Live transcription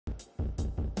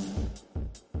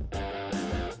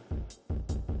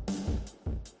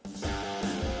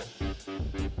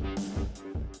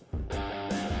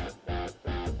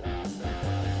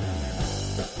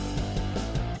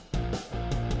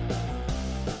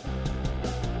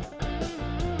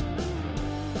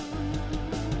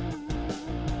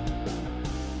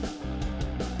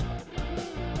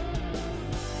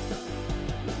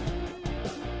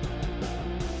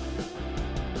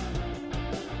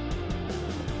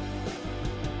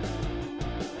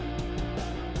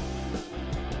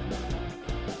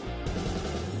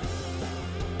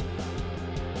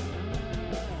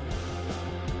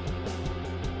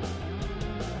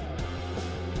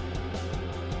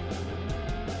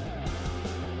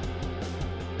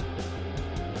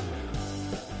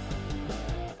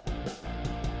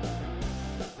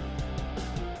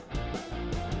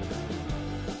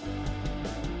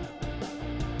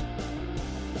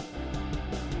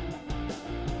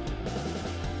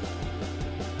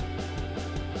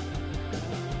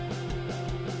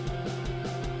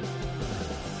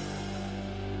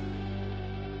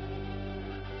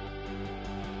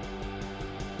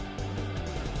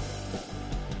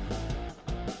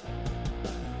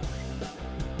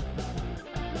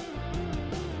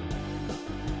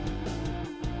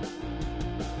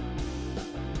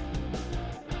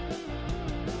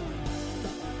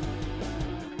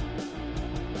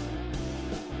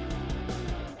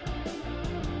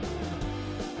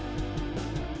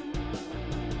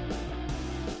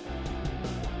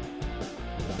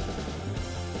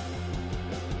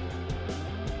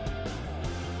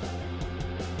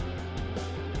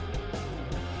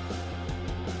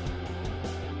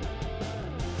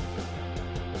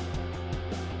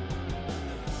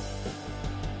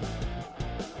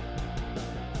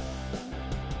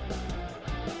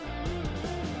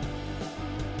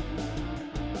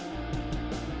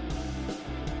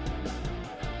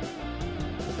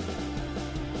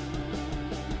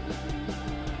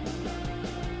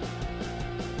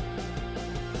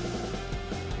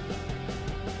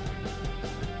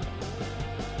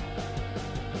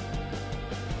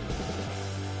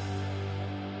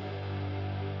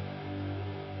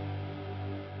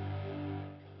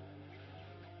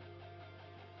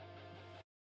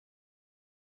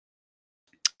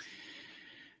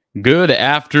Good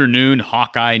afternoon,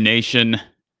 Hawkeye Nation.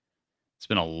 It's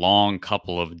been a long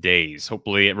couple of days.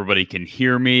 Hopefully, everybody can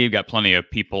hear me. We've got plenty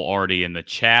of people already in the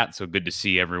chat, so good to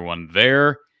see everyone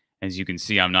there. As you can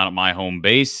see, I'm not at my home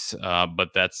base, but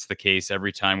that's the case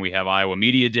every time we have Iowa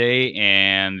Media Day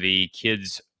and the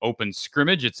kids' open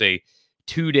scrimmage. It's a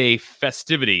two-day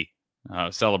festivity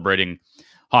celebrating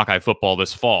Hawkeye football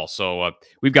this fall. So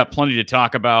we've got plenty to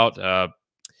talk about.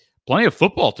 Plenty of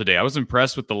football today. I was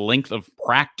impressed with the length of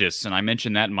practice, and I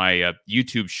mentioned that in my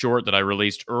YouTube short that I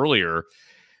released earlier,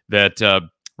 that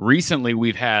recently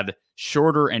we've had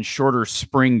shorter and shorter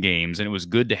spring games, and it was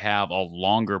good to have a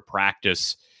longer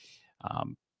practice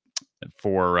um,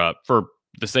 for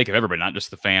the sake of everybody, not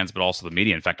just the fans, but also the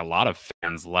media. In fact, a lot of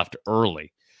fans left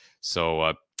early.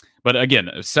 So, but again,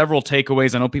 several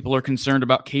takeaways. I know people are concerned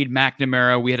about Cade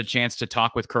McNamara. We had a chance to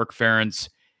talk with Kirk Ferentz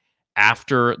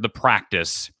after the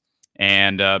practice.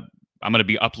 And I'm going to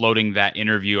be uploading that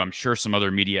interview. I'm sure some other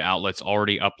media outlets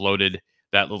already uploaded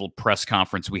that little press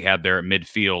conference we had there at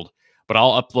midfield, but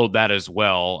I'll upload that as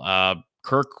well.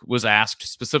 Kirk was asked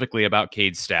specifically about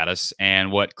Cade's status,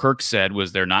 and what Kirk said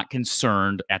was they're not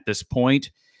concerned at this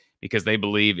point because they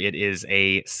believe it is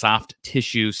a soft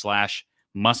tissue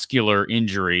 / muscular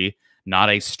injury, not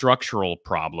a structural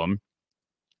problem.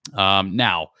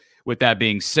 Now, with that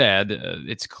being said,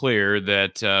 it's clear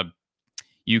that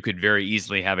you could very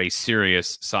easily have a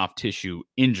serious soft tissue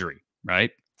injury,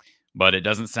 right? But it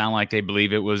doesn't sound like they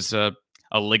believe it was a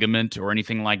ligament or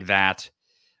anything like that.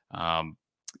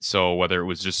 So whether it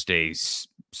was just a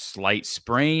slight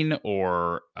sprain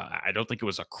or I don't think it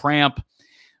was a cramp,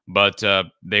 but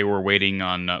they were waiting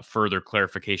on further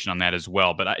clarification on that as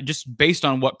well. But just based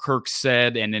on what Kirk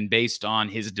said and then based on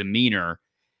his demeanor,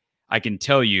 I can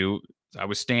tell you, I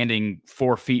was standing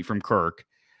 4 feet from Kirk.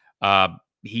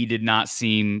 He did not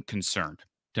seem concerned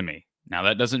to me. Now,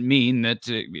 that doesn't mean that,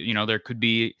 there could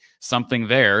be something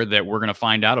there that we're going to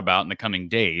find out about in the coming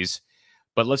days.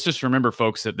 But let's just remember,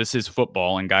 folks, that this is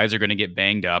football and guys are going to get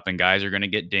banged up and guys are going to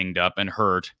get dinged up and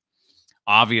hurt.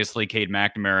 Obviously, Cade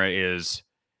McNamara is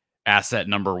asset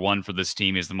number one for this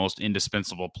team, is the most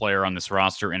indispensable player on this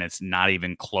roster, and it's not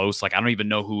even close. Like, I don't even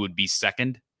know who would be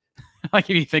second. Like,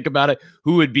 if you think about it,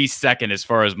 who would be second as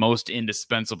far as most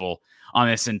indispensable on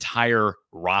this entire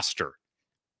roster?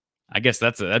 I guess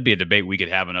that'd be a debate we could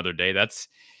have another day.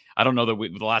 I don't know that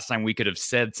the last time we could have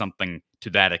said something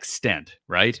to that extent,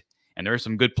 right? And there are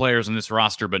some good players in this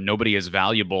roster, but nobody as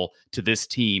valuable to this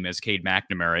team as Cade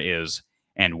McNamara is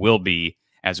and will be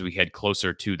as we head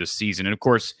closer to the season. And of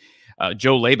course,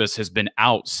 Joe Labus has been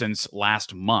out since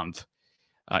last month.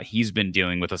 He's been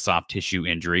dealing with a soft tissue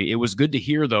injury. It was good to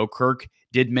hear, though. Kirk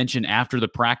did mention after the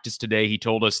practice today, he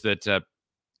told us that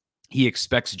he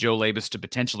expects Joe Labus to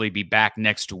potentially be back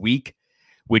next week,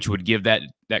 which would give that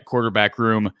quarterback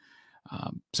room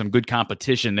some good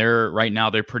competition. Right now,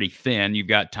 they're pretty thin. You've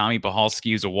got Tommy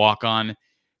Pahalski, who's a walk-on,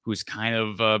 who's kind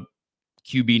of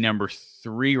QB number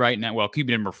 3 right now. Well, QB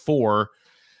number 4,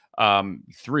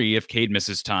 3 if Cade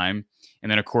misses time. And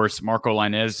then, of course, Marco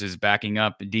Lainez is backing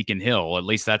up Deacon Hill. At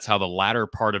least that's how the latter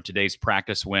part of today's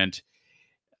practice went.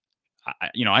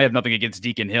 I have nothing against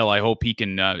Deacon Hill. I hope he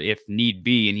can, if need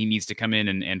be, and he needs to come in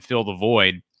and fill the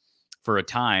void for a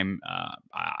time.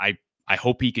 I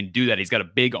hope he can do that. He's got a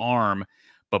big arm,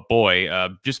 but boy,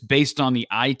 just based on the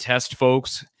eye test,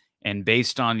 folks, and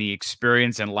based on the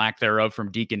experience and lack thereof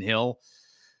from Deacon Hill,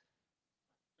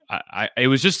 it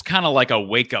was just kind of like a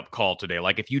wake-up call today.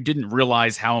 Like, if you didn't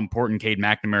realize how important Cade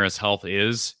McNamara's health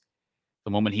is,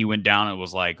 the moment he went down, it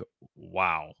was like,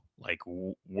 wow. Like,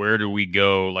 where do we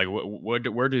go? Like,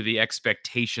 where do the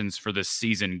expectations for this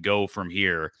season go from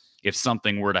here if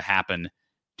something were to happen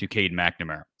to Cade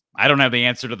McNamara? I don't have the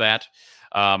answer to that.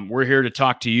 We're here to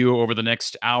talk to you over the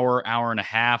next hour and a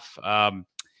half.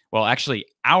 Well, actually,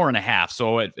 hour and a half.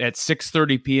 So at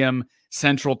 6:30 p.m.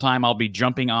 Central Time, I'll be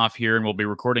jumping off here, and we'll be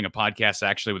recording a podcast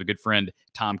actually with a good friend,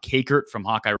 Tom Kakert from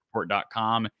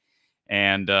HawkeyeReport.com.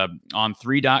 And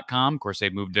On3.com, of course,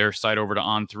 they've moved their site over to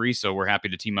On3, so we're happy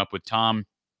to team up with Tom.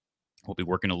 We'll be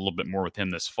working a little bit more with him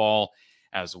this fall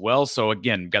as well. So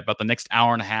again, we've got about the next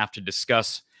hour and a half to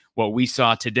discuss what we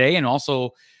saw today and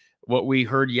also what we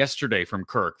heard yesterday from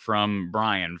Kirk, from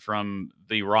Brian, from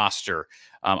the roster.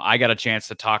 I got a chance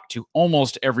to talk to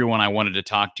almost everyone I wanted to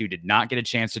talk to. Did not get a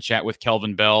chance to chat with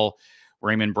Kelvin Bell,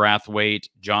 Raymond Brathwaite,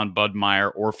 John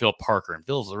Budmeyer, or Phil Parker. And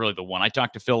Phil's really the one. I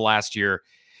talked to Phil last year.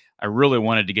 I really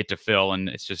wanted to get to Phil, and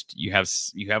it's just you have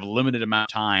a limited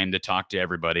amount of time to talk to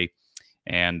everybody,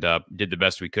 and did the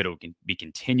best we could. We can be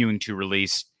continuing to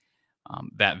release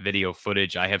that video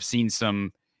footage. I have seen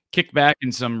some kickback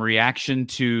and some reaction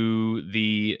to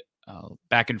the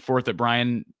back and forth that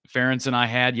Brian Ferentz and I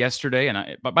had yesterday.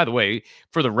 And but by the way,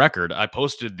 for the record, I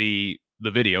posted the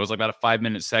video. It was like about a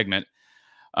 5-minute segment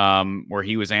where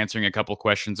he was answering a couple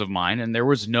questions of mine, and there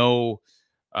was no.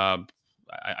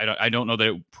 I don't know that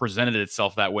it presented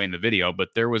itself that way in the video,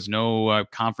 but there was no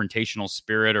confrontational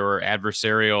spirit or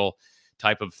adversarial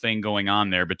type of thing going on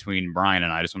there between Brian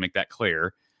and I. Just want to make that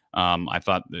clear. I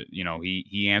thought that,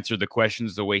 he answered the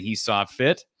questions the way he saw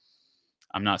fit.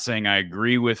 I'm not saying I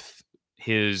agree with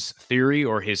his theory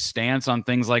or his stance on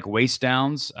things like waist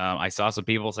downs. I saw some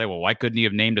people say, well, why couldn't he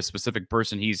have named a specific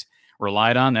person he's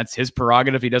relied on? That's his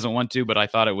prerogative. He doesn't want to, but I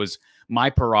thought it was my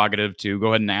prerogative to go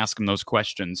ahead and ask him those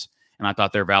questions. And I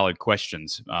thought they're valid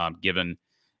questions, given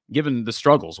the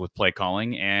struggles with play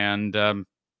calling and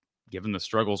given the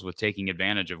struggles with taking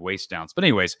advantage of waist downs. But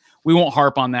anyways, we won't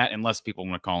harp on that unless people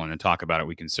want to call in and talk about it.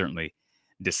 We can certainly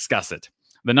discuss it.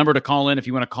 The number to call in, if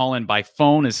you want to call in by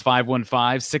phone, is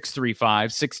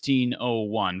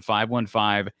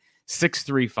 515-635-1601,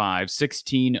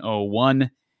 515-635-1601.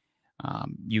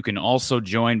 You can also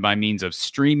join by means of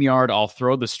StreamYard. I'll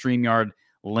throw the StreamYard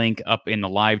link up in the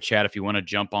live chat if you want to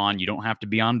jump on. You don't have to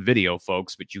be on video,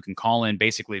 folks, but you can call in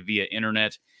basically via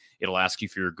internet. It'll ask you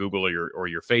for your Google or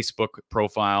your Facebook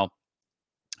profile.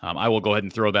 I will go ahead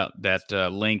and throw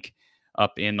that link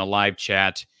up in the live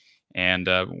chat, and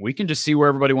we can just see where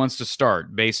everybody wants to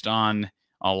start based on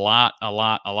a lot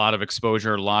of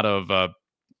exposure, a lot of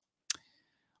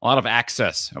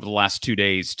access over the last 2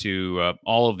 days to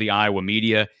all of the Iowa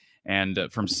media. And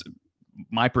from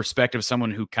my perspective,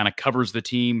 someone who kind of covers the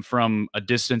team from a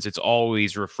distance, it's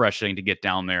always refreshing to get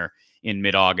down there in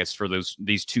mid-August for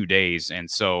these 2 days. And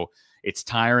so it's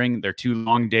tiring. They're 2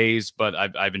 long days, but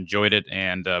I've enjoyed it.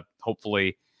 And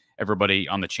hopefully everybody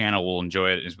on the channel will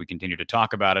enjoy it as we continue to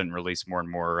talk about it and release more and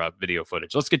more video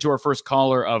footage. Let's get to our first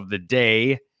caller of the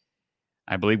day.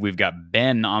 I believe we've got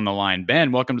Ben on the line.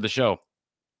 Ben, welcome to the show.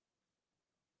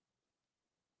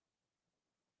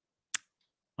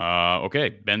 Okay,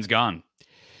 Ben's gone.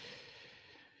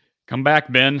 Come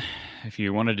back, Ben. If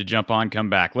you wanted to jump on, come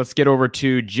back. Let's get over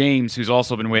to James, who's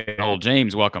also been waiting.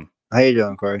 James, welcome. How you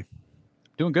doing, Corey?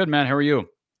 Doing good, man. How are you?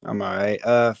 I'm all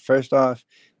right. First off,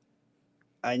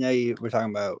 I know you were talking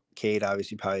about Cade,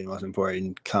 obviously probably the most important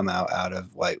thing come out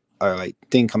of what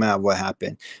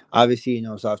happened. Obviously,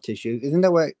 soft tissue. Isn't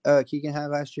that what Keegan had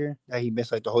last year that he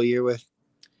missed the whole year with?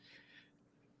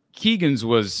 Keegan's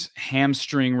was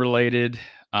hamstring related.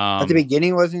 At the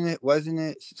beginning, wasn't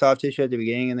it soft tissue at the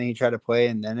beginning, and then he tried to play,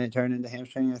 and then it turned into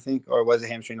hamstring, I think, or was it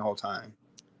hamstring the whole time?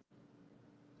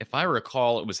 If I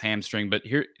recall, it was hamstring, but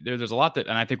there's a lot that,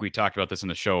 and I think we talked about this in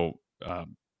the show,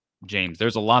 James,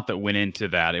 there's a lot that went into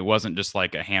that. It wasn't just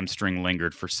like a hamstring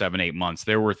lingered for 7-8 months.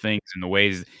 There were things in the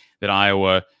ways that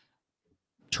Iowa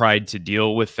tried to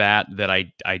deal with that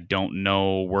I don't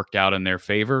know worked out in their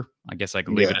favor. I guess I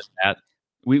can leave it at that.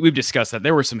 We've discussed that.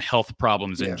 There were some health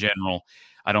problems in general.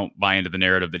 I don't buy into the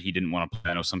narrative that he didn't want to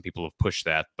play. I know some people have pushed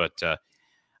that, but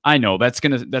I know that's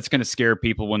gonna scare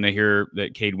people when they hear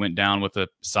that Cade went down with a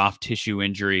soft tissue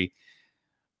injury.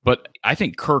 But I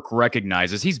think Kirk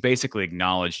recognizes, he's basically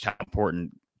acknowledged how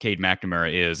important Cade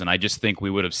McNamara is, and I just think we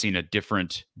would have seen a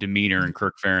different demeanor in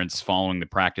Kirk Ferentz following the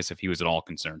practice if he was at all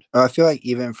concerned. I feel like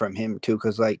even from him too,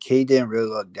 because Cade didn't really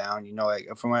look down.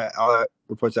 From all the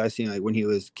reports I've seen, when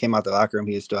he came out the locker room,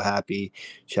 he was still happy,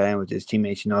 chatting with his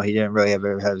teammates. He didn't really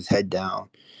ever have his head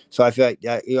down. So I feel like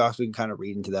that you also can kind of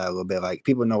read into that a little bit.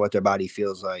 People know what their body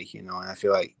feels like, and I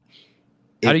feel like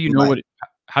how do you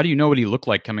know what he looked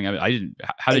like coming out? I didn't.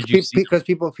 How did you see? Because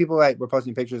people were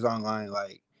posting pictures online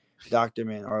Dr.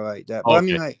 Man or that. But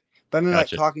okay. I mean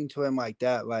talking to him like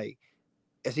that,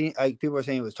 it seemed people were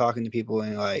saying he was talking to people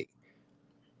and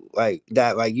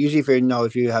that. Usually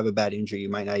if you have a bad injury, you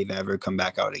might not even ever come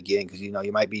back out again because you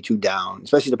might be too down,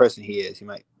 especially the person he is. He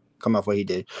might come off what he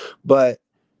did. But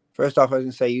first off, I was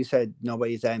gonna say, you said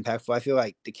nobody's that impactful. I feel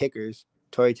like the kickers,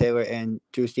 Torrey Taylor and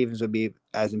Drew Stevens, would be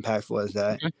as impactful as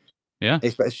that. Okay. Yeah,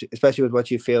 especially with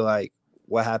what you feel like.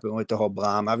 What happened with the whole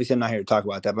Blom? Obviously, I'm not here to talk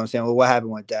about that, but I'm saying, what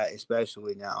happened with that,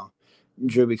 especially now?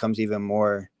 Drew becomes even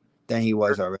more than he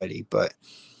was already. But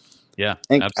yeah,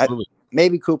 absolutely.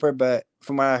 Maybe Cooper, but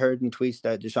from what I heard in tweets,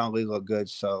 that Deshaun Lee looked good.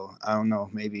 So I don't know.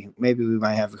 Maybe we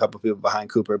might have a couple people behind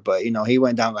Cooper, but he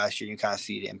went down last year. You kind of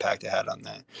see the impact it had on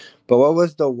that. But what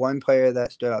was the one player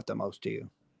that stood out the most to you?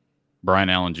 Brian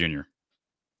Allen Jr. All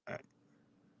right.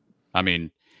 I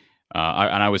mean,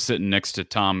 I was sitting next to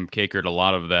Tom Kakert a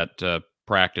lot of that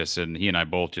practice, and he and I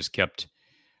both just kept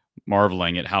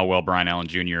marveling at how well Brian Allen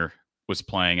Jr. was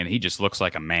playing, and he just looks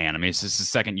like a man. I mean, this is his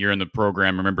second year in the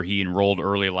program. Remember, he enrolled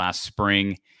early last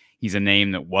spring. He's a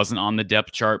name that wasn't on the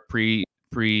depth chart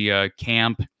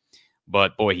camp,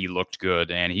 but boy, he looked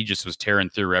good, and he just was tearing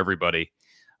through everybody.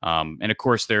 And of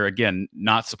course, they're again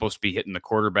not supposed to be hitting the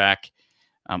quarterback.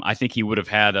 I think he would have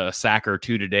had a sack or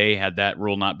two today had that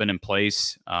rule not been in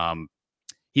place.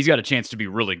 He's got a chance to be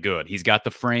really good. He's got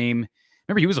the frame.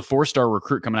 Remember, he was a 4-star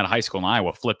recruit coming out of high school in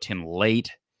Iowa, flipped him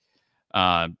late.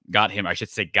 Got him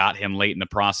late in the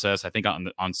process, I think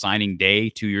on signing day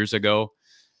 2 years ago.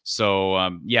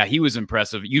 So, yeah, he was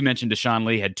impressive. You mentioned Deshaun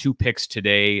Lee had 2 picks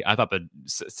today. I thought the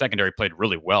secondary played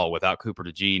really well without Cooper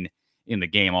DeJean in the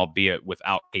game, albeit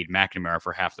without Cade McNamara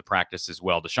for half the practice as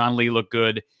well. Deshaun Lee looked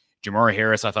good. Jamari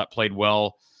Harris, I thought, played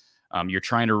well. You're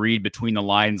trying to read between the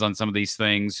lines on some of these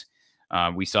things.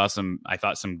 We saw some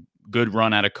good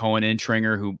run out of Cohen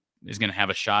Intringer, who is going to have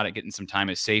a shot at getting some time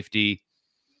at safety.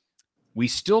 We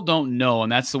still don't know,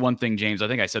 and that's the one thing, James, I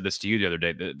think I said this to you the other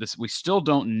day, we still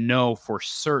don't know for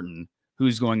certain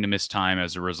who's going to miss time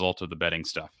as a result of the betting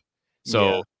stuff. So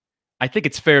yeah. I think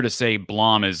it's fair to say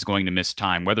Blom is going to miss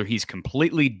time. Whether he's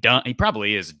completely done, he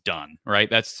probably is done, right?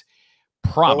 That's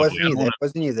probably.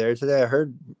 Wasn't he there today? I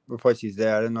heard reports he's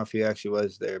there. I don't know if he actually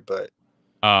was there, but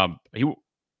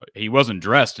he wasn't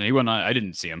dressed, and he wasn't. I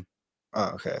didn't see him. Oh,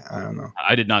 okay. I don't know.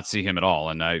 I did not see him at all,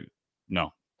 and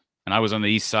no. And I was on the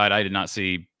east side. I did not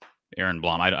see Aaron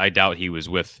Blom. I doubt he was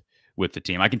with the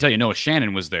team. I can tell you Noah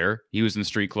Shannon was there. He was in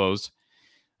street clothes.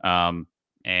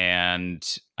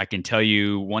 And I can tell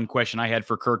you one question I had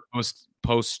for Kirk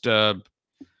post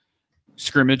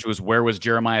scrimmage was, where was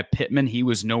Jeremiah Pittman? He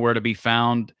was nowhere to be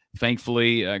found.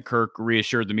 Thankfully, Kirk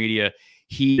reassured the media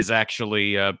he is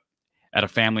actually at a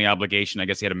family obligation. I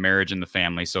guess he had a marriage in the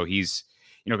family. So he's,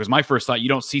 because my first thought, you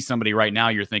don't see somebody right now,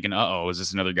 you're thinking, uh-oh, is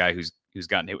this another guy who's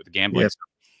gotten hit with the gambling? Yep.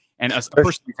 And a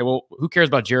person would say, well, who cares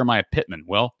about Jeremiah Pittman?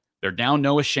 Well, they're down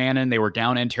Noah Shannon. They were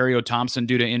down Ontario Thompson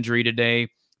due to injury today.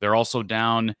 They're also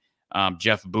down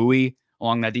Jeff Bowie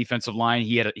along that defensive line.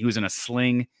 He was in a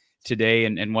sling today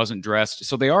and wasn't dressed.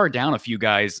 So they are down a few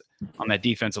guys on that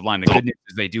defensive line. The good news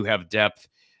is they do have depth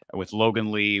with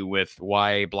Logan Lee, with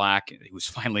Y.A. Black, who's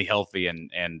finally healthy,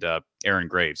 and Aaron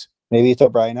Graves. Maybe you throw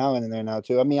Brian Allen in there now,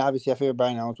 too. I mean, obviously, I figure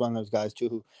Brian Allen's one of those guys, too,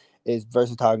 who is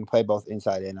versatile and can play both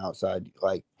inside and outside.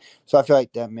 So I feel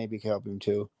like that maybe can help him,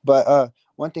 too. But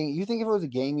one thing, you think if it was a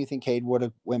game, you think Cade would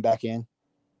have went back in?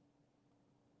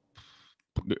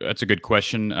 That's a good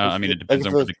question. I mean, it depends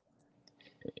on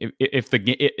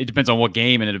it depends on what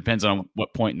game, and it depends on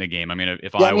what point in the game. I mean,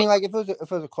 if it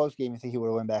was a close game, you think he would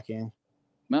have went back in?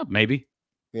 Well, maybe.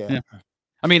 Yeah.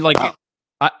 I mean,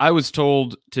 I was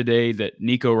told today that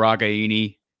Nico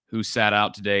Ragaini, who sat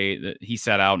out today, that he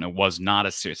sat out and it was not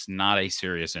a serious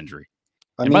injury.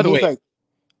 By the way,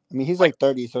 he's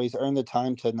 30, so he's earned the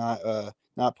time to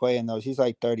not play in those. He's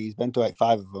 30. He's been through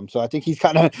 5 of them, so I think he's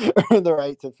kind of earned the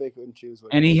right to pick and choose.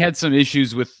 And he had some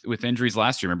issues with injuries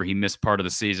last year. Remember, he missed part of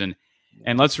the season.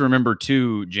 And let's remember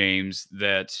too, James,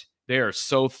 that they are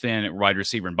so thin at wide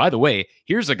receiver. And by the way,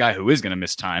 here's a guy who is going to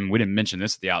miss time. We didn't mention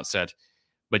this at the outset,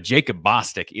 but Jacob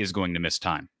Bostic is going to miss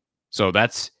time. So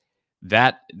that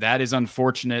is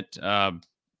unfortunate.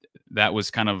 That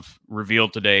was kind of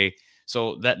revealed today.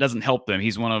 So that doesn't help them.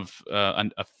 He's one of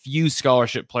a few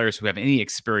scholarship players who have any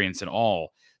experience at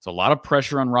all. So a lot of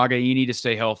pressure on Ragaini to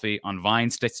stay healthy, on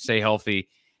Vines to stay healthy.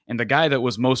 And the guy that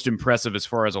was most impressive as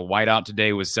far as a wideout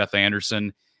today was Seth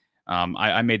Anderson.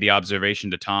 I made the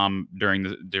observation to Tom during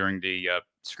the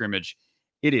scrimmage.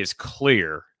 It is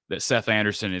clear that Seth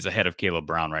Anderson is ahead of Caleb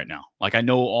Brown right now. I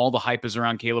know all the hype is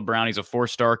around Caleb Brown. He's a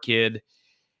 4-star kid.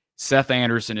 Seth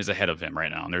Anderson is ahead of him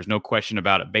right now, and there's no question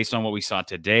about it. Based on what we saw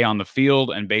today on the field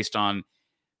and based on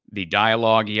the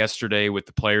dialogue yesterday with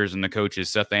the players and the coaches,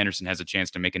 Seth Anderson has a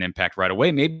chance to make an impact right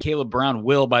away. Maybe Caleb Brown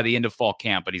will by the end of fall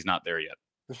camp, but he's not there yet.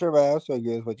 For sure, but I also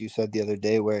agree with what you said the other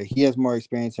day, where he has more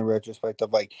experience in retrospect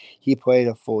of he played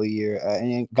a full year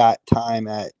and got time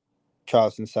at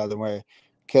Charleston Southern, where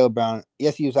Caleb Brown,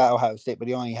 yes, he was at Ohio State, but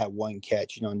he only had 1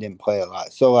 catch, and didn't play a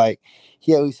lot. So,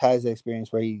 he at least has the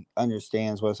experience where he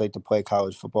understands what it's like to play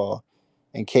college football,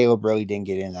 and Caleb really didn't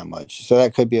get in that much. So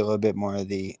that could be a little bit more of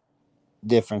the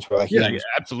difference. Where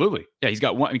absolutely. Yeah, he's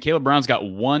got 1. Caleb Brown's got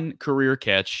 1 career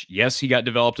catch. Yes, he got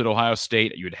developed at Ohio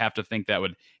State. You would have to think that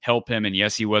would help him. And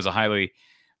yes, he was a highly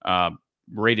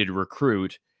rated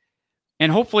recruit.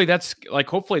 And hopefully that's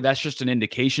just an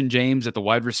indication, James, that the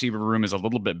wide receiver room is a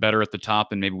little bit better at the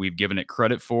top than maybe we've given it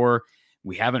credit for.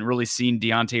 We haven't really seen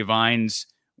Deontay Vines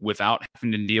without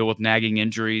having to deal with nagging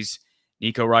injuries.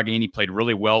 Nico Ragaini played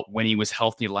really well when he was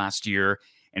healthy last year.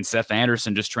 And Seth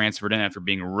Anderson just transferred in after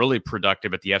being really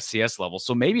productive at the FCS level.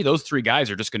 So maybe those 3 guys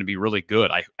are just going to be really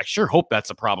good. I sure hope that's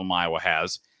a problem Iowa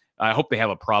has. I hope they have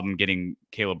a problem getting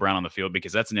Caleb Brown on the field,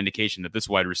 because that's an indication that this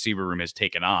wide receiver room has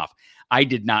taken off. I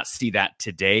did not see that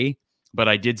today, but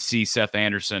I did see Seth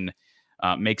Anderson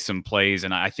make some plays,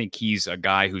 and I think he's a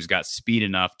guy who's got speed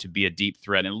enough to be a deep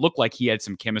threat. And it looked like he had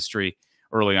some chemistry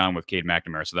early on with Cade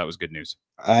McNamara, so that was good news.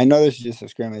 I know this is just a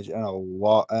scrimmage and a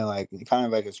walk, and like kind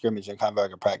of like a scrimmage and kind of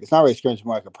like a practice. Not really a scrimmage,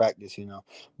 more like a practice, you know.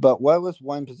 But what was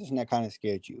one position that kind of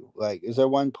scared you? Like, is there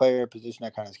one player position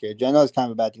that kind of scared you? I know it's kind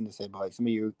of a bad thing to say, but like some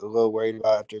of you a little worried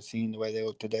about after seeing the way they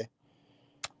look today.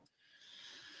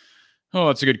 Oh,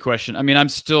 that's a good question. I mean, I'm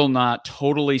still not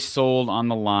totally sold on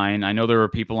the line. I know there are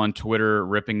people on Twitter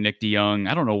ripping Nick DeYoung.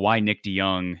 I don't know why Nick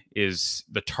DeYoung is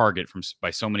the target by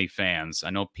so many fans. I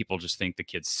know people just think the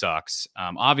kid sucks.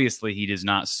 Obviously, he does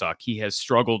not suck. He has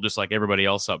struggled just like everybody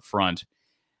else up front.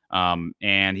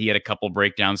 And he had a couple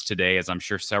breakdowns today, as I'm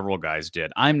sure several guys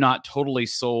did. I'm not totally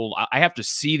sold. I have to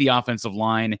see the offensive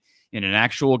line in an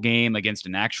actual game against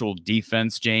an actual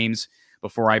defense, James,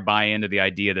 before I buy into the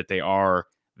idea that they are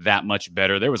that much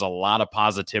better. There was a lot of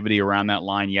positivity around that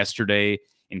line yesterday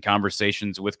in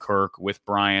conversations with Kirk, with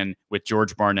Brian, with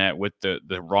George Barnett, with the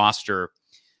roster.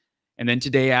 And then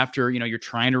today, after, you're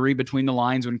trying to read between the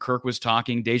lines when Kirk was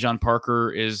talking, Dejon Parker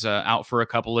is out for a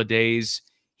couple of days.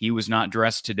 He was not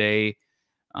dressed today.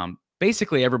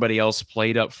 Basically, everybody else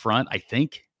played up front, I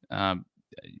think. I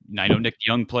know Nick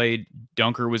Young played.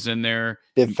 Dunker was in there.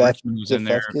 Did Feth get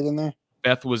in there?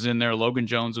 Beth was in there. Logan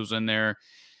Jones was in there.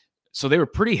 So they were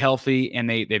pretty healthy, and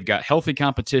they've got healthy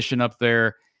competition up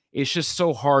there. It's just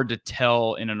so hard to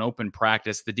tell in an open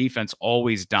practice. The defense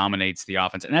always dominates the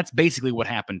offense, and that's basically what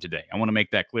happened today. I want to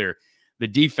make that clear. The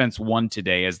defense won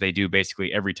today, as they do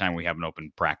basically every time we have an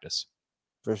open practice.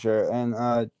 For sure. And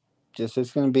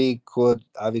it's going to be cool.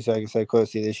 Obviously, like I said, cool to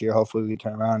see this year. Hopefully we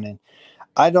turn around. And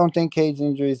I don't think Cade's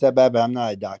injury is that bad, but I'm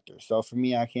not a doctor. So for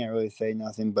me, I can't really say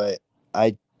nothing, but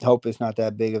I hope it's not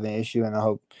that big of an issue, and I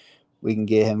hope we can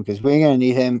get him, because we're going to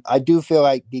need him. I do feel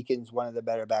like Deacon's one of the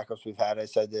better backups we've had. I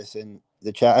said this in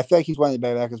the chat. I feel like he's one of the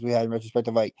better backups we had in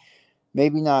retrospective. Like,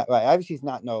 maybe not, like, obviously he's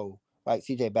not like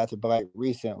CJ Beathard, but like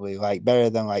recently, like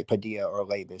better than like Padilla or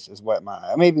Labus is what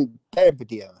maybe better than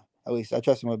Padilla. At least I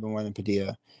trust him a little bit more than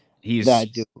Padilla.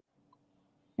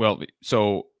 Well,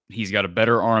 so he's got a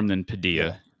better arm than Padilla.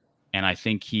 Yeah. And I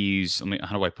think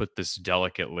how do I put this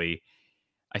delicately?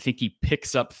 I think he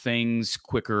picks up things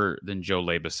quicker than Joe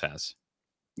Labus has.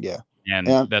 Yeah. And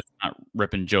that's not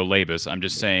ripping Joe Labus. I'm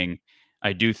just saying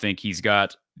I do think he's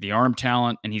got the arm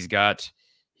talent, and he's got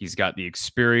the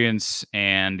experience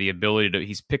and the ability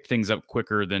he's picked things up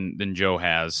quicker than Joe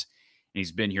has. And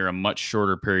he's been here a much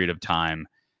shorter period of time.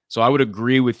 So I would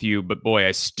agree with you, but boy,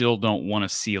 I still don't want to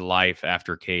see life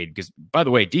after Cade. Because, by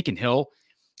the way, Deacon Hill,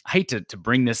 I hate to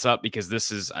bring this up, because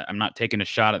I'm not taking a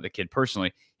shot at the kid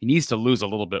personally. He needs to lose a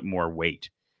little bit more weight.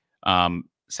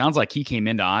 Sounds like he came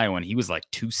into Iowa and he was like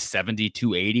 270,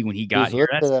 280 when he got here.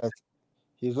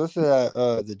 He was listed at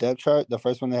the depth chart. The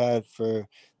first one they had for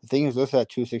the thing, he was listed at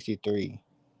 263.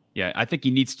 Yeah, I think he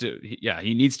needs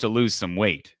to lose some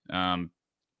weight. I'm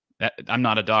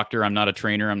not a doctor, I'm not a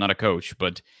trainer, I'm not a coach,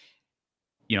 but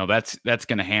that's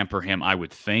going to hamper him, I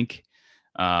would think.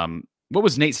 What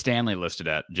was Nate Stanley listed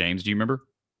at, James? Do you remember?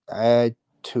 And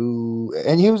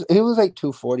he was like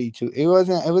 242. It was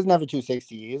never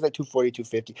 260. He was like 240,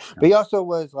 250. But he also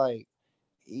was like,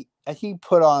 I think he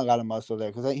put on a lot of muscle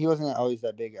there, because he wasn't always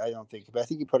that big, I don't think. But I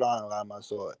think he put on a lot of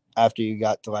muscle after you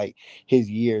got to like his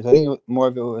years. I think more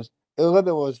of it was a little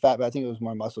bit was fat, but I think it was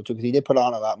more muscle too, because he did put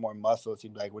on a lot more muscle. It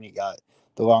seemed like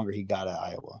the longer he got at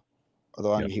Iowa, or the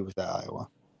longer he was at Iowa.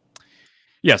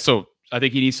 Yeah, so I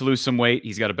think he needs to lose some weight.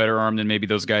 He's got a better arm than maybe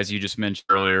those guys you just mentioned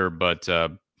earlier, but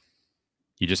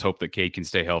you just hope that Cade can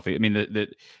stay healthy. I mean,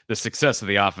 the success of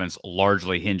the offense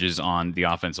largely hinges on the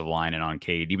offensive line and on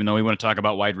Cade. Even though we want to talk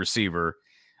about wide receiver,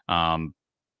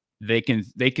 they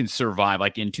can survive.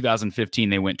 Like in 2015,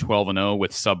 they went 12-0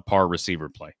 with subpar receiver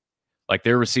play. Like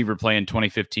their receiver play in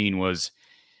 2015 was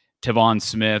Tavon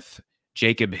Smith,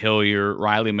 Jacob Hillier,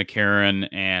 Riley McCarron,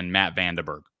 and Matt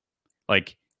Vandenberg.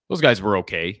 Like those guys were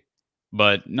okay,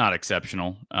 but not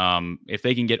exceptional. If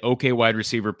they can get okay wide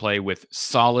receiver play with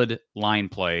solid line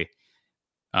play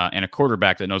and a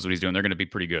quarterback that knows what he's doing, they're going to be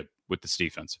pretty good with this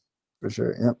defense. For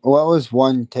sure. Yeah. What was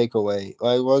one takeaway?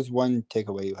 What was one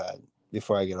takeaway you had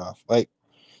before I get off? Like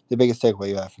the biggest takeaway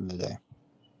you had from the day?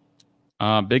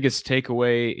 Biggest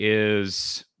takeaway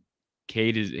is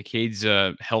Cade's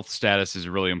health status is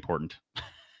really important.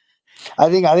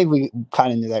 I think we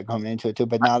kind of knew that coming into it too,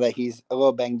 but now that he's a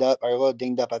little banged up or a little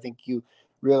dinged up, I think you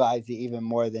realize it even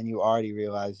more than you already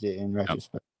realized it in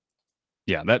retrospect.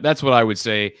 Yeah, that's what I would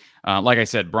say. Like I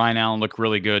said, Brian Allen looked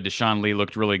really good. Deshaun Lee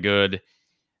looked really good.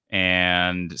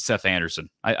 and Seth Anderson.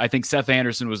 I think Seth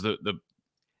Anderson was the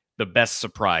best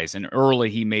surprise. And early,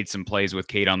 he made some plays with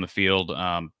Cade on the field.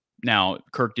 Now,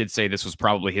 Kirk did say this was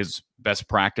probably his best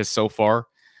practice so far.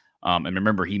 And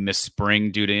remember, he missed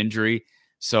spring due to injury.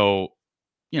 So,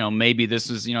 maybe this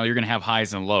is, you're going to have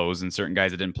highs and lows, and certain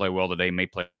guys that didn't play well today may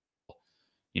play,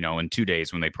 in 2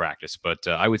 days when they practice. But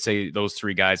I would say those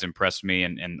three guys impressed me.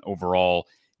 And overall,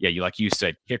 yeah, like you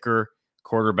said, kicker,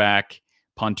 quarterback,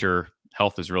 punter,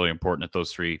 health is really important at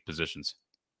those three positions.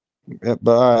 Yeah,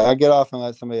 but I get off and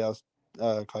let somebody else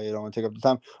call you. I don't want to take up the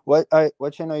time.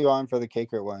 What channel are you on for the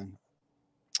Caker one?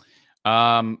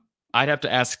 I'd have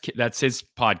to ask. That's his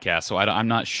podcast, so I'm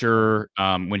not sure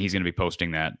when he's going to be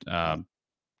posting that.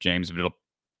 James, but it'll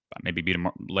maybe be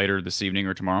later this evening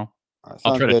or tomorrow.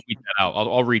 I'll try to tweet that out.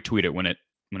 I'll retweet it when it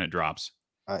drops.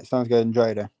 All right, sounds good. Enjoy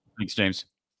it. Thanks, James.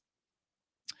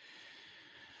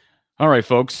 All right,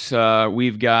 folks.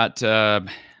 We've got, I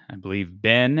believe,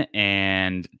 Ben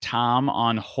and Tom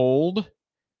on hold.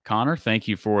 Connor, thank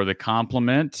you for the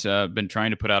compliment. Been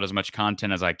trying to put out as much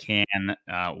content as I can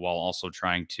while also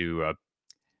trying to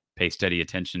pay steady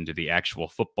attention to the actual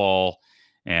football.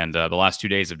 And the last 2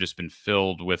 days have just been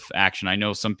filled with action. I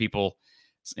know some people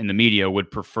in the media would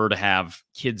prefer to have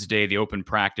Kids Day, the open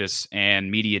practice,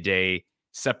 and Media Day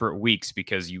separate weeks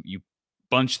because you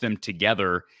bunch them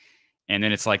together. And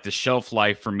then it's like the shelf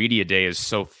life for Media Day is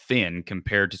so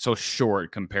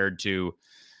short compared to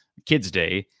Kids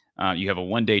Day. You have a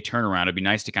 1 day turnaround. It'd be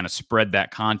nice to kind of spread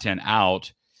that content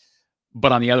out.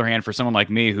 But on the other hand, for someone like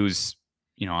me, who's,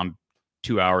 I'm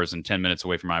 2 hours and 10 minutes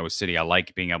away from Iowa City, I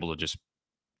like being able to just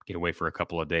get away for a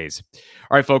couple of days.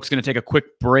 All right, folks, going to take a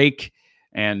quick break.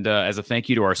 And as a thank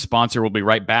you to our sponsor, we'll be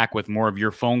right back with more of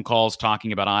your phone calls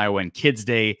talking about Iowa and Kids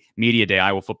Day, Media Day,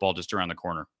 Iowa football just around the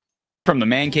corner. From the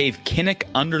Man Cave Kinnick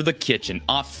Under the Kitchen,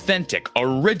 authentic,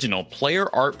 original player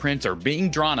art prints are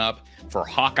being drawn up for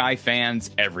Hawkeye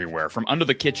fans everywhere. From Under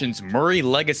the Kitchen's Murray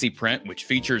Legacy print, which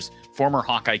features former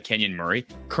Hawkeye Kenyon Murray,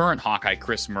 current Hawkeye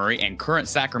Chris Murray, and current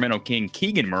Sacramento King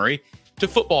Keegan Murray, to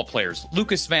football players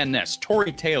Lucas Van Ness,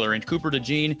 Torrey Taylor, and Cooper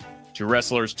DeJean, to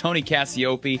wrestlers Tony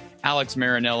Cassiope, Alex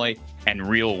Marinelli, and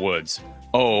Real Woods.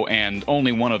 Oh, and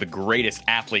only one of the greatest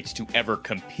athletes to ever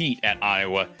compete at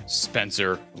Iowa,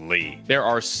 Spencer Lee. There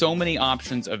are so many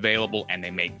options available, and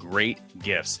they make great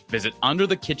gifts. Visit Under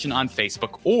the Kitchen on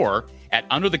Facebook or at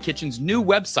Under the Kitchen's new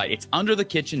website. It's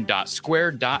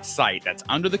underthekitchen.square.site. That's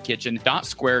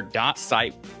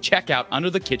underthekitchen.square.site. Check out Under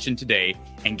the Kitchen today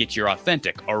and get your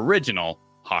authentic, original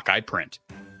Hawkeye print.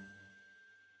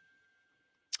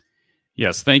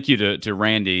 Yes, thank you to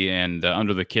Randy and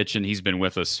Under the Kitchen. He's been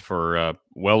with us for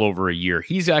well over a year.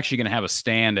 He's actually going to have a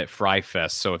stand at Fry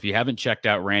Fest. So if you haven't checked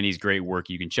out Randy's great work,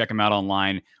 you can check him out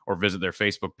online or visit their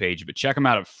Facebook page. But check him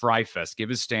out at Fry Fest. Give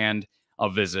his stand a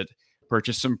visit.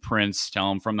 Purchase some prints.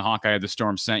 Tell him From the Hawkeye of the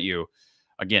Storm sent you.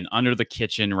 Again, Under the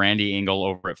Kitchen, Randy Engel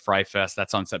over at Fry Fest.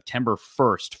 That's on September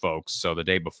 1st, folks. So the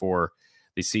day before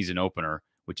the season opener,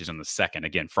 which is on the 2nd.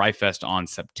 Again, Fry Fest on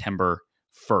September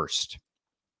 1st.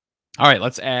 All right,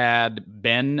 let's add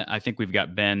Ben. I think we've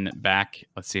got Ben back.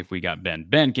 Let's see if we got Ben.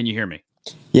 Ben, can you hear me?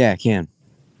 Yeah, I can.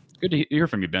 Good to hear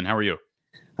from you, Ben. How are you?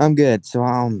 I'm good. So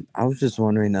I was just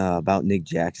wondering about Nick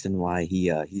Jackson, why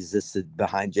he's listed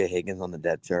behind Jay Higgins on the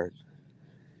depth chart.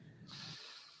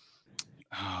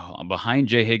 Oh, behind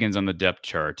Jay Higgins on the depth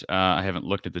chart. I haven't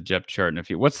looked at the depth chart in a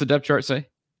few. What's the depth chart say?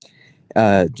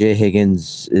 Jay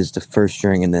Higgins is the first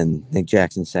string, and then Nick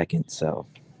Jackson second. So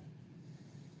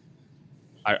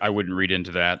I wouldn't read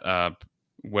into that.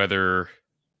 Whether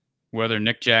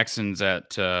Nick Jackson's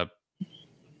at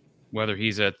whether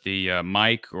he's at the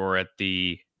Mike or at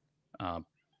the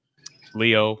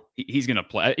Leo, he's going to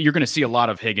play. You're going to see a lot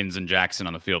of Higgins and Jackson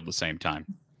on the field at the same time.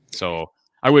 So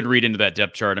I would read into that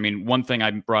depth chart. I mean, one thing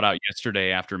I brought out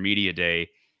yesterday after Media Day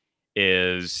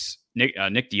is Nick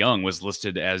DeYoung was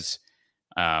listed as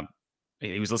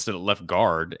he was listed at left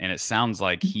guard, and it sounds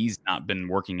like he's not been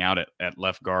working out at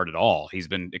left guard at all. He's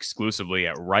been exclusively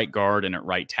at right guard and at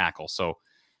right tackle. So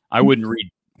I wouldn't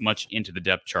read much into the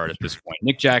depth chart at this point.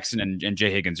 Nick Jackson and Jay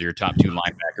Higgins are your top two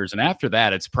linebackers. And after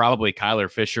that, it's probably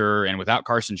Kyler Fisher. And without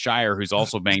Carson Shire, who's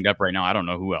also banged up right now, I don't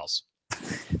know who else.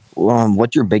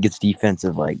 What's your biggest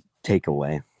defensive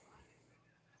takeaway?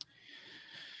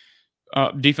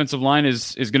 Defensive line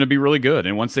is going to be really good.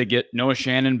 And once they get Noah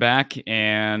Shannon back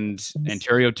and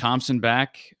Ontario Thompson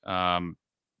back, and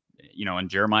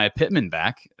Jeremiah Pittman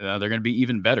back, they're going to be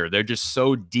even better. They're just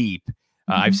so deep.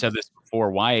 I've said this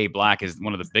before. Y.A. Black is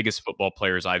one of the biggest football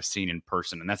players I've seen in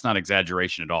person, and that's not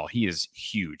exaggeration at all. He is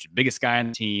huge. Biggest guy on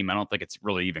the team. I don't think it's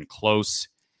really even close.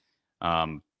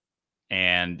 And,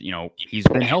 he's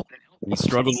been healthy. He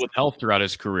struggled with health throughout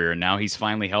his career, and now he's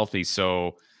finally healthy.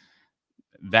 So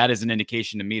that is an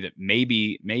indication to me that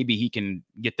maybe he can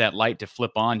get that light to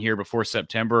flip on here before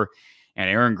September. And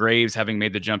Aaron Graves, having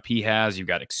made the jump he has, you've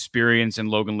got experience in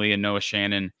Logan Lee and Noah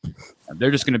Shannon.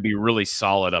 They're just going to be really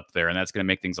solid up there, and that's going to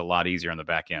make things a lot easier on the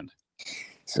back end.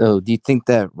 So do you think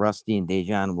that Rusty and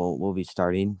Dejan will be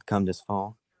starting come this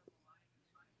fall?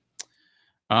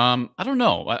 I don't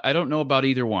know. I don't know about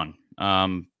either one.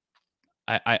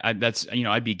 That's,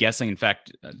 I'd be guessing. In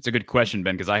fact, it's a good question,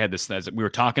 Ben, because I had this, as we were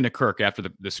talking to Kirk after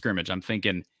the scrimmage, I'm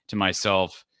thinking to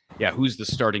myself, yeah, who's the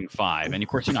starting five? And of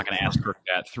course, you're not going to ask Kirk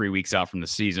that 3 weeks out from the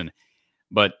season,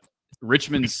 but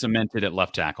Richmond's cemented at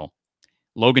left tackle.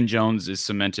 Logan Jones is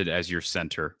cemented as your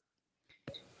center.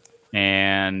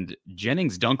 And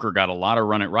Jennings Dunker got a lot of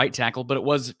run at right tackle, but it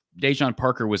was Dejan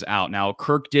Parker was out. Now,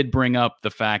 Kirk did bring up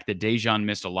the fact that Dejan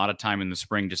missed a lot of time in the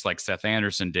spring, just like Seth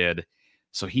Anderson did.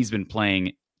 So he's been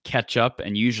playing catch up.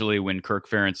 And usually when Kirk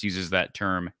Ferentz uses that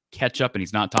term catch up, and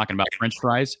he's not talking about French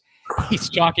fries, he's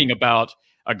talking about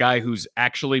a guy who's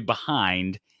actually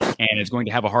behind and is going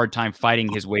to have a hard time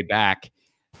fighting his way back,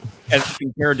 as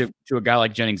compared to a guy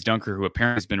like Jennings Dunker, who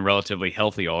apparently has been relatively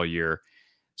healthy all year.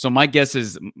 So my guess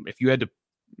is, if you had to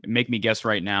make me guess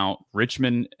right now,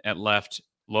 Richmond at left,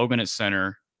 Logan at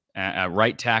center, at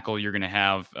right tackle, you're going to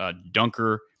have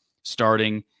Dunker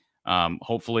starting.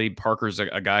 Hopefully Parker's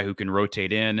a guy who can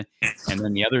rotate in. And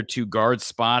then the other two guard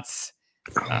spots,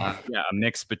 a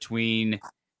mix between,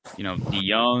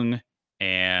 DeYoung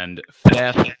and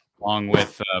Feth, along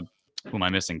with, who am I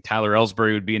missing? Tyler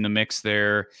Ellsbury would be in the mix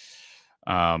there.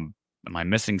 Am I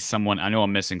missing someone? I know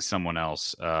I'm missing someone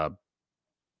else. I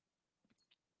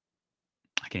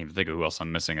can't even think of who else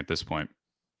I'm missing at this point.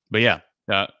 But yeah,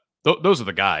 those are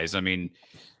the guys. I mean,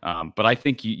 but I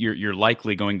think you're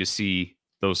likely going to see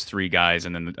those three guys,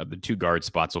 and then the two guard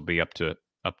spots will be up to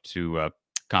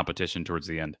competition towards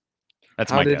the end.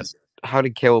 That's my guess. How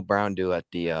did Caleb Brown do at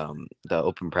the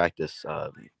open practice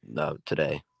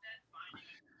today?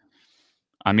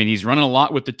 I mean, he's running a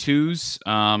lot with the twos.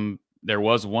 There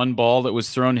was one ball that was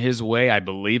thrown his way. I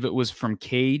believe it was from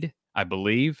Cade. I'd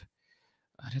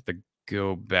have to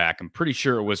go back. I'm pretty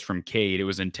sure it was from Cade. It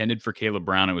was intended for Caleb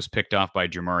Brown. It was picked off by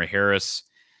Jamari Harris.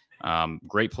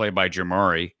 Great play by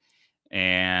Jamari.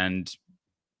 And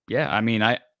yeah, I mean,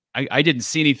 I didn't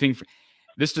see anything.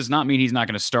 This does not mean he's not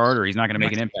going to start or he's not going to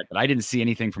make an impact, but I didn't see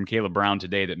anything from Caleb Brown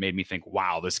today that made me think,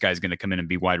 wow, this guy's going to come in and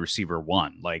be wide receiver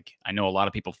one. Like, I know a lot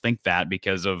of people think that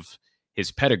because of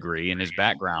his pedigree and his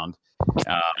background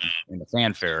in the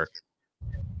fanfare,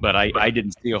 but I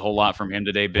didn't see a whole lot from him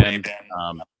today, Ben.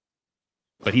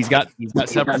 But he's got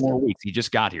several more weeks. He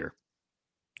just got here.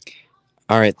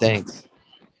 All right, thanks.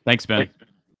 Thanks, Ben.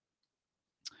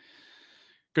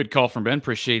 Good call from Ben.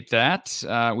 Appreciate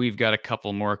that. We've got a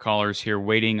couple more callers here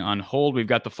waiting on hold. We've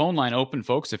got the phone line open,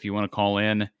 folks, if you want to call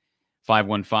in.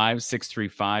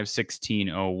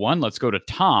 515-635-1601. Let's go to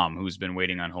Tom, who's been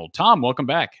waiting on hold. Tom, welcome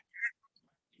back.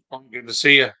 Well, good to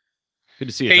see you. Good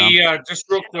to see you, Tom. Hey, just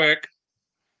real quick.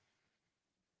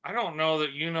 I don't know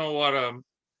that you know what a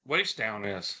waist down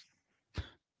is.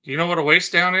 Do you know what a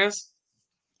waist down is?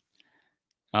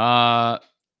 That's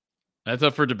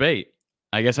up for debate.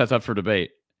 I guess that's up for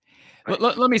debate.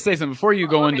 Let me say something before you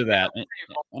go into that,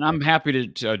 and I'm happy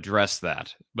to address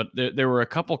that. But there were a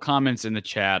couple comments in the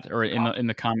chat or in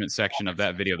the comment section of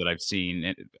that video that I've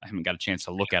seen. I haven't got a chance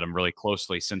to look at them really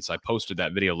closely since I posted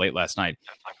that video late last night.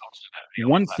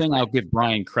 One thing I'll give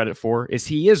Brian credit for is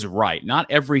he is right. Not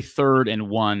every 3rd and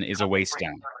 1 is a waist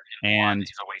down, and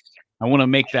I want to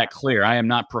make that clear. I am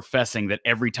not professing that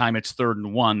every time it's 3rd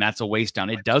and 1, that's a waist down.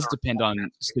 It does depend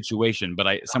on situation, but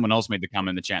someone else made the comment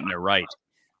in the chat, and they're right.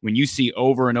 When you see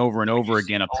over and over and over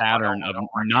again a pattern of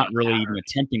not really even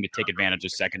attempting to take advantage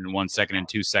of 2nd and 1, 2nd and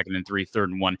 2, 2nd and 3, 3rd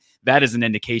and 1, that is an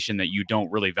indication that you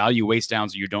don't really value waist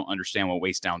downs or you don't understand what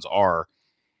waist downs are.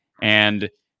 And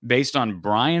based on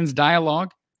Brian's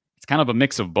dialogue, it's kind of a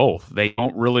mix of both. They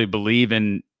don't really believe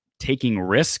in taking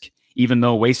risk, even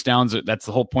though waist downs, that's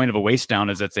the whole point of a waist down,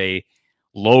 is it's a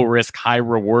low risk, high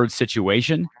reward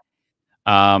situation.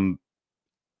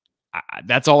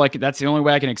 That's the only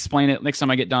way I can explain it. Next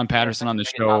time I get Don Patterson on the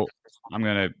show, I'm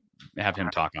going to have him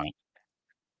talk on it.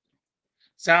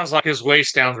 Sounds like his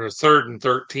waist downs are 3rd and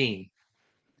 13.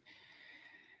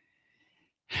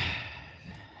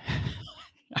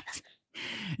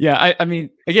 Yeah, I mean,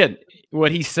 again,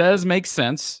 what he says makes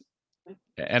sense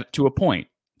to a point.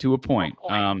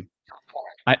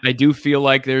 I do feel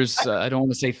like there's, I don't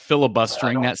want to say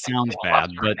filibustering. That sounds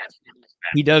bad, but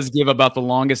he does give about the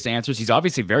longest answers. He's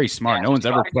obviously very smart. No one's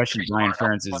ever questioned Brian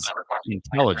Ferentz's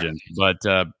intelligence, but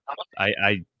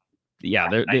I yeah,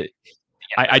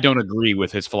 I don't agree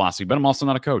with his philosophy, but I'm also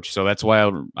not a coach, so that's why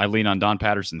I lean on Don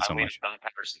Patterson so much.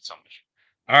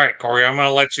 All right, Corey, I'm going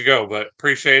to let you go, but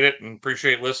appreciate it and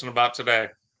appreciate listening about today.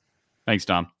 Thanks,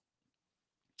 Tom.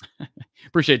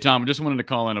 Appreciate it, Tom. I just wanted to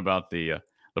call in about the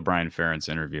Brian Ferentz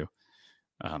interview.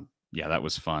 Yeah, that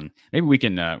was fun. Maybe we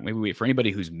can for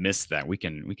anybody who's missed that, we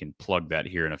can plug that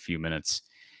here in a few minutes.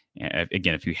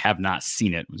 Again, if you have not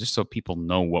seen it, just so people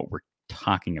know what we're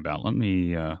talking about. Let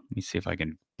me see if I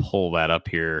can pull that up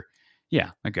here.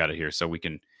 Yeah, I got it here. So we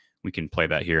can play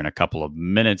that here in a couple of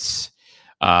minutes.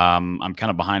 I'm kind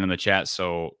of behind on the chat,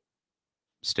 so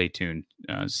stay tuned.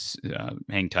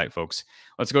 Hang tight, folks.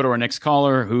 Let's go to our next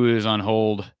caller who is on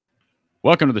hold.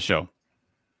 Welcome to the show.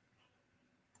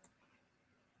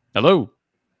 Hello.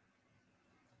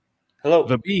 Hello.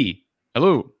 The B.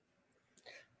 Hello.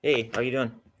 Hey, how you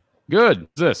doing? Good. Who's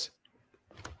this?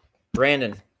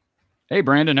 Brandon. Hey,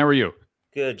 Brandon. How are you?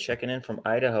 Good. Checking in from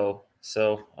Idaho.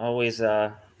 So always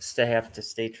have to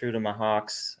stay true to my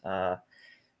Hawks.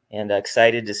 And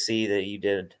excited to see that you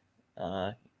did.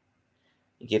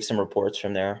 You gave some reports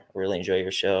from there. I really enjoy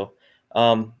your show.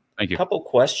 Thank you. A couple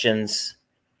questions.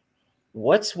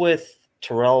 What's with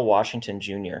Terrell Washington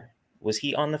Jr.? Was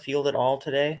he on the field at all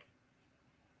today?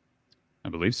 I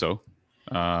believe so.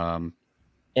 And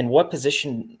what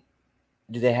position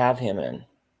do they have him in?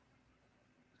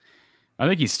 I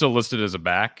think he's still listed as a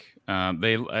back.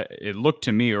 It looked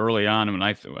to me early on when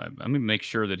let me make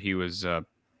sure that he was.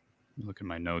 Look at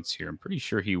my notes here. I'm pretty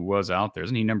sure he was out there.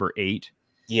 Isn't he number 8?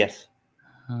 Yes.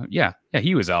 Yeah,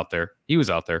 he was out there.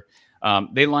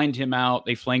 They lined him out.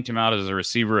 They flanked him out as a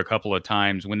receiver a couple of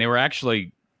times when they were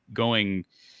actually going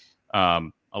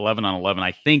 11 on 11.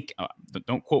 I think,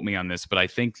 don't quote me on this, but I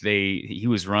think he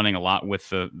was running a lot with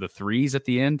the threes at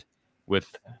the end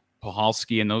with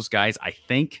Pahalski and those guys. I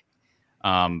think,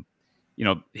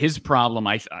 his problem,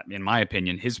 in my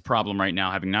opinion, his problem right now,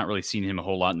 having not really seen him a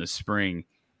whole lot in the spring,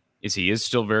 is he is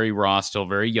still very raw, still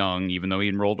very young, even though he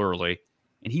enrolled early,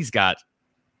 and he's got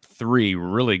 3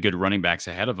 really good running backs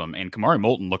ahead of him. And Kamari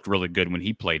Moulton looked really good when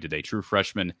he played today, true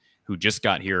freshman who just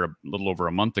got here a little over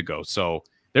a month ago. So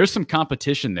there's some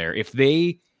competition there. If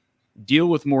they deal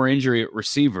with more injury at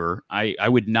receiver, I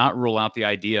would not rule out the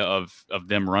idea of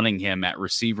them running him at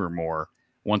receiver more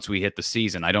once we hit the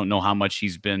season. I don't know how much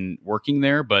he's been working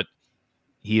there, but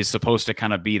he is supposed to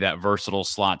kind of be that versatile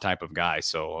slot type of guy.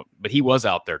 So, but he was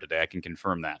out there today. I can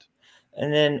confirm that.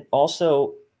 And then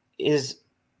also, is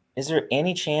there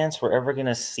any chance we're ever going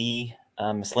to see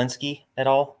Myslinski at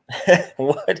all?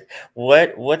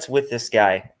 What's with this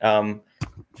guy? Are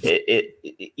they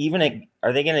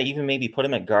going to even maybe put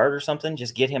him at guard or something?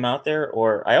 Just get him out there?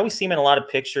 Or I always see him in a lot of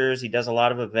pictures. He does a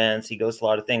lot of events. He goes to a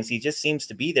lot of things. He just seems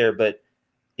to be there, but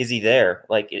is he there?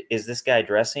 Like, is this guy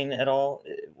dressing at all?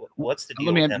 What's the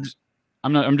deal with him?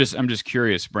 I'm just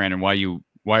curious, Brandon, why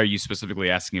are you specifically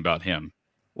asking about him?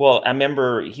 Well, I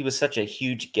remember he was such a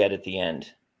huge get at the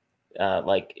end.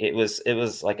 Like it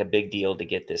was like a big deal to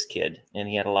get this kid, and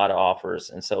he had a lot of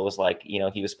offers. And so it was like,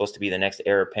 he was supposed to be the next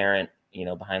heir apparent,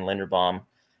 behind Linderbaum.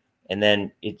 And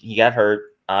then he got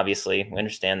hurt. Obviously, we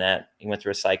understand that he went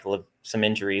through a cycle of some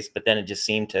injuries, but then it just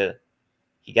seemed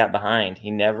he got behind. He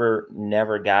never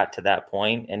got to that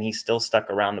point, and he still stuck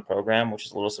around the program, which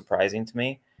is a little surprising to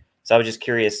me. So I was just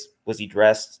curious, was he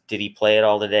dressed? Did he play at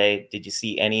all today? Did you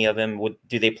see any of him?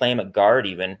 Do they play him at guard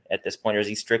even at this point, or is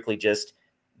he strictly just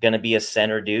going to be a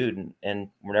center dude and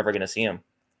we're never going to see him?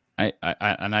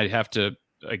 I'd have to,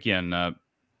 again, there's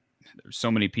so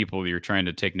many people you're trying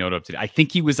to take note of today. I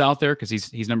think he was out there because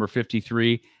he's number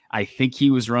 53. I think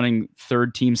he was running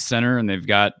third team center, and they've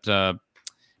got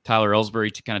Tyler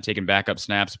Ellsbury kind of taking backup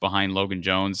snaps behind Logan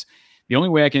Jones. The only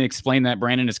way I can explain that,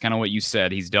 Brandon, is kind of what you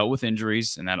said. He's dealt with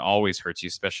injuries, and that always hurts you,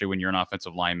 especially when you're an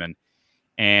offensive lineman.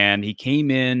 And he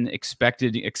came in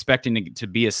expecting to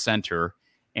be a center.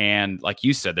 And like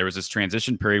you said, there was this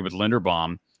transition period with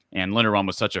Linderbaum, and Linderbaum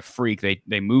was such a freak.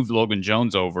 They moved Logan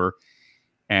Jones over.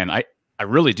 And I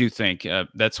really do think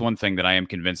that's one thing that I am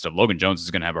convinced of. Logan Jones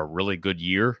is going to have a really good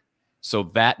year. So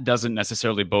that doesn't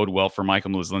necessarily bode well for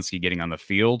Michael Myslinski getting on the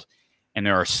field. And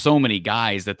there are so many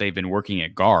guys that they've been working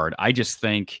at guard. I just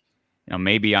think,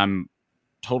 maybe I'm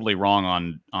totally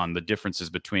wrong on the differences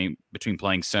between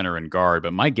playing center and guard.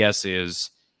 But my guess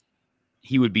is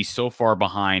he would be so far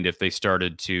behind if they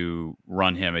started to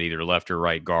run him at either left or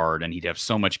right guard, and he'd have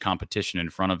so much competition in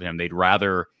front of him. They'd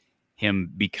rather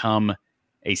him become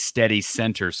a steady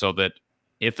center so that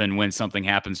if and when something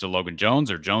happens to Logan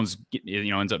Jones, or Jones,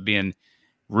 ends up being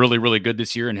really, really good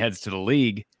this year and heads to the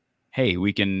league, hey,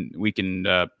 we've got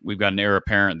an heir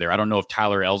apparent there. I don't know if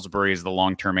Tyler Ellsbury is the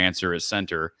long-term answer at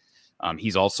center.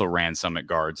 He's also ran some at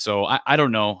guard. So I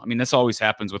don't know. I mean, this always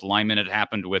happens with linemen. It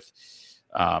happened with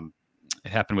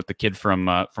the kid from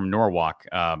Norwalk,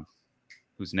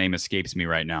 whose name escapes me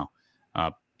right now.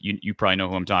 You probably know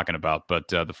who I'm talking about, but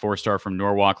the 4-star from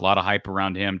Norwalk, a lot of hype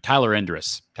around him. Tyler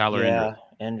Endress.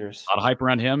 Endress. A lot of hype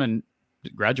around him, and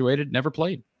graduated, never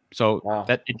played. So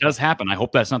that it does happen. I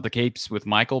hope that's not the case with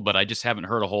Michael, but I just haven't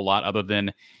heard a whole lot other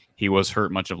than he was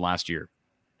hurt much of last year.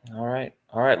 All right.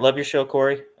 Love your show,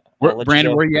 Corey.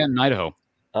 Brandon, where are you at in Idaho?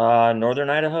 Northern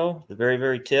Idaho, the very,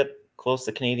 very tip, close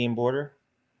to the Canadian border.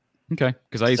 Okay,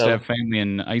 because I used to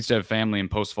have family in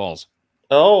Post Falls.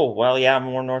 Oh, well, yeah, I'm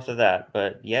more north of that,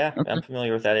 but yeah, okay. I'm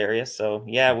familiar with that area. So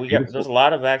yeah, there's a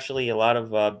lot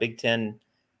of Big Ten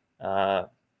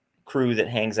crew that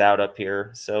hangs out up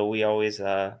here. So we always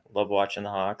love watching the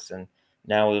Hawks, and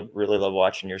now we really love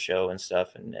watching your show and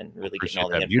stuff, and really getting all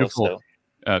the info. Beautiful.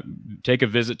 Take a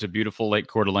visit to beautiful Lake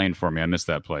Coeur d'Alene for me. I miss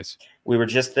that place. We were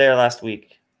just there last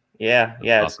week. Yeah,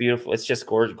 awesome. It's beautiful. It's just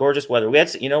gorgeous weather. We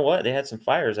had, you know what? They had some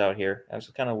fires out here. That was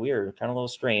kind of weird, kind of a little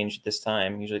strange this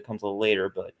time. Usually it comes a little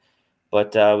later, but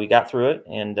we got through it,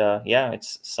 and yeah,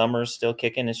 it's summer's still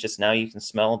kicking. It's just now you can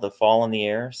smell the fall in the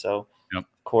air. So of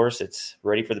course it's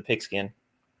ready for the pigskin.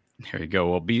 There you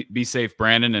go. Well, be safe,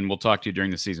 Brandon, and we'll talk to you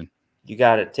during the season. You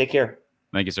got it. Take care.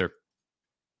 Thank you, sir.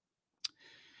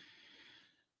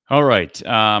 All right.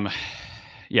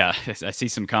 Yeah, I see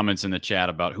some comments in the chat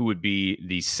about who would be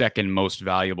the second most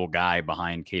valuable guy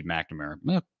behind Cade McNamara.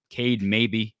 Well, Cade,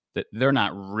 maybe. They're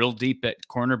not real deep at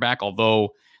cornerback,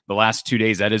 although the last 2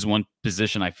 days, that is one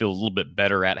position I feel a little bit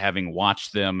better at, having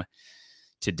watched them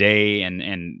today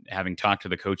and having talked to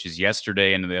the coaches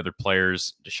yesterday and the other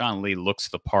players. Deshaun Lee looks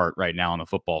the part right now on the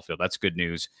football field. That's good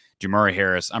news. Jamari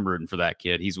Harris, I'm rooting for that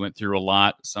kid. He's went through a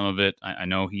lot. Some of it, I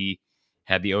know he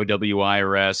had the OWI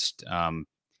arrest,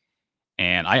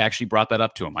 and I actually brought that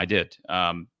up to him. I did.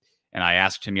 And I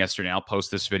asked him yesterday, and I'll post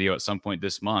this video at some point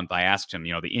this month. I asked him,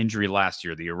 the injury last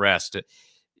year, the arrest,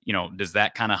 does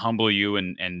that kind of humble you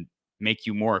and make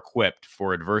you more equipped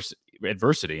for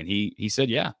adversity? And he said,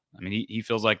 yeah. I mean, he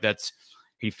feels like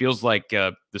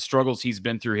the struggles he's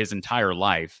been through his entire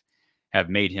life have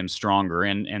made him stronger.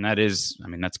 And that is, I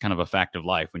mean, that's kind of a fact of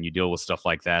life when you deal with stuff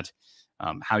like that.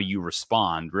 How you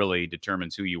respond really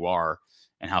determines who you are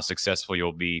and how successful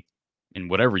you'll be in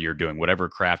whatever you're doing, whatever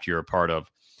craft you're a part of.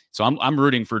 So I'm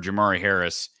rooting for Jamari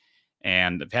Harris,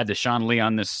 and I've had Deshaun Lee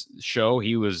on this show.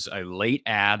 He was a late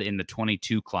add in the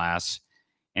 22 class,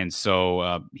 and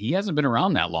so he hasn't been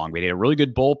around that long. But he had a really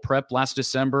good bowl prep last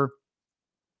December,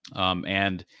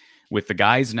 and with the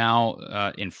guys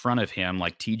now in front of him,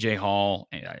 like TJ Hall,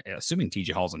 assuming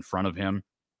TJ Hall's in front of him,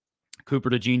 Cooper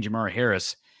DeJean, Jamari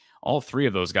Harris, all three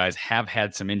of those guys have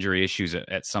had some injury issues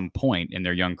at some point in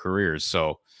their young careers.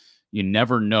 So you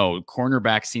never know.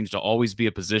 Cornerback seems to always be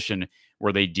a position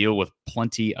where they deal with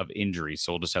plenty of injuries.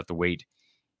 So we'll just have to wait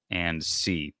and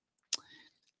see.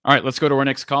 All right, let's go to our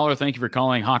next caller. Thank you for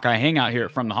calling Hawkeye Hangout here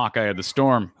from the Hawkeye of the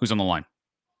Storm. Who's on the line?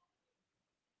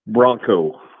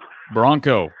 Bronco.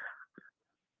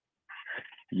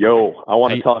 Yo, I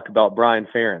want to talk about Brian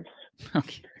Ferentz.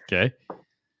 Okay.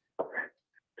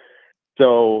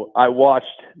 So I watched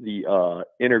the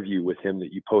interview with him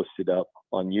that you posted up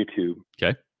on YouTube.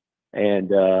 Okay. And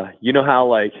you know how,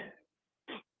 like,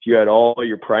 if you had all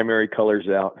your primary colors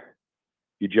out,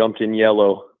 you jumped in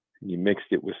yellow and you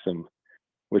mixed it with some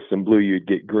blue, you'd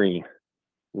get green.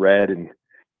 Red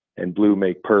and blue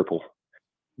make purple.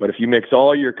 But if you mix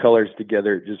all your colors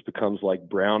together, it just becomes like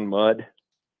brown mud.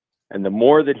 And the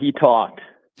more that he talked,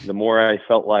 the more I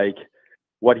felt like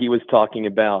what he was talking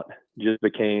about just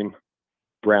became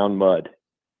brown mud.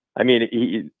 I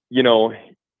mean,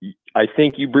 I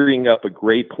think you bring up a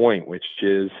great point, which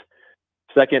is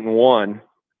 2nd and 1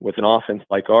 with an offense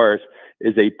like ours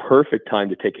is a perfect time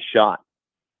to take a shot.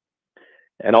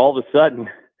 And all of a sudden,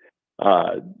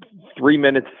 3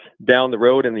 minutes down the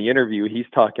road in the interview, he's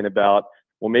talking about,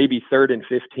 well, maybe 3rd and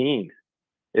 15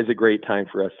 is a great time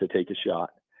for us to take a shot.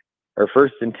 Or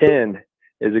 1st and 10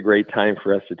 is a great time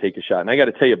for us to take a shot. And I got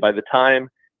to tell you, by the time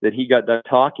that he got done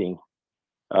talking,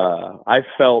 I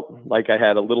felt like I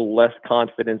had a little less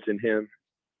confidence in him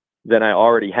than I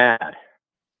already had.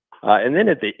 And then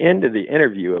at the end of the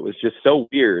interview, it was just so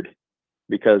weird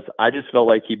because I just felt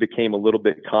like he became a little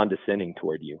bit condescending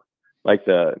toward you. Like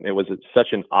it was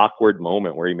such an awkward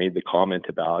moment where he made the comment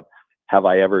about, have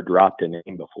I ever dropped a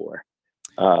name before?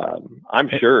 I'm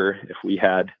sure if we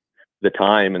had the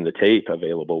time and the tape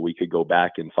available, we could go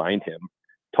back and find him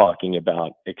talking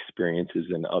about experiences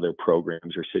in other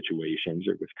programs or situations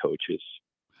or with coaches.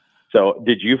 So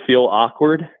did you feel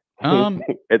awkward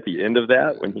at the end of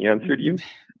that when he answered you?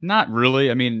 Not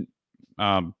really. I mean,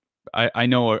 I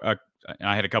know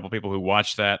I had a couple people who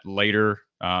watched that later,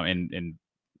 and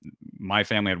my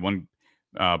family had one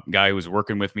guy who was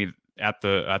working with me at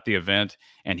the event,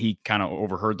 and he kind of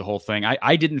overheard the whole thing.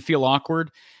 I didn't feel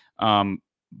awkward,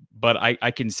 but I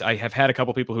have had a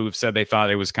couple people who have said they thought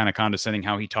it was kind of condescending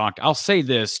how he talked. I'll say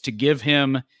this to give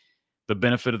him the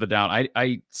benefit of the doubt.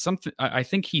 I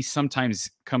think he sometimes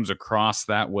comes across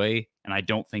that way, and I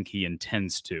don't think he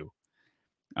intends to.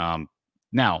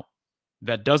 Now,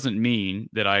 that doesn't mean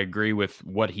that I agree with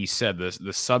what he said,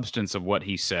 the substance of what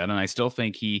he said, and I still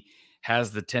think he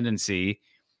has the tendency,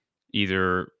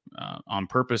 either on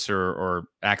purpose or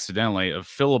accidentally, of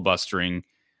filibustering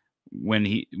when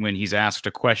he's asked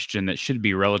a question that should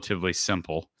be relatively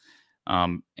simple.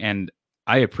 And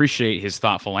I appreciate his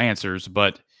thoughtful answers,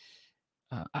 but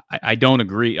I don't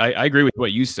agree. I agree with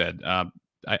what you said.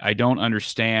 I don't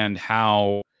understand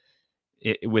how,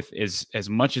 with as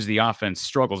much as the offense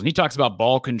struggles, and he talks about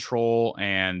ball control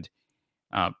and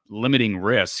limiting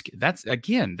risk. That's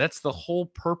the whole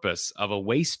purpose of a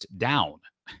waist down,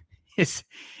 is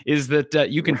that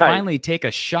you can finally take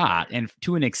a shot, and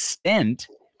to an extent,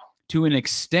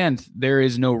 there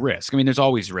is no risk. I mean, there's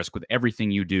always risk with everything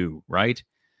you do, right?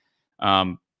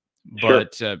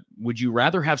 But would you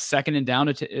rather have second and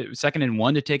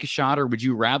 1 to take a shot, or would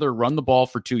you rather run the ball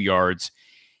for 2 yards,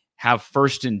 have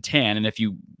 1st and 10, and if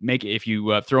you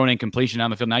throw an incompletion down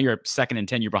the field, now you're at 2nd and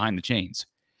 10, you're behind the chains?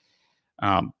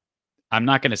 I'm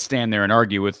not going to stand there and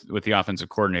argue with the offensive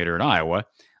coordinator at Iowa.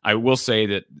 I will say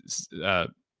that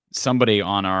somebody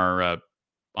on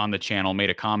the channel made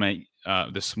a comment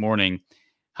this morning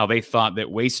how they thought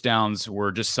that waist downs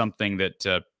were just something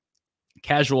that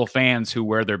casual fans who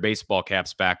wear their baseball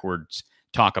caps backwards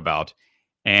talk about.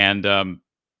 And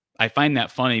I find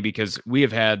that funny because we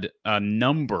have had a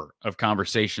number of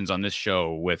conversations on this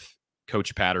show with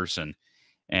Coach Patterson.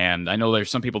 And I know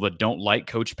there's some people that don't like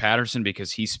Coach Patterson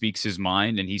because he speaks his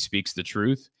mind and he speaks the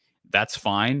truth. That's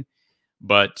fine.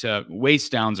 But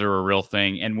waist downs are a real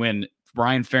thing. And when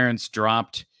Brian Ferentz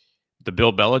dropped the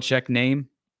Bill Belichick name,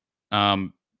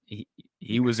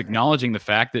 he was acknowledging the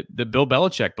fact that Bill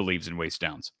Belichick believes in waist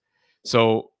downs.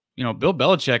 So, Bill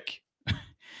Belichick,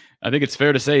 I think it's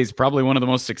fair to say, he's probably one of the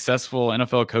most successful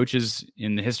NFL coaches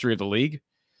in the history of the league.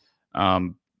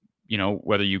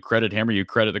 Whether you credit him or you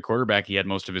credit the quarterback, he had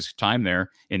most of his time there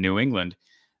in New England.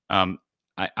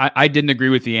 I didn't agree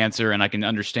with the answer, and I can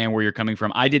understand where you're coming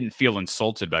from. I didn't feel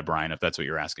insulted by Brian, if that's what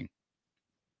you're asking.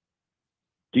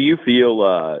 Do you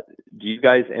feel, do you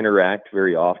guys interact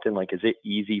very often? Like, is it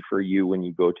easy for you when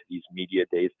you go to these media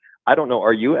days? I don't know.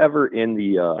 Are you ever in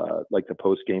the, the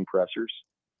post-game pressers?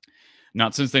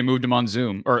 Not since they moved him on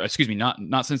Zoom, or excuse me,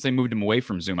 not since they moved him away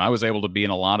from Zoom. I was able to be in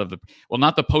a lot of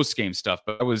not the post-game stuff,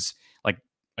 but it was like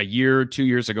a year, 2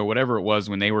 years ago, whatever it was,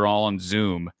 when they were all on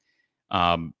Zoom,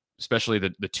 especially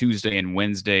the Tuesday and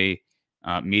Wednesday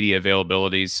media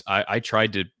availabilities. I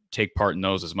tried to take part in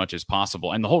those as much as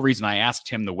possible. And the whole reason I asked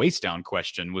him the waist down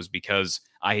question was because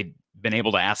I had been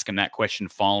able to ask him that question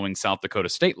following South Dakota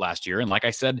State last year. And like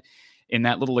I said in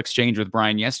that little exchange with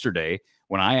Brian yesterday,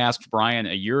 when I asked Brian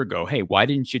a year ago, hey, why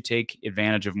didn't you take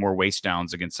advantage of more waist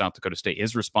downs against South Dakota State?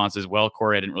 His response is, well,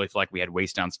 Corey, I didn't really feel like we had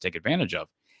waist downs to take advantage of.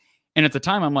 And at the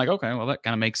time, I'm like, okay, well, that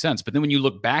kind of makes sense. But then when you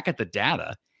look back at the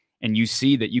data and you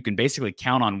see that you can basically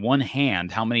count on one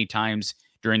hand how many times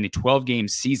during the 12-game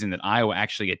season that Iowa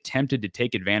actually attempted to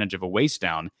take advantage of a waist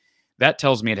down, that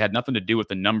tells me it had nothing to do with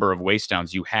the number of waist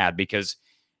downs you had, because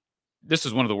this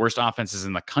was one of the worst offenses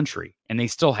in the country, and they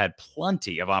still had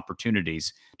plenty of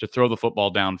opportunities to throw the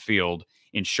football downfield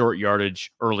in short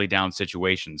yardage, early down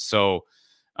situations. So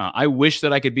I wish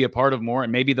that I could be a part of more,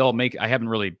 and maybe I haven't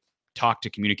really talked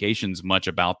to communications much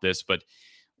about this, but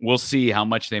we'll see how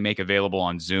much they make available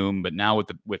on Zoom. But now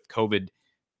with COVID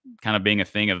kind of being a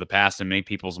thing of the past in many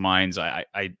people's minds,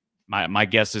 my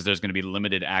guess is there's going to be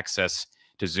limited access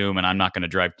to Zoom, and I'm not going to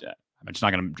drive.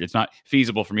 It's not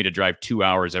feasible for me to drive 2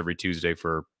 hours every Tuesday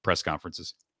for press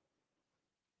conferences.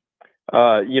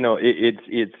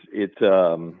 It's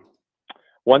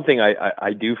one thing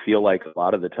I do feel like a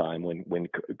lot of the time when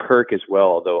Kirk as well,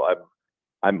 although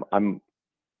I'm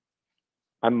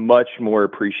much more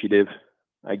appreciative,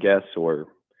 I guess, or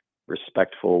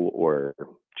respectful, or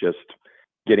just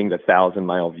getting the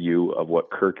 1,000-mile view of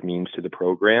what Kirk means to the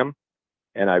program.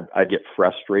 And I get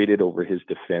frustrated over his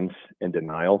defense and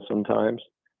denial sometimes,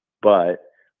 but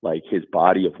like his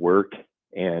body of work,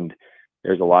 and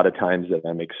there's a lot of times that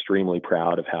I'm extremely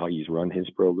proud of how he's run his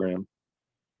program.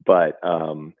 But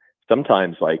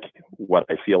sometimes, like, what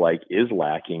I feel like is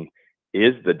lacking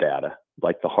is the data,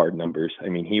 like the hard numbers. I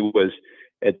mean, he was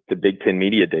at the Big Ten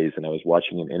Media Days, and I was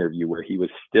watching an interview where he was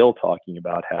still talking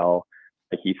about how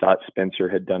he thought Spencer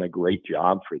had done a great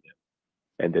job for them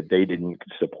and that they didn't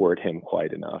support him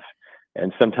quite enough.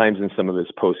 And sometimes in some of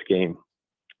his post-game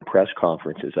press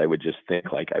conferences, I would just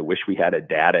think, like, I wish we had a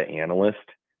data analyst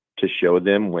to show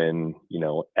them when,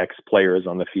 X player is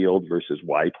on the field versus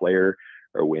Y player,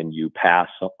 or when you pass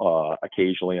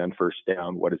occasionally on first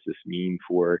down, what does this mean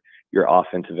for your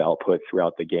offensive output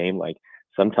throughout the game? Like,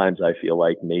 sometimes I feel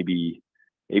like maybe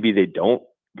they don't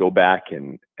go back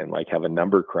and like have a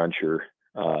number cruncher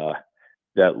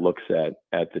that looks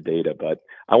at the data. But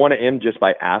I want to end just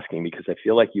by asking, because I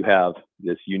feel like you have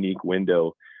this unique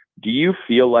window. Do you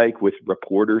feel like with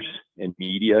reporters and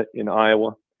media in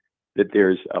Iowa that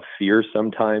there's a fear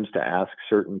sometimes to ask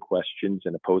certain questions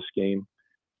in a post game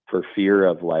for fear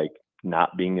of like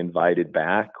not being invited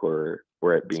back, or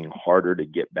it being harder to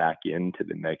get back into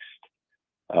the next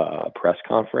press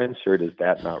conference, or does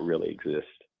that not really exist?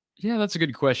 Yeah, that's a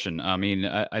good question. I mean,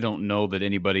 I don't know that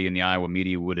anybody in the Iowa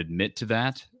media would admit to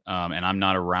that. And I'm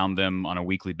not around them on a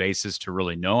weekly basis to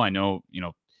really know. I know,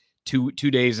 two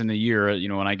days in the year,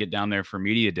 when I get down there for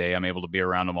media day, I'm able to be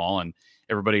around them all. And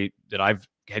everybody that I've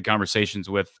had conversations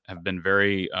with have been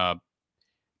very,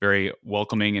 very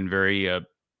welcoming and very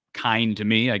kind to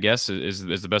me, I guess is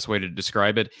the best way to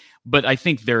describe it. But I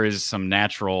think there has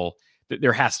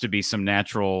to be some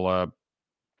natural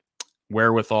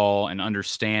wherewithal and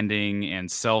understanding and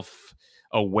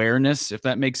self-awareness, if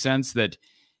that makes sense, that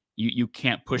you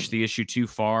can't push the issue too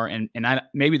far. And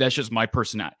maybe that's just my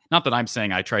personality. Not that I'm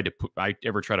saying I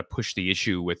ever try to push the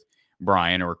issue with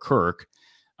Brian or Kirk.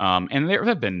 And there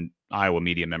have been Iowa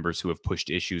media members who have pushed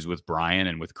issues with Brian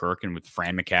and with Kirk and with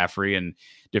Fran McCaffrey and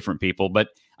different people. But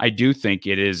I do think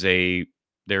there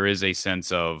is a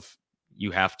sense of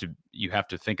you have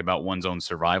to think about one's own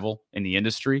survival in the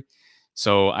industry.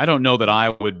 So I don't know that I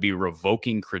would be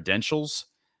revoking credentials,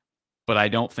 but I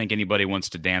don't think anybody wants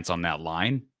to dance on that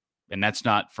line. And that's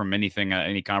not from anything,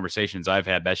 any conversations I've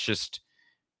had. That's just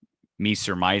me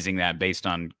surmising that based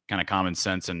on kind of common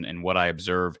sense and what I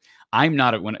observe. I'm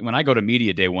not, when I go to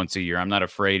media day once a year, I'm not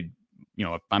afraid,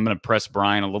 I'm going to press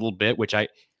Brian a little bit,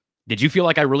 did you feel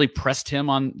like I really pressed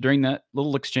him during that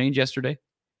little exchange yesterday?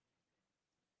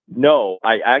 No,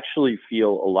 I actually feel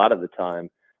a lot of the time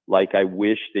like I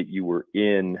wish that you were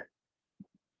in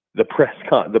the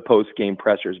the post-game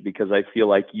pressers, because I feel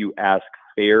like you ask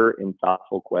fair and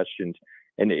thoughtful questions.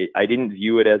 And I didn't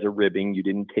view it as a ribbing. You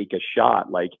didn't take a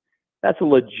shot. Like, that's a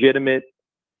legitimate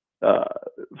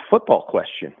football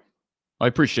question. I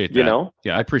appreciate that.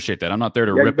 Yeah, I appreciate that. I'm not there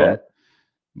to rip them.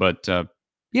 But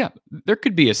yeah, there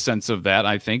could be a sense of that,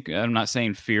 I think. I'm not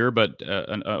saying fear, but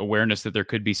an awareness that there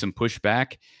could be some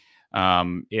pushback.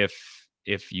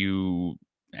 If you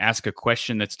ask a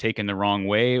question that's taken the wrong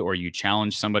way, or you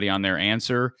challenge somebody on their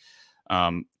answer.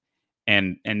 And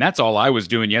that's all I was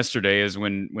doing yesterday, is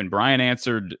when Brian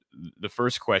answered the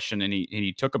first question and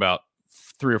he took about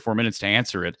 3 or 4 minutes to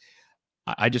answer it,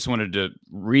 I just wanted to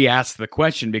re-ask the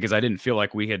question because I didn't feel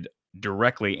like we had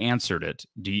directly answered it.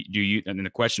 Do you, and the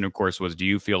question, of course, was, do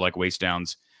you feel like waste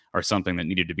downs are something that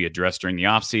needed to be addressed during the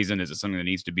offseason? Is it something that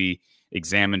needs to be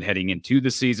examined heading into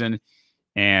the season?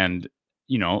 And,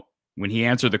 when he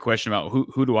answered the question about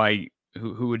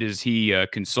who does he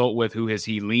consult with, who has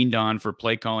he leaned on for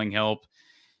play calling help,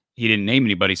 he didn't name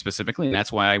anybody specifically. And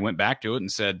that's why I went back to it and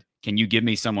said, can you give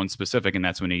me someone specific? And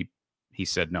that's when he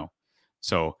said no.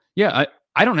 So yeah,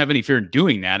 I don't have any fear in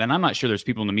doing that. And I'm not sure there's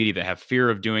people in the media that have fear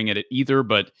of doing it either.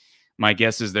 But my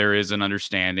guess is there is an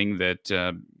understanding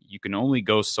that you can only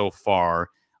go so far.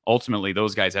 Ultimately,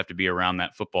 those guys have to be around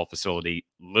that football facility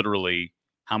literally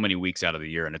how many weeks out of the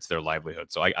year, and it's their livelihood.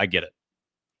 So I get it.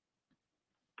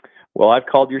 Well, I've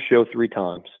called your show 3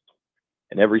 times,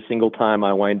 and every single time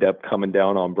I wind up coming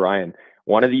down on Brian.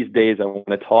 One of these days I want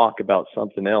to talk about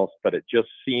something else, but it just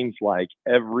seems like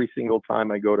every single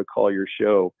time I go to call your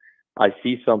show, I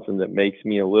see something that makes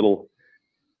me a little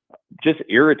just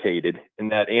irritated.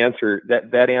 And that answer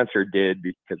did,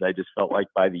 because I just felt like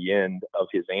by the end of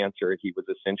his answer, he was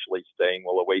essentially saying,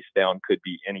 well, a waist down could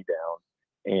be any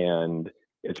down. And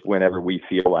it's whenever we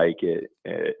feel like it,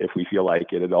 if we feel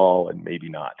like it at all, and maybe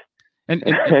not. And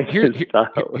here's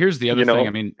the other thing. I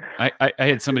mean, I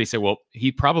had somebody say, well,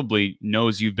 he probably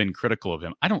knows you've been critical of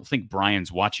him. I don't think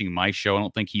Brian's watching my show. I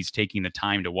don't think he's taking the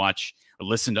time to watch or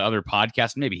listen to other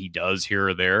podcasts. Maybe he does here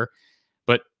or there.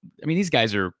 But, I mean, these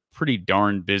guys are pretty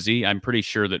darn busy. I'm pretty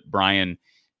sure that Brian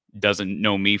doesn't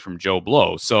know me from Joe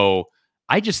Blow. So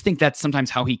I just think that's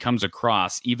sometimes how he comes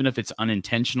across, even if it's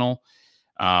unintentional.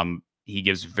 He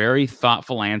gives very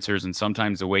thoughtful answers, and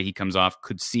sometimes the way he comes off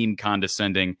could seem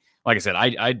condescending. Like I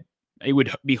said, it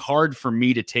would be hard for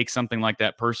me to take something like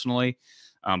that personally.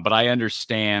 But I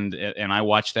understand, and I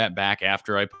watched that back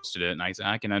after I posted it, and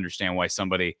I can understand why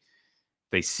somebody,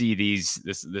 they see this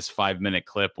 5-minute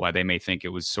clip, why they may think it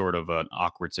was sort of an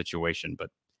awkward situation, but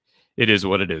it is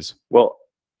what it is. Well,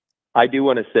 I do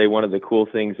want to say one of the cool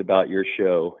things about your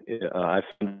show, I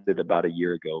found it about a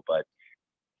year ago, but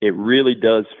it really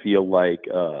does feel like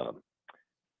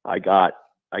I got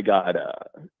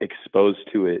exposed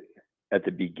to it at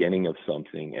the beginning of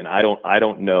something, and I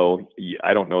don't know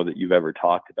that you've ever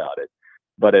talked about it,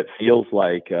 but it feels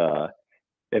like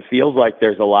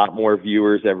there's a lot more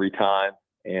viewers every time,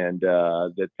 and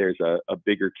that there's a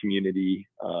bigger community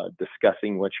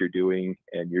discussing what you're doing,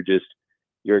 and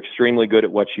you're extremely good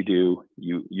at what you do.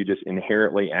 You just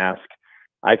inherently ask,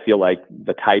 I feel like,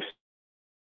 the types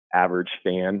average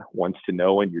fan wants to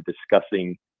know, and you're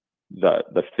discussing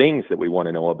the things that we want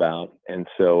to know about. And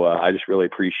so I just really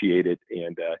appreciate it.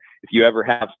 And if you ever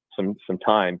have some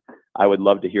time, I would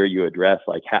love to hear you address,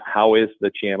 like, how is the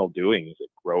channel doing? Is it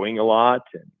growing a lot,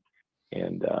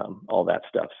 and all that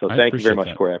stuff? So thank you very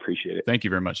much, Corey. I appreciate it. Thank you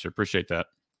very much, sir. Appreciate that.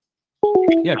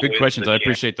 Yeah, good questions. I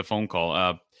appreciate the phone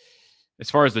call. As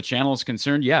far as the channel is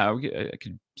concerned, yeah, I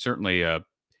could certainly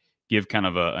give kind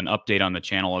of an update on the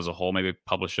channel as a whole, maybe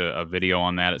publish a video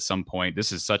on that at some point.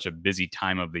 This is such a busy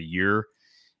time of the year.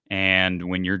 And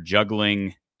when you're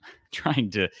juggling,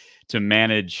 trying to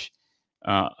manage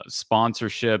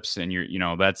sponsorships,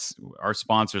 and that's, our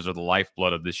sponsors are the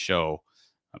lifeblood of this show.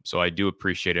 So I do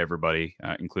appreciate everybody,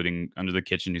 including Under the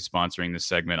Kitchen, who's sponsoring this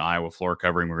segment, Iowa Floor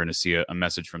Covering. We're going to see a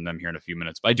message from them here in a few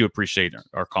minutes. But I do appreciate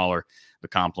our caller, the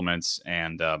compliments,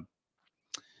 and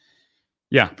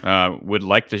would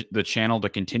like the channel to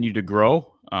continue to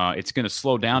grow. It's going to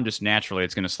slow down just naturally.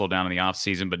 It's going to slow down in the off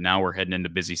season, but now we're heading into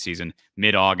busy season,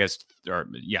 mid-August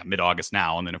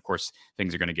now. And then, of course,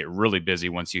 things are going to get really busy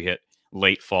once you hit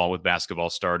late fall with basketball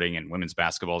starting, and women's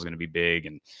basketball is going to be big,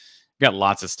 and got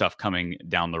lots of stuff coming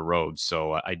down the road.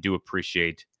 So I do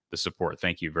appreciate the support.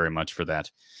 Thank you very much for that.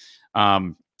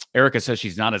 Erica says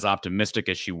she's not as optimistic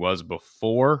as she was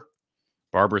before.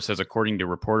 Barbara says, according to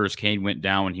reporters, Cade went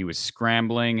down when he was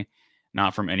scrambling,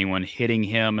 not from anyone hitting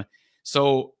him.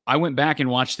 So I went back and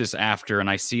watched this after, and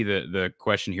I see the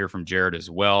question here from Jared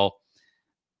as well.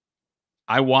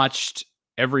 I watched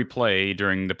every play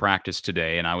during the practice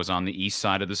today, and I was on the east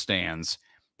side of the stands.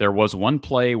 There was one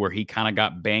play where he kind of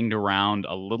got banged around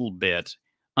a little bit,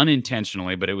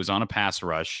 unintentionally, but it was on a pass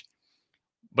rush.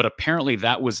 But apparently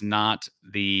that was not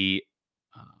the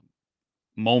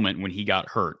moment when he got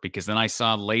hurt, because then I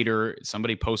saw later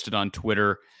somebody posted on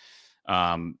Twitter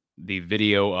the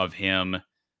video of him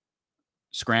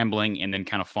scrambling and then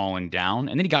kind of falling down,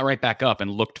 and then he got right back up and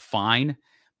looked fine,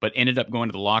 but ended up going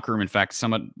to the locker room. In fact,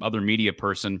 some other media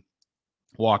person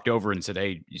walked over and said,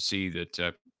 "Hey, you see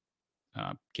that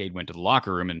Cade went to the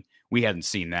locker room," and we hadn't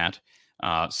seen that.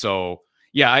 So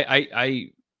yeah,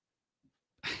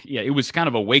 yeah, it was kind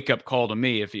of a wake-up call to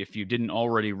me, if you didn't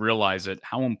already realize it,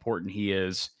 how important he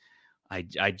is. I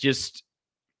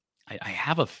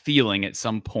have a feeling at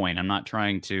some point, I'm not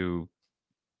trying to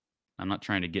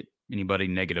get anybody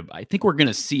negative. I think we're going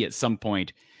to see at some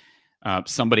point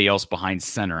somebody else behind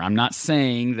center. I'm not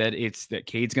saying that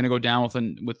Cade's going to go down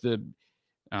with the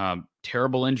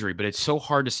terrible injury, but it's so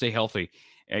hard to stay healthy.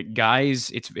 Guys,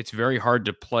 it's very hard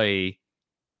to play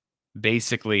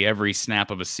basically every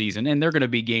snap of a season, and they're going to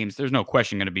be games. There's no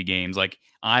question going to be games. Like,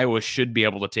 Iowa should be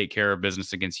able to take care of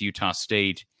business against Utah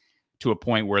State to a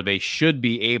point where they should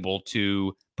be able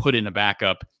to put in a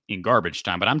backup in garbage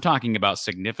time. But I'm talking about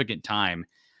significant time.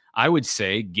 I would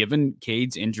say, given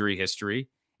Cade's injury history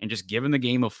and just given the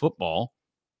game of football,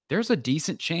 there's a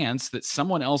decent chance that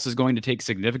someone else is going to take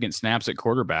significant snaps at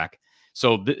quarterback.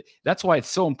 So that's why it's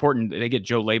so important that they get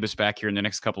Joe Labus back here in the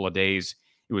next couple of days.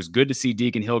 It was good to see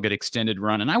Deacon Hill get extended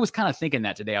run. And I was kind of thinking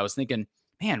that today. I was thinking,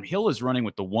 man, Hill is running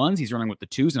with the ones. He's running with the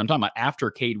twos. And I'm talking about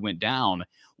after Cade went down.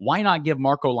 Why not give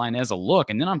Marco Lainez a look?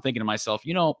 And then I'm thinking to myself,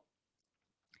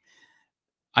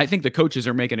 I think the coaches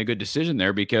are making a good decision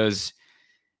there, because,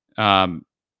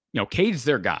 Cade's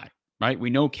their guy, right? We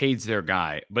know Cade's their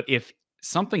guy. But if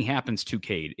something happens to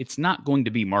Cade, it's not going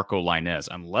to be Marco Lainez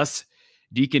unless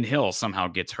Deacon Hill somehow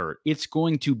gets hurt. It's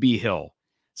going to be Hill.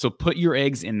 So put your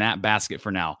eggs in that basket for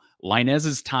now.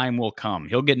 Lainez's time will come.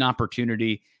 He'll get an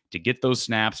opportunity to get those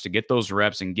snaps, to get those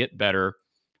reps, and get better.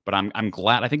 But I'm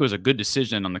glad. I think it was a good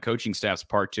decision on the coaching staff's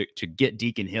part to get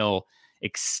Deacon Hill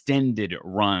extended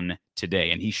run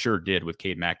today, and he sure did with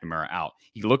Cade McNamara out.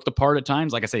 He looked the part at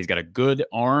times. Like I say, he's got a good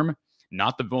arm,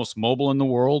 not the most mobile in the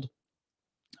world.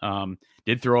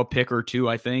 Did throw a pick or two,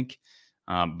 I think.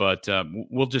 But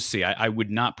we'll just see. I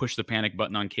would not push the panic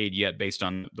button on Cade yet based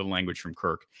on the language from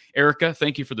Kirk. Erica,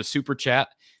 thank you for the super chat.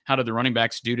 How did the running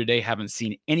backs do today? Haven't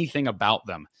seen anything about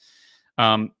them.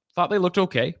 Thought they looked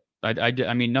okay.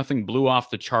 I mean, nothing blew off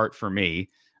the chart for me.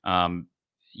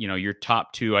 Your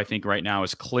top two, I think, right now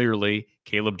is clearly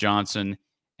Caleb Johnson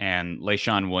and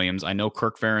LaShawn Williams. I know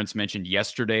Kirk Ferentz mentioned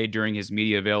yesterday during his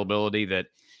media availability that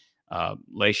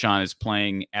LaShawn is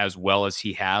playing as well as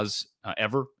he has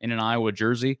ever in an Iowa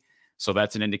jersey. So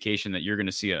that's an indication that you're going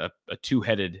to see a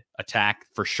two-headed attack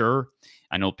for sure.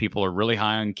 I know people are really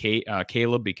high on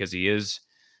Caleb because he is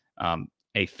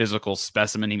a physical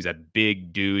specimen. He's a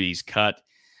big dude. He's cut.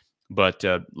 But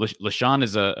LaShawn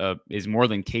is more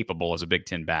than capable as a Big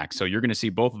Ten back. So you're going to see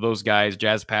both of those guys.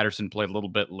 Jazz Patterson played a little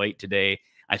bit late today.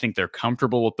 I think they're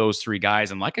comfortable with those three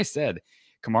guys. And like I said,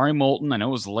 Kamari Moulton, I know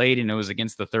it was late and it was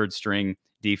against the third string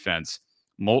defense.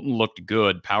 Moulton looked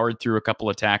good, powered through a couple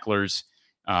of tacklers,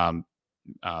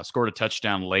 scored a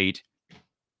touchdown late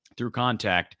through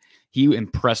contact. He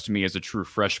impressed me as a true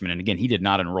freshman. And again, he did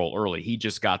not enroll early. He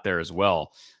just got there as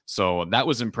well. So that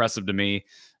was impressive to me.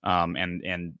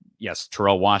 And yes,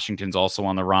 Terrell Washington's also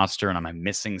on the roster, and I'm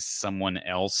missing someone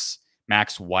else.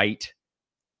 Max White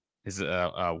is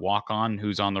a walk-on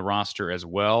who's on the roster as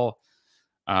well.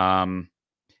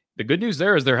 The good news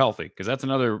there is they're healthy, because that's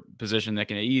another position that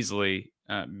can easily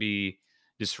be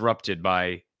disrupted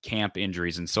by camp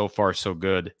injuries, and so far so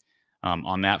good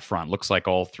on that front. Looks like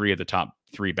all three of the top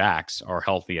three backs are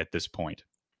healthy at this point.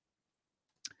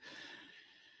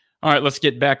 All right, let's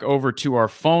get back over to our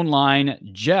phone line.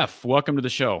 Jeff, welcome to the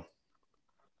show.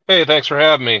 Hey, thanks for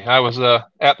having me. I was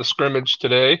at the scrimmage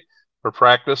today for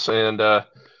practice and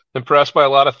impressed by a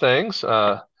lot of things.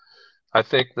 I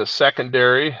think the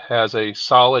secondary has a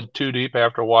solid two deep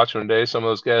after watching today. Some of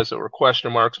those guys that were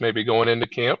question marks maybe going into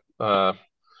camp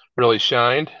really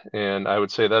shined, and I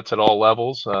would say that's at all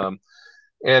levels.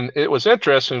 And it was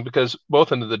interesting because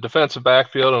both into the defensive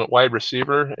backfield and wide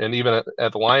receiver, and even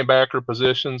at the linebacker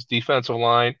positions, defensive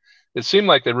line, it seemed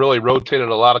like they really rotated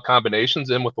a lot of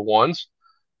combinations in with the ones.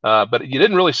 But you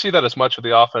didn't really see that as much with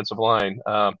the offensive line.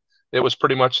 It was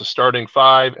pretty much the starting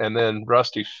five, and then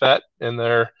Rusty Fett in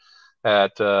there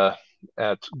at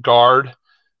guard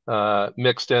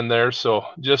mixed in there. So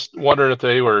just wondering if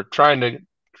they were trying to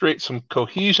create some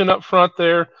cohesion up front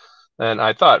there. And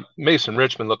I thought Mason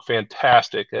Richmond looked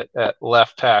fantastic at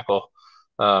left tackle.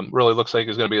 Really looks like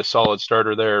he's going to be a solid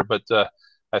starter there. But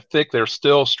I think they're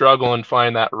still struggling to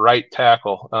find that right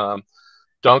tackle.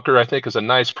 Dunker, I think, is a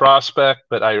nice prospect,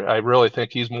 but I really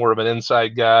think he's more of an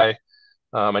inside guy.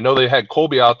 I know they had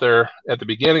Colby out there at the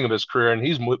beginning of his career, and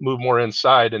he's moved more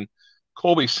inside. And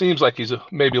Colby seems like he's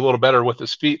maybe a little better with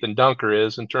his feet than Dunker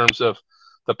is in terms of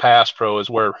the pass pro, is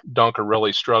where Dunker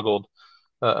really struggled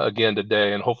again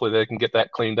today. And hopefully they can get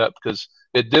that cleaned up, because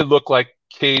it did look like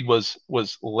Cade was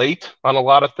late on a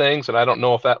lot of things. And I don't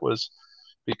know if that was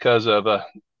because of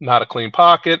not a clean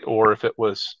pocket, or if it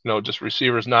was, just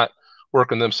receivers not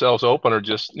working themselves open, or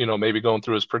just, maybe going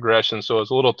through his progression. So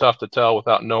it's a little tough to tell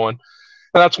without knowing.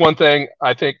 And that's one thing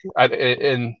I think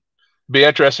it'd be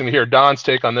interesting to hear Don's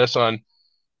take on this, on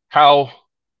how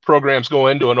programs go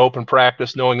into an open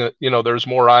practice knowing that, there's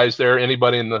more eyes there.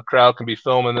 Anybody in the crowd can be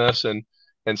filming this and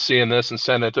seeing this and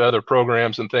sending it to other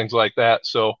programs and things like that.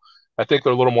 So I think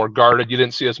they're a little more guarded. You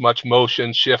didn't see as much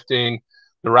motion shifting.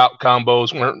 The route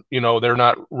combos weren't, they're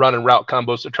not running route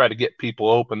combos to try to get people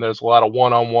open. There's a lot of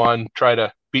one-on-one, try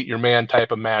to beat your man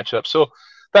type of matchup. So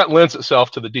that lends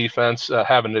itself to the defense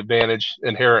having an advantage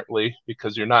inherently,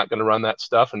 because you're not going to run that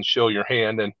stuff and show your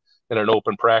hand in an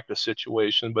open practice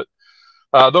situation. But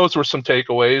those were some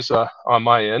takeaways on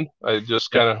my end. I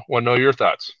just kind of want to know your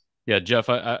thoughts. Yeah, Jeff,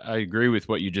 I agree with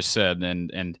what you just said.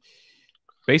 And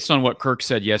based on what Kirk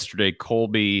said yesterday,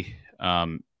 Colby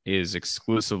is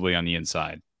exclusively on the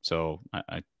inside. So,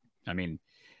 I mean,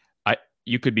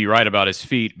 you could be right about his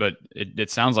feet, but it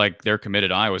sounds like they're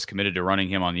committed. Iowa's committed to running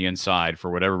him on the inside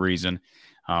for whatever reason.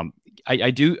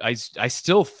 I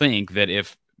still think that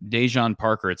if Dejon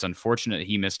Parker, it's unfortunate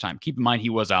he missed time. Keep in mind, he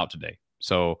was out today.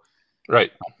 So,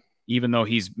 right. Even though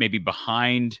he's maybe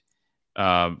behind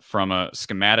from a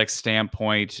schematic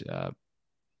standpoint,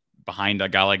 behind a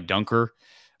guy like Dunker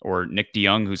or Nick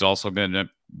DeYoung, who's also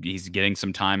he's getting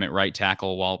some time at right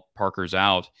tackle while Parker's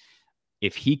out.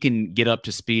 If he can get up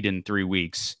to speed in 3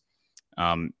 weeks,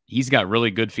 he's got really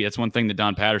good feet. That's one thing that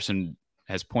Don Patterson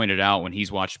has pointed out when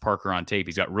he's watched Parker on tape.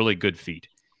 He's got really good feet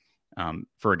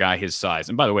for a guy his size.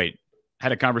 And by the way,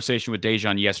 had a conversation with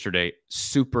Dejon yesterday.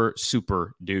 Super,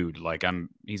 super dude.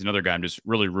 He's another guy I'm just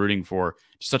really rooting for.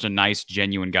 Just such a nice,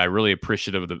 genuine guy. Really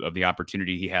appreciative of the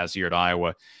opportunity he has here at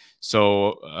Iowa.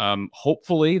 So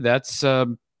hopefully that's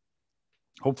going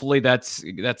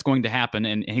to happen,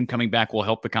 and him coming back will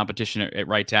help the competition at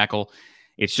right tackle.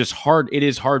 It's just hard. It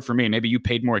is hard for me. Maybe you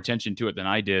paid more attention to it than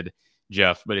I did,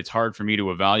 Jeff, but it's hard for me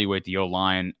to evaluate the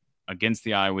O-line against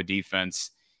the Iowa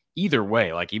defense either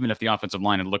way. Like, even if the offensive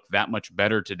line had looked that much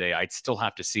better today, I'd still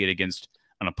have to see it against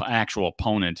an actual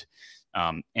opponent.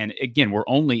 And again,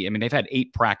 they've had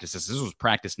 8 practices. This was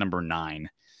practice number 9.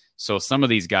 So some of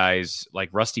these guys, like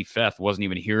Rusty Feth, wasn't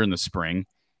even here in the spring.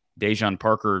 Dejon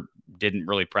Parker didn't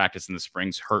really practice in the spring.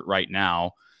 He's hurt right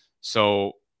now.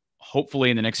 So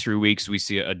hopefully in the next 3 weeks, we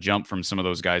see a jump from some of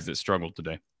those guys that struggled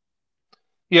today.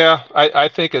 Yeah, I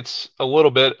think it's a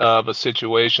little bit of a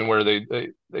situation where they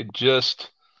just,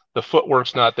 the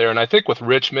footwork's not there. And I think with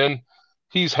Richmond,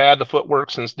 he's had the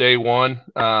footwork since day one.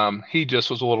 He just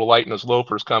was a little light in his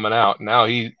loafers coming out. Now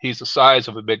he's the size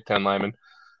of a Big Ten lineman.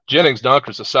 Jennings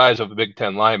Dunker's the size of a Big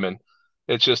Ten lineman.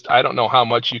 It's just, I don't know how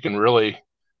much you can really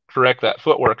correct that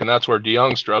footwork, and that's where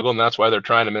DeYoung struggled, and that's why they're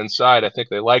trying him inside. I think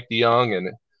they like DeYoung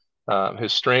and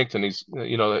his strength, and he's,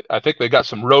 I think they got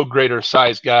some road grader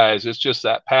size guys. It's just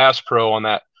that pass pro on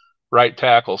that right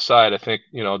tackle side. I think,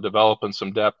 developing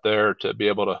some depth there to be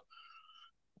able to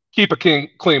keep a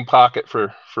clean pocket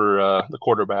for the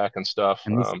quarterback and stuff.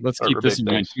 And let's keep this in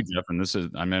mind too, Jeff. And this is,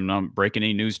 I'm not breaking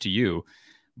any news to you,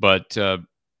 but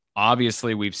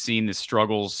obviously we've seen the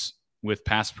struggles with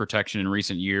pass protection in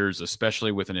recent years,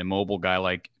 especially with an immobile guy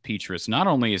like Petrus. Not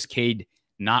only is Cade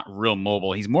not real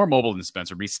mobile, he's more mobile than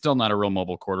Spencer, but he's still not a real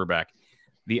mobile quarterback.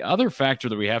 The other factor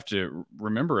that we have to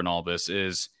remember in all this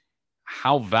is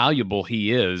how valuable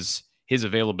he is, his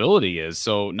availability is.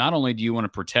 So not only do you want to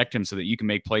protect him so that you can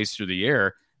make plays through the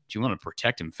air, but you want to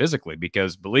protect him physically,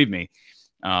 because believe me,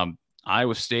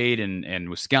 Iowa State and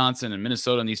Wisconsin and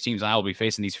Minnesota and these teams Iowa will be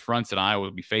facing, these fronts that Iowa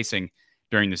will be facing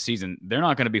during the season, they're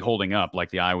not going to be holding up like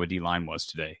the Iowa D-line was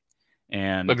today.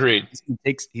 And agreed,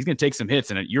 he's going to take some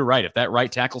hits. And you're right. If that right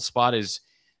tackle spot is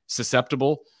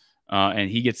susceptible and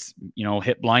he gets,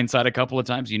 hit blindside a couple of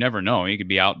times, you never know. He could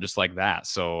be out just like that.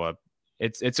 So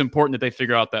it's important that they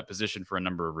figure out that position for a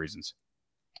number of reasons.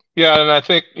 Yeah. And I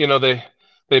think,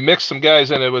 they mixed some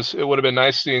guys in. It would have been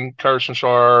nice seeing Carson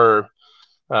Shaw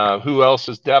or who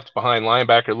else's depth behind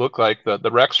linebacker looked like. The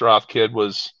Rexroth kid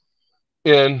was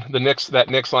in that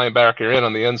Knicks linebacker in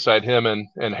on the inside. Him and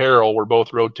Harrell were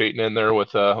both rotating in there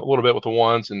with a little bit with the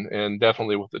ones and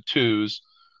definitely with the twos.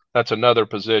 That's another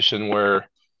position where,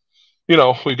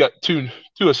 we've got two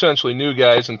essentially new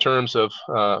guys in terms of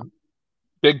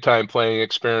big time playing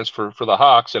experience for the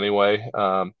Hawks anyway,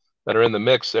 that are in the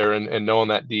mix there and knowing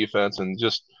that defense and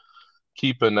just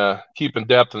keeping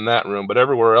depth in that room. But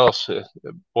everywhere else,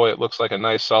 boy, it looks like a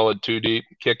nice solid 2 deep.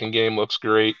 Kicking game looks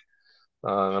great.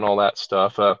 And all that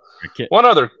stuff. One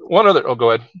other. Oh,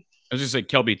 go ahead. I was just saying,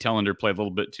 Kelby Tellender played a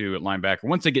little bit too at linebacker.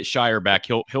 Once they get Shire back,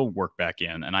 he'll work back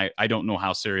in. And I don't know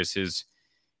how serious his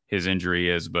injury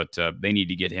is, but they need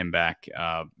to get him back.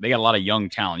 They got a lot of young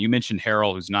talent. You mentioned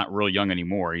Harrell, who's not real young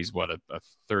anymore. He's a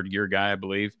third-year guy, I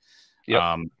believe.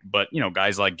 Yep. But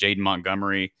guys like Jaden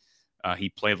Montgomery, he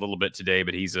played a little bit today,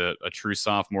 but he's a true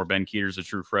sophomore. Ben Keeter's a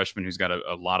true freshman who's got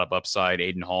a lot of upside.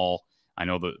 Aiden Hall, I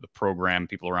know the program,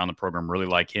 people around the program really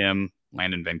like him.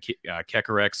 Landon Van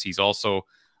Kekarex, he's also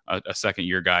a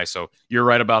second-year guy. So you're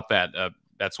right about that.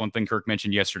 That's one thing Kirk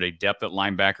mentioned yesterday. Depth at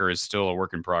linebacker is still a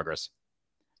work in progress.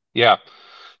 Yeah.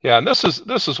 And this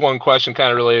is one question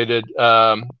kind of related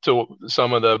to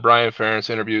some of the Brian Ferentz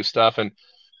interview stuff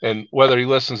and whether he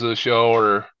listens to the show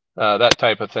or that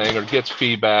type of thing or gets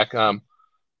feedback.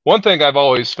 One thing I've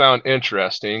always found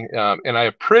interesting, and I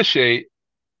appreciate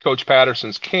Coach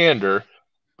Patterson's candor,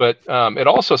 but it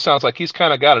also sounds like he's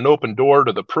kind of got an open door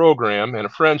to the program and a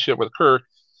friendship with Kirk.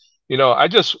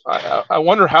 I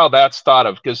wonder how that's thought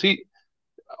of, because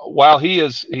while he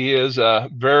is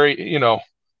very,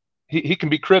 he can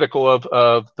be critical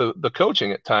of the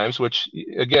coaching at times, which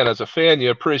again, as a fan,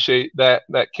 you appreciate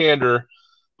that candor,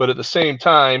 but at the same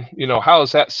time, how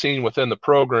is that seen within the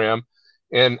program?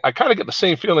 And I kind of get the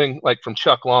same feeling like from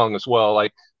Chuck Long as well.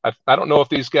 Like, I don't know if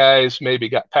these guys maybe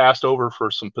got passed over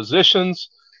for some positions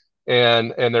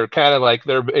and they're kind of like,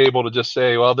 they're able to just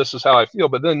say, well, this is how I feel,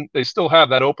 but then they still have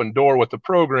that open door with the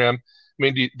program. I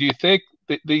mean, do you think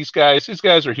that these guys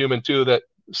are human too, that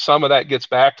some of that gets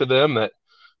back to them, that,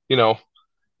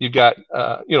 you've got,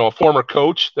 a former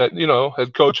coach that,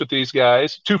 had coached with these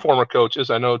guys, 2 former coaches.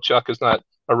 I know Chuck is not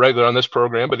a regular on this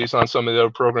program, but he's on some of the other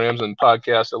programs and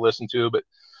podcasts I listen to, but,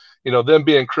 them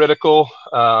being critical,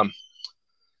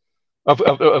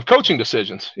 of coaching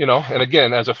decisions, and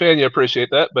again, as a fan, you appreciate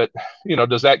that, but,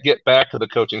 does that get back to the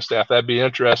coaching staff? That'd be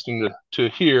interesting to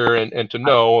hear and to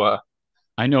know.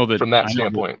 I know that from that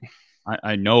standpoint.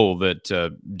 I know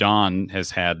that Don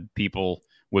has had people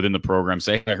within the program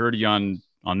say, "I heard you on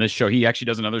this show." He actually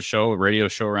does another show, a radio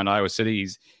show around Iowa City.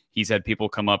 He's had people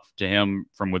come up to him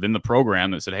from within the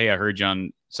program that said, "Hey, I heard you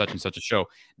on such and such a show."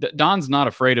 Don's not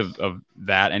afraid of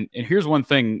that. And here's one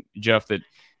thing, Jeff, that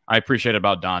I appreciate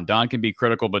about Don. Don can be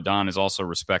critical, but Don is also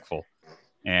respectful.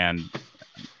 And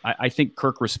I think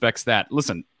Kirk respects that.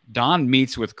 Listen, Don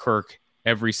meets with Kirk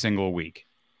every single week.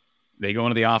 They go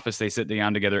into the office. They sit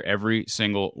down together every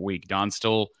single week. Don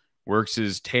still works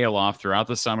his tail off throughout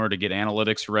the summer to get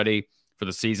analytics ready for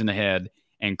the season ahead.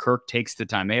 And Kirk takes the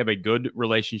time. They have a good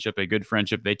relationship, a good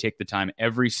friendship. They take the time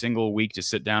every single week to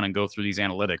sit down and go through these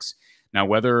analytics. Now,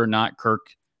 whether or not Kirk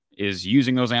is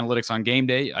using those analytics on game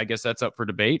day, I guess that's up for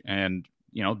debate. And,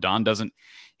 Don doesn't.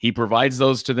 He provides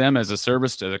those to them as a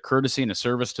service, to the courtesy and a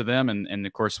service to them. And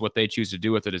of course, what they choose to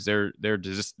do with it is their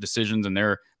decisions and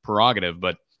their prerogative.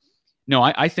 But no,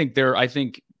 I think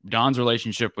Don's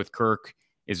relationship with Kirk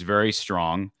is very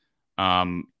strong.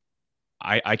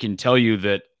 I can tell you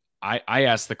that I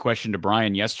asked the question to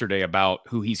Brian yesterday about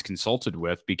who he's consulted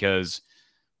with, because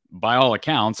by all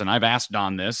accounts, and I've asked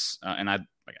Don this, and I'd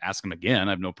ask him again,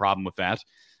 I have no problem with that,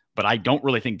 but I don't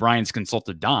really think Brian's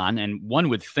consulted Don. And one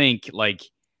would think,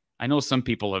 I know some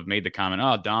people have made the comment,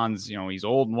 "Oh, Don's, he's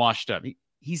old and washed up."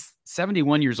 He's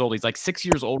 71 years old. He's like 6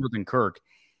 years older than Kirk.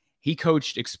 He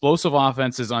coached explosive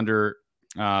offenses under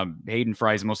Hayden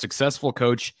Fry's most successful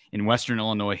coach in Western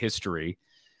Illinois history.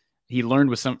 He learned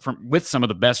with some of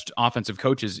the best offensive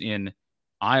coaches in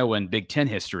Iowa and Big Ten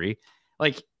history.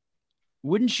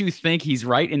 Wouldn't you think he's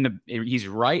right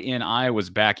in Iowa's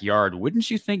backyard? Wouldn't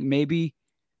you think maybe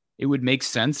it would make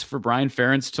sense for Brian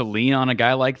Ferentz to lean on a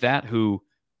guy like that who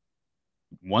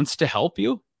wants to help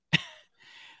you?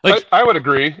 I would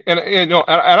agree, and I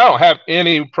don't have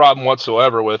any problem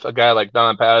whatsoever with a guy like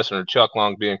Don Patterson or Chuck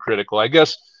Long being critical. I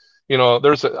guess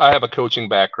I have a coaching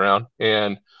background,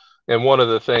 and one of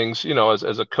the things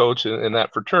as a coach in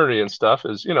that fraternity and stuff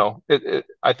is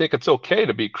I think it's okay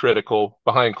to be critical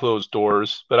behind closed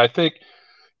doors, but I think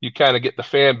you kind of get the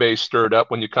fan base stirred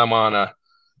up when you come on a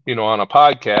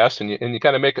podcast and you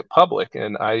kind of make it public.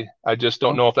 And I just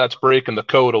don't know if that's breaking the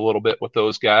code a little bit with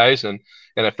those guys. And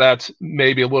if that's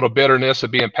maybe a little bitterness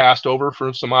of being passed over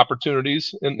for some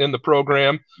opportunities in the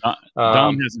program.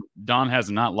 Don has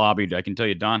not lobbied. I can tell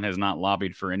you, Don has not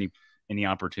lobbied for any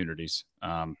opportunities.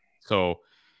 So,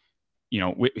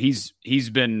 he's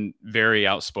been very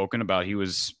outspoken about, he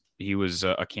was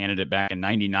a candidate back in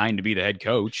 '99 to be the head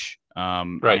coach.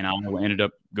 Right. And I ended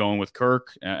up going with Kirk.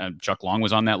 Chuck Long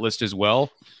was on that list as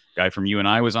well. Guy from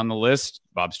UNI was on the list.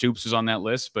 Bob Stoops was on that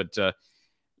list. But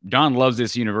Don loves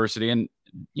this university, and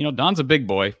Don's a big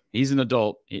boy. He's an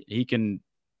adult. He can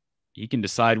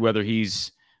decide whether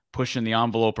he's pushing the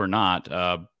envelope or not.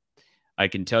 I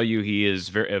can tell you he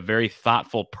is a very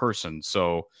thoughtful person.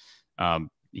 So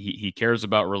he cares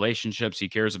about relationships. He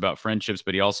cares about friendships,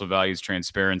 but he also values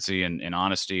transparency and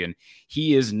honesty. And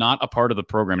he is not a part of the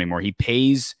program anymore. He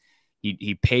pays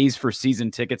for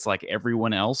season tickets like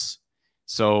everyone else.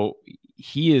 So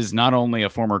he is not only a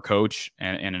former coach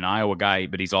and an Iowa guy,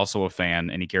 but he's also a fan,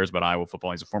 and he cares about Iowa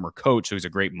football. He's a former coach, so he's a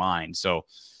great mind. So,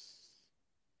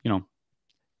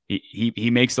 he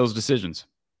makes those decisions.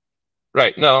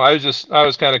 Right. No, I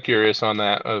was kind of curious on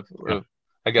that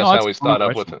I guess how he's thought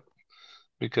up with it,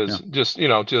 because just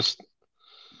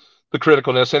the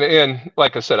criticalness and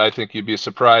like I said, I think you'd be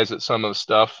surprised at some of the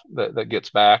stuff that gets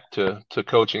back to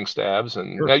coaching staffs.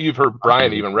 And you've heard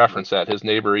Brian even reference that his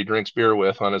neighbor he drinks beer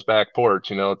with on his back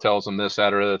porch, tells him this,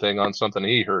 that, or other thing on something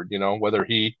he heard, whether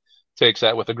he takes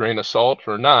that with a grain of salt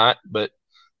or not, but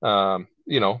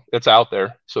it's out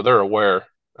there. So they're aware,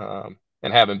 and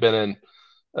having been in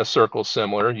a circle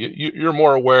similar, you're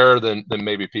more aware than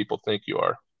maybe people think you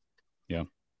are. Yeah.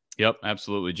 Yep.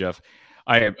 Absolutely, Jeff.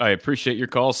 I appreciate your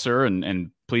call, sir,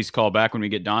 and please call back when we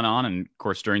get Don on, and of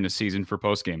course during the season for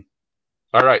postgame.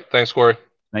 All right. Thanks, Corey.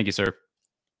 Thank you, sir.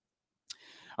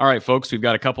 All right, folks, we've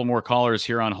got a couple more callers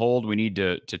here on hold. We need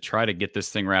to try to get this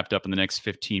thing wrapped up in the next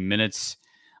 15 minutes.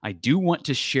 I do want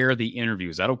to share the interview.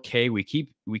 Is that okay? We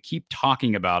keep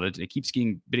talking about it. It keeps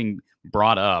getting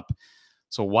brought up.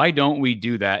 So why don't we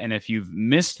do that? And if you've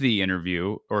missed the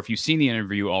interview, or if you've seen the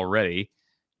interview already,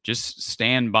 just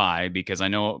stand by, because I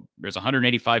know there's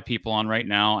 185 people on right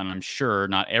now, and I'm sure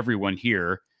not everyone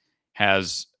here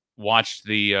has watched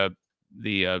the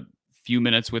few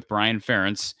minutes with Brian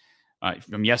Ferentz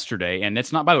from yesterday. And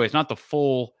it's not, by the way, it's not the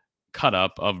full cut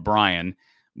up of Brian,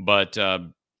 but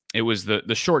it was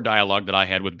the short dialogue that I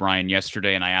had with Brian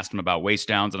yesterday. And I asked him about waste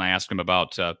downs, and I asked him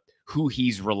about who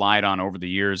he's relied on over the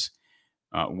years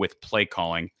with play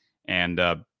calling. And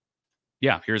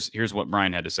yeah, here's what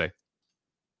Brian had to say.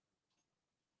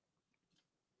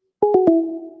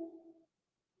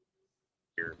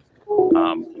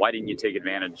 Why didn't you take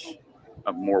advantage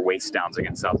of more waste downs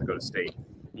against South Dakota State?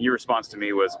 And your response to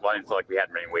me was, well, I didn't feel like we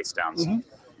had many waste downs.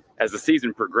 As the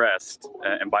season progressed,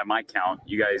 and by my count,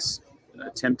 you guys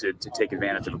attempted to take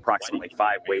advantage of approximately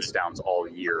 5 waste downs all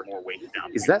year.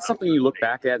 Is that something you look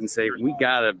back at and say, we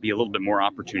got to be a little bit more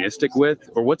opportunistic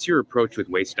with? Or what's your approach with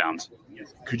waste downs?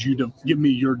 Could you give me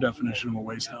your definition of a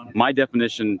waste down? My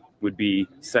definition would be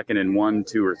 2nd and 1,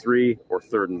 2 or 3, or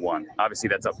 3rd and 1. Obviously,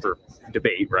 that's up for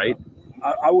debate, right?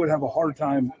 I would have a hard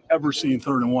time ever seeing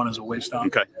 3rd and 1 as a waste down.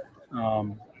 Okay.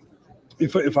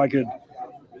 If I could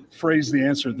phrase the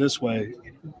answer this way,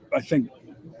 I think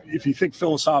if you think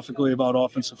philosophically about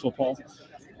offensive football,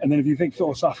 and then if you think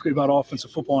philosophically about offensive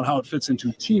football and how it fits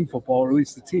into team football, or at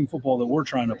least the team football that we're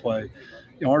trying to play,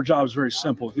 you know, our job is very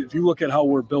simple. If you look at how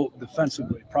we're built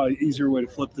defensively, probably easier way to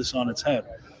flip this on its head.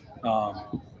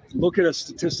 Look at us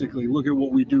statistically. Look at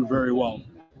what we do very well.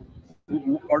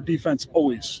 Our defense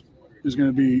always is going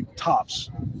to be tops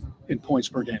in points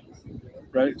per game,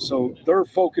 right? So their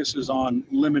focus is on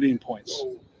limiting points,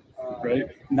 right?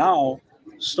 Now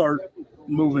start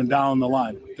moving down the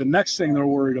line. The next thing they're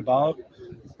worried about,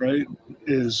 right,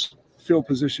 is field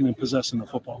position and possessing the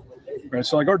football, right?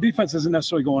 So like our defense isn't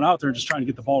necessarily going out there and just trying to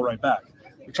get the ball right back.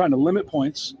 They're trying to limit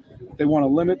points. They want to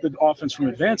limit the offense from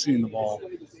advancing the ball,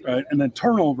 right? And then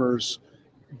turnovers,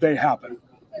 they happen,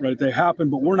 right? They happen,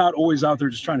 but we're not always out there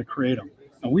just trying to create them.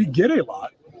 And we get a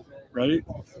lot, right?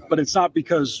 But it's not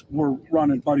because we're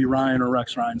running Buddy Ryan or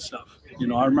Rex Ryan stuff. You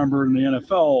know, I remember in the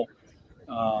NFL,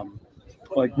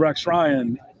 like Rex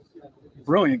Ryan,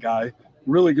 brilliant guy,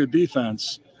 really good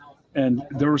defense. And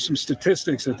there were some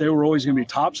statistics that they were always going to be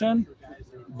tops in,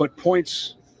 but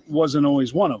points wasn't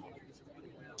always one of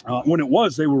them. When it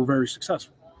was, they were very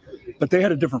successful. But they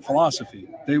had a different philosophy.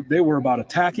 They were about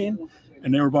attacking,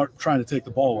 and they were about trying to take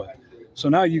the ball away. So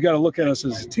now you got to look at us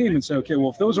as a team and say, okay,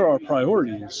 well, if those are our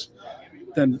priorities,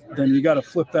 then you got to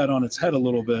flip that on its head a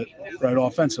little bit, right,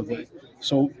 offensively.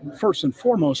 So first and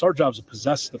foremost, our job is to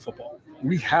possess the football.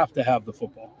 We have to have the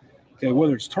football, okay,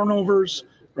 whether it's turnovers,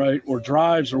 right, or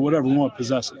drives or whatever, we want to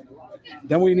possess it.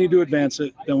 Then we need to advance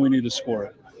it. Then we need to score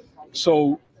it.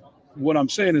 So what I'm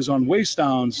saying is on waste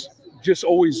downs, just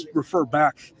always refer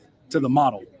back to the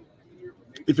model.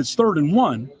 If it's 3rd and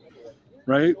 1,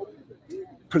 right,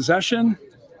 possession,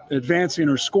 advancing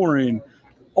or scoring,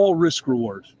 all risk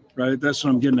reward, right? That's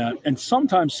what I'm getting at. And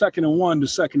sometimes 2nd and 1 to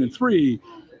 2nd and 3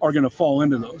 are going to fall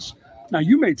into those. Now,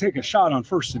 you may take a shot on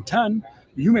 1st and 10.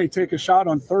 You may take a shot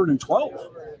on 3rd and 12,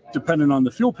 depending on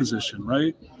the field position,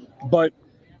 right? But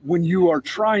when you are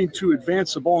trying to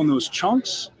advance the ball in those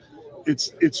chunks,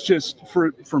 it's just,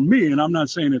 for me, and I'm not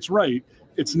saying it's right,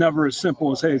 it's never as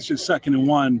simple as, hey, it's just 2nd and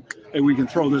 1, hey, we can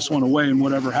throw this one away and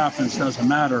whatever happens doesn't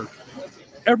matter.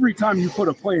 Every time you put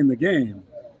a play in the game,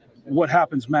 what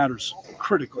happens matters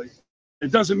critically.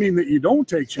 It doesn't mean that you don't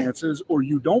take chances or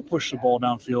you don't push the ball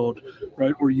downfield,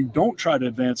 right, or you don't try to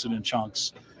advance it in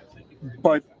chunks.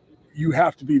 But you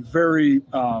have to be very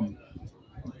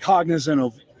cognizant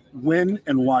of when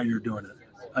and why you're doing it.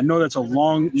 I know that's a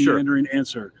long, meandering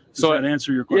answer. Does that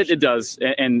answer your question? It does.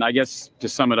 And I guess to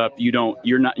sum it up,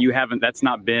 that's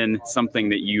not been something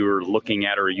that you're looking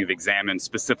at or you've examined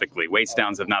specifically. Waste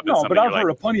downs have not been something. No, but I've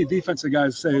heard plenty of defensive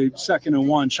guys say 2nd and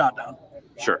 1 shot down.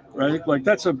 Sure. Right? Like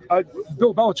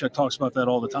Bill Belichick talks about that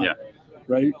all the time. Yeah.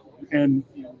 Right? And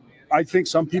I think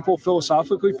some people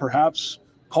philosophically perhaps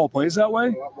call plays that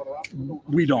way.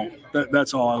 We don't.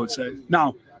 That's all I would say.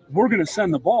 Now, we're going to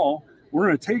send the ball. We're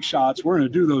going to take shots. We're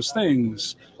going to do those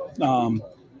things.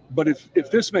 But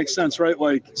if this makes sense, right,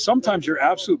 like sometimes your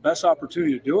absolute best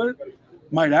opportunity to do it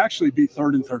might actually be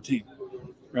 3rd and 13,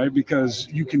 right? Because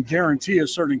you can guarantee a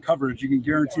certain coverage. You can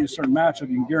guarantee a certain matchup.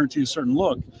 You can guarantee a certain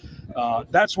look.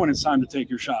 That's when it's time to take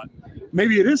your shot.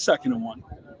 Maybe it is 2nd and 1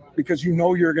 because you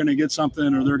know you're going to get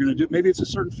something or they're going to do – maybe it's a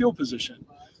certain field position.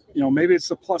 You know, maybe it's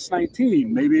the plus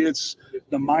 19. Maybe it's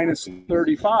the minus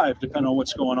 35, depending on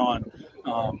what's going on.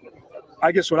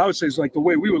 I guess what I would say is like the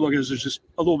way we would look at it is there's just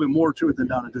a little bit more to it than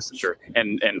down a distance. Sure.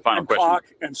 And final question. Clock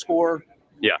and score.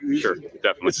 Yeah, sure.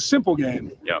 Definitely. It's a simple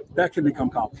game. Yeah. That can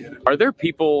become complicated. Are there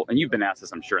people, and you've been asked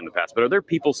this, I'm sure, in the past, but are there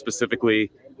people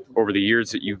specifically over the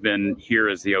years that you've been here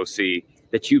as the OC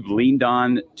that you've leaned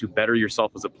on to better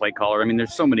yourself as a play caller? I mean,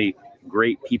 there's so many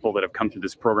great people that have come through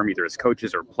this program, either as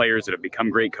coaches or players that have become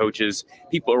great coaches,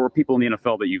 people in the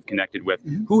NFL that you've connected with.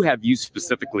 Mm-hmm. Who have you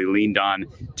specifically leaned on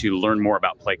to learn more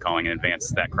about play calling and advance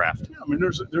that craft? Yeah, I mean,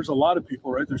 there's a lot of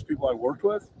people, right? There's people I worked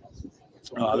with.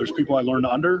 There's people I learned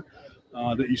under.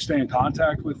 that you stay in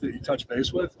contact with, that you touch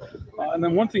base with. And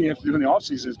then one thing you have to do in the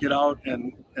offseason is get out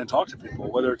and talk to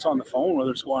people, whether it's on the phone,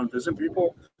 whether it's go out and visit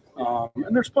people.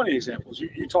 And there's plenty of examples.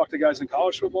 You talk to guys in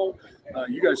college football.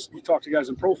 You talk to guys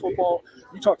in pro football.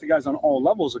 You talk to guys on all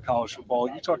levels of college football.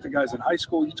 You talk to guys in high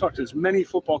school. You talk to as many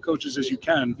football coaches as you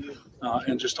can,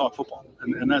 and just talk football.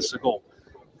 And that's the goal.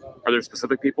 Are there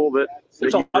specific people that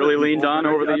you really leaned on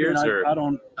over the years? Or? I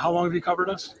don't. How long have you covered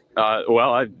us?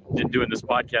 Well, I've been doing this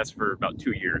podcast for about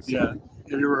 2 years. Yeah.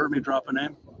 Have you ever heard me drop a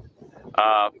name?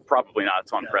 Probably not.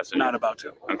 It's on precedent. Not about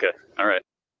to. Okay. All right.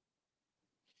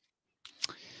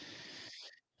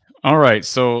 All right.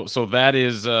 So that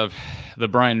is the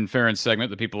Brian Ferentz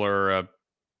segment that people are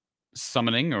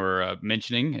summoning or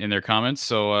mentioning in their comments.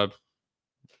 So if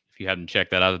you hadn't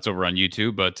checked that out, it's over on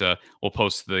YouTube. But we'll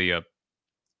post the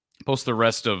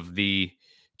rest of the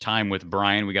time with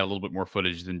Brian. We got a little bit more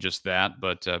footage than just that,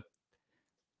 but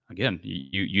again,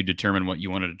 you determine what you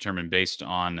want to determine based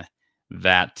on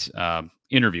that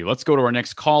interview. Let's go to our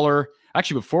next caller.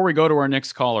 Actually, before we go to our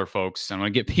next caller, folks, I'm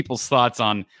going to get people's thoughts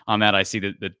on that. I see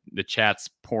that the chat's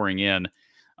pouring in.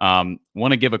 Want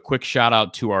to give a quick shout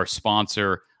out to our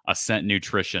sponsor, Ascent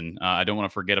Nutrition. I don't want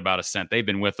to forget about Ascent. They've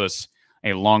been with us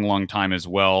a long, long time as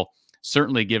well.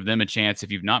 Certainly give them a chance.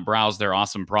 If you've not browsed their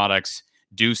awesome products,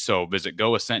 do so. Visit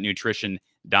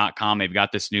goascentnutrition.com. They've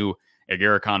got this new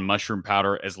agarikon mushroom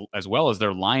powder as well as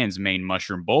their lion's mane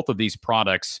mushroom. Both of these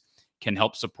products can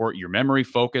help support your memory,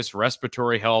 focus,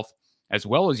 respiratory health, as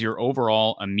well as your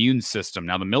overall immune system.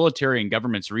 Now, the military and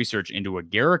government's research into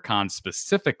agarikon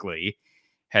specifically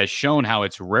has shown how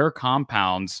its rare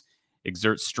compounds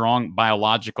exert strong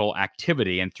biological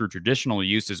activity, and through traditional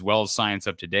use as well as science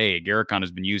of today, agarikon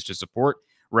has been used to support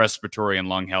respiratory and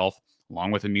lung health,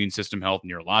 along with immune system health,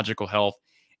 neurological health,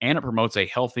 and it promotes a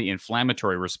healthy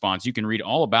inflammatory response. You can read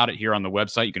all about it here on the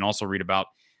website. You can also read about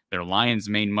their lion's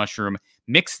mane mushroom.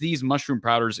 Mix these mushroom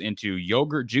powders into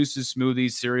yogurt, juices,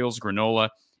 smoothies, cereals, granola,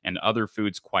 and other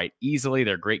foods quite easily.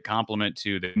 They're a great complement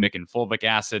to the humic and fulvic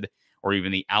acid, or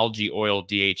even the algae oil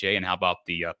DHA. And how about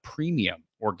the premium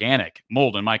organic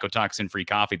mold and mycotoxin-free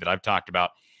coffee that I've talked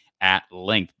about at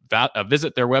length?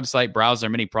 Visit their website, browse their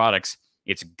many products.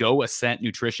 It's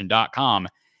goascentnutrition.com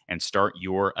and start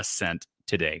your ascent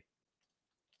today.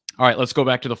 All right, let's go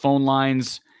back to the phone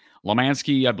lines.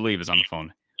 Lomansky, I believe, is on the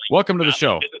phone. Welcome to the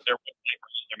show. Visit their website,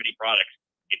 browse their many products.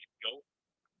 It's go.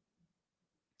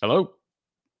 Hello?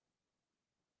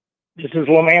 This is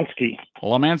Lomansky.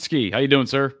 Lomansky, how you doing,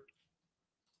 sir?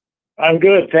 I'm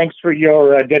good. Thanks for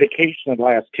your dedication the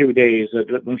last 2 days.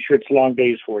 I'm sure it's long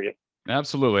days for you.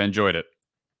 Absolutely. I enjoyed it.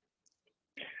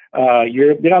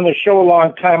 You've been on the show a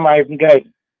long time. I've got to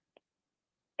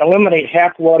eliminate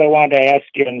half what I wanted to ask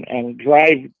you and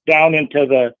drive down into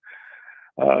the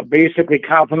basically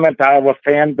compliment the Iowa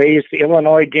fan base. The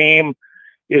Illinois game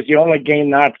is the only game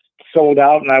not sold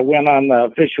out, and I went on the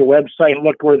official website and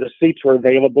looked where the seats were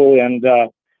available, and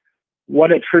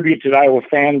what a tribute to the Iowa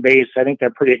fan base. I think they're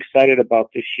pretty excited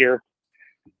about this year.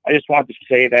 I just wanted to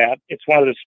say that. It's one of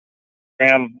the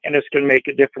program, and it's going to make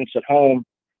a difference at home.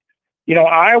 You know,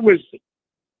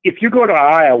 if you go to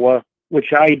Iowa,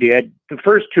 which I did, the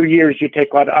first 2 years you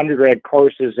take a lot of undergrad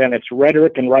courses, and it's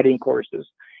rhetoric and writing courses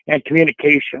and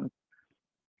communication.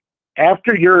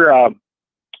 After your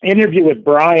interview with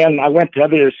Brian, I went to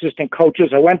other assistant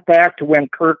coaches. I went back to when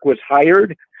Kirk was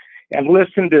hired and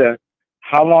listened to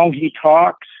how long he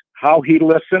talks, how he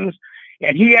listens.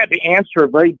 And he had to answer a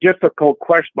very difficult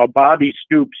question about Bobby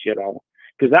Stoops, you know,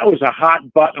 because that was a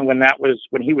hot button when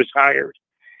he was hired.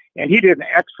 And he did an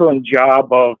excellent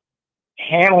job of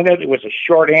handling it. It was a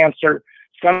short answer.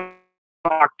 Some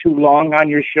talk too long on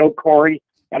your show, Corey,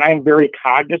 and I'm very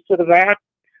cognizant of that.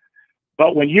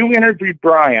 But when you interviewed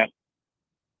Brian,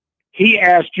 he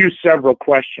asked you several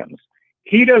questions.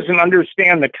 He doesn't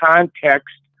understand the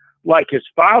context like his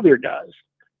father does.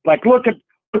 Like, look at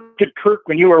Kirk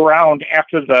when you were around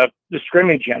after the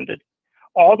scrimmage ended.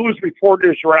 All those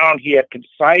reporters around, he had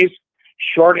concise,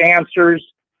 short answers,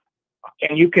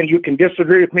 and you can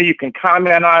disagree with me. You can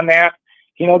comment on that.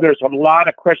 You know, there's a lot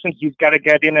of questions you've got to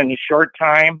get in a short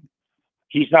time.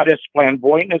 He's not as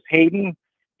flamboyant as Hayden,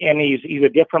 and he's a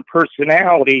different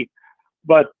personality.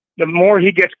 But the more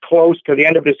he gets close to the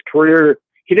end of his career,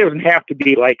 he doesn't have to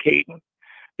be like Hayden,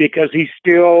 because he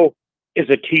still is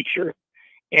a teacher.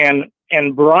 And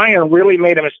Brian really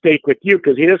made a mistake with you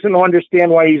because he doesn't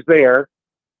understand why he's there.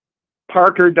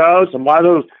 Parker does, and a lot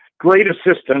of those great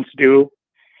assistants do.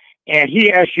 And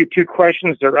he asked you two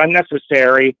questions that are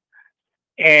unnecessary.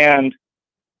 And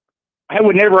I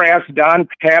would never ask Don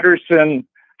Patterson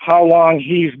how long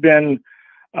he's been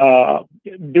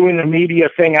doing the media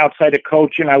thing outside of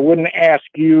coaching. I wouldn't ask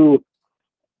you,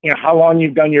 how long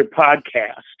you've done your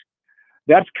podcast.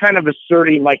 That's kind of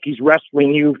asserting like he's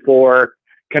wrestling you for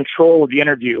control of the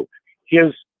interview.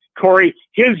 Corey,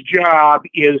 his job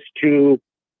is to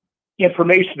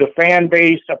information the fan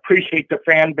base, appreciate the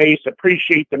fan base,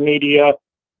 appreciate the media.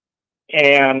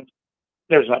 And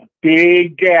there's a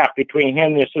big gap between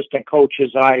him and the assistant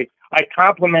coaches. I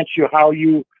compliment you how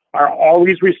you are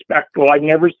always respectful. I've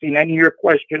never seen any of your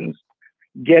questions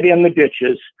get in the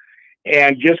ditches,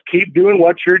 and just keep doing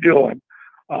what you're doing.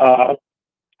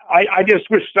 I just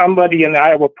wish somebody in the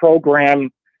Iowa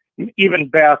program, even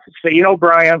Beth, say,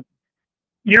 Brian,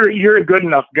 you're a good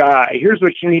enough guy. Here's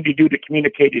what you need to do to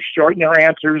communicate: is shorten your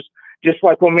answers, just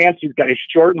like Romancy's got to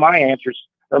shorten my answers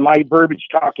or my verbiage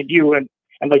talking to you and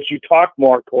let you talk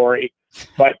more, Corey.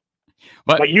 But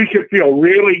you should feel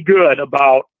really good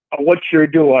about what you're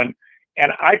doing.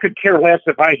 And I could care less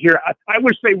if I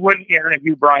wish they wouldn't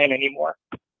interview Brian anymore.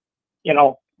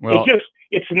 Well,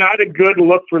 it's not a good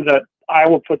look for the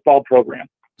Iowa football program.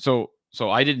 So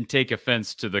I didn't take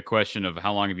offense to the question of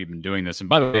how long have you been doing this. And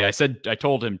by the way, I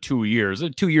told him 2 years.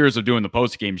 2 years of doing the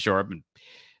post-game show. I've been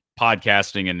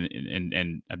podcasting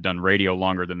and I've done radio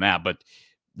longer than that. But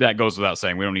that goes without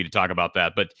saying. We don't need to talk about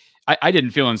that. But I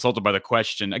didn't feel insulted by the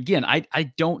question. Again,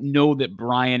 I don't know that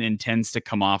Brian intends to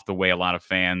come off the way a lot of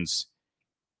fans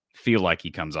feel like he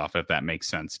comes off, if that makes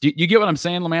sense. Do you get what I'm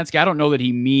saying, Lemansky? I don't know that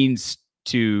he means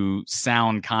to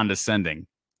sound condescending,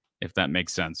 if that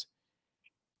makes sense.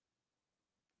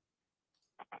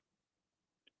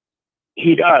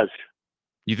 He does.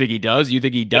 You think he does? You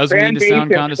think he does mean to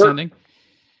sound condescending?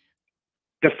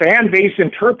 The fan base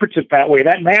interprets it that way.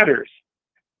 That matters.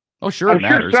 Oh, sure, I'm it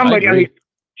matters. Sure somebody on the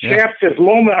chat says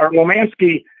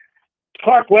Lomansky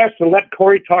talk less and let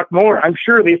Corey talk more. I'm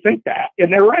sure they think that,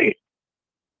 and they're right.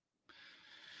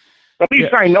 At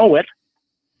least I know it.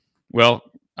 Well,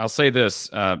 I'll say this.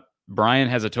 Brian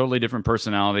has a totally different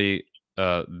personality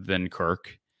than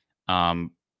Kirk.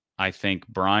 I think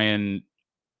Brian,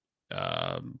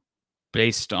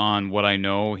 based on what I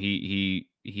know, he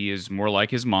is more like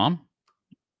his mom.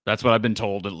 That's what I've been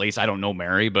told, at least. I don't know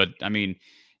Mary, but I mean,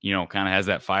 kind of has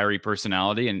that fiery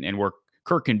personality, and where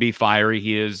Kirk can be fiery,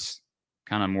 he is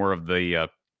kind of more of the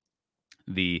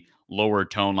lower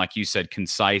tone, like you said,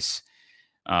 concise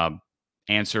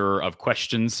answer of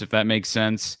questions, if that makes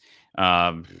sense.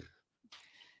 I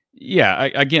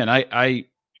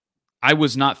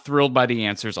was not thrilled by the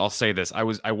answers. I'll say this.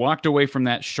 I walked away from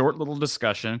that short little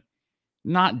discussion,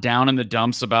 not down in the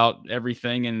dumps about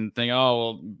everything and think,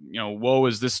 oh, well, woe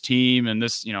is this team and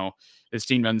this, this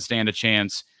team doesn't stand a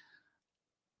chance.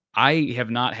 I have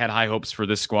not had high hopes for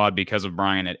this squad because of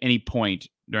Brian at any point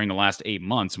during the last 8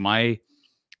 months.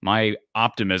 My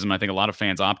optimism, I think a lot of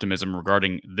fans' optimism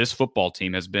regarding this football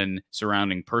team has been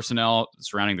surrounding personnel,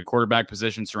 surrounding the quarterback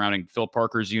position, surrounding Phil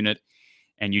Parker's unit.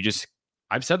 And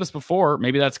I've said this before,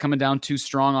 maybe that's coming down too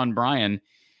strong on Brian,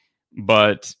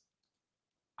 but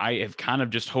I have kind of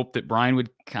just hoped that Brian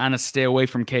would kind of stay away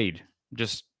from Cade.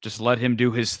 Just let him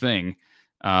do his thing.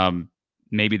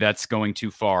 Maybe that's going too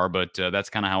far, but that's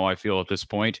kind of how I feel at this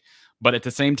point. But at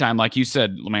the same time, like you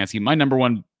said, Lemansky, my number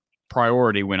one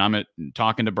priority when I'm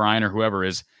talking to Brian or whoever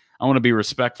is I want to be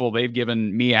respectful. They've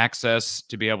given me access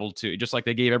to be able to, just like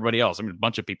they gave everybody else. I mean, a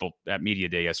bunch of people at Media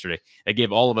Day yesterday, they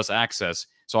gave all of us access.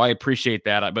 So I appreciate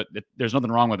that. But there's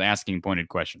nothing wrong with asking pointed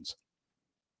questions.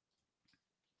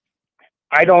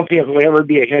 I don't think he'll ever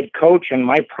be a head coach. And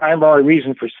my primary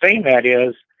reason for saying that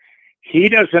is he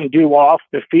doesn't do off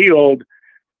the field,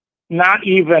 not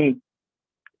even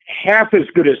half as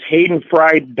good as Hayden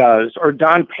Fry does, or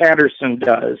Don Patterson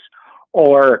does,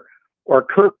 or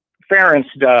Kirk Ferentz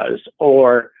does,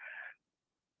 or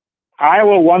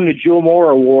Iowa won the Jewel Moore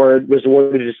Award, was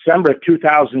awarded in December of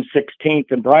 2016,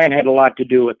 and Brian had a lot to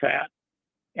do with that.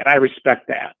 And I respect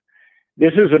that.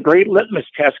 This is a great litmus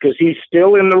test because he's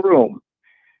still in the room.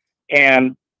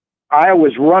 And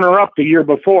Iowa's runner-up the year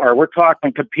before. We're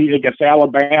talking competing against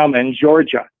Alabama and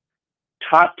Georgia,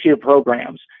 top-tier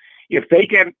programs. If they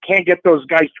can't get those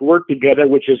guys to work together,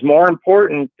 which is more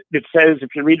important, it says, if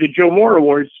you read the Joe Moore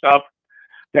Award stuff,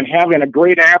 than having a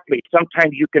great athlete.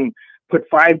 Sometimes you can put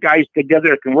 5 guys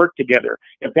together that can work together.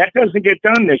 If that doesn't get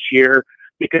done this year,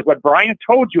 because what Brian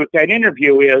told you at that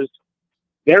interview is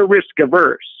they're risk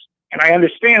averse. And I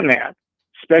understand that.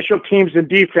 Special teams and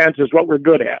defense is what we're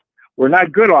good at. We're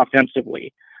not good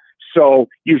offensively. So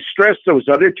you stress those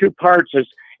other two parts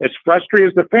as frustrating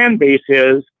as the fan base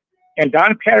is. And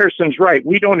Don Patterson's right.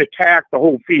 We don't attack the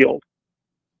whole field.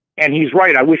 And he's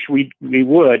right. I wish we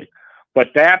would.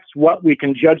 But that's what we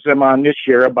can judge them on this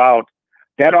year about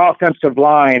that offensive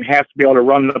line has to be able to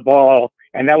run the ball,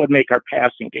 and that would make our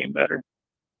passing game better.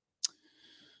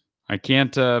 I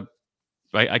can't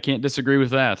disagree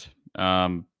with that.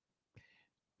 The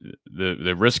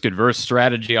risk adverse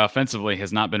strategy offensively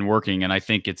has not been working, and I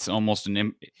think it's almost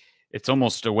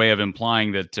a way of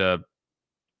implying that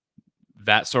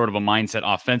that sort of a mindset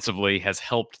offensively has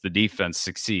helped the defense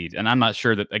succeed. And I'm not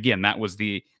sure that, again, that's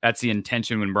the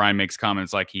intention when Brian makes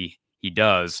comments like he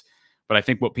does. But I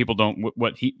think what people don't,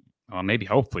 maybe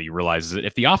hopefully he realizes it.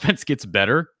 If the offense gets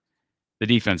better, the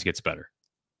defense gets better.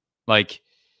 Like,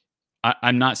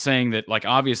 I'm not saying that, like,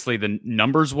 obviously the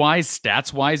numbers wise,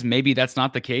 stats wise, maybe that's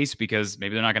not the case because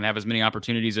maybe they're not going to have as many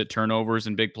opportunities at turnovers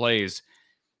and big plays,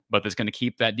 but that's going to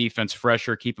keep that defense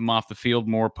fresher, keep them off the field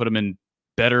more, put them in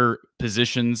better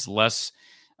positions, less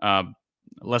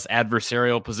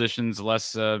adversarial positions,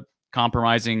 less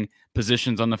compromising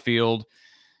positions on the field.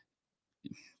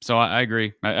 So I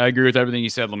agree. I agree with everything you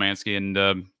said, Lemansky,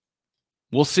 and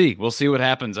we'll see. We'll see what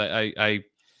happens. Yeah,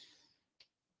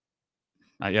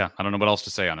 I don't know what else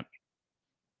to say on it.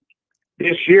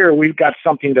 This year, we've got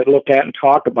something to look at and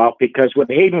talk about because with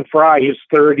Hayden Fry, his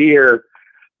third year,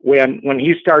 when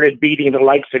he started beating the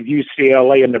likes of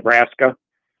UCLA and Nebraska,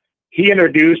 he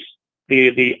introduced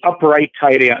the upright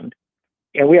tight end,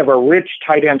 and we have a rich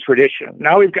tight end tradition.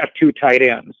 Now we've got 2 tight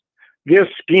ends. This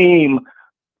scheme,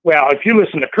 well, if you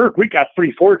listen to Kirk, we got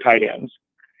 3-4 tight ends.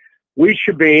 We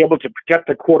should be able to protect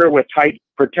the quarterback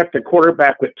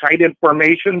with tight end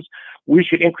formations. We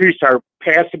should increase our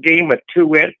passing game with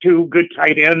two good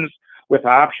tight ends with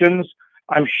options.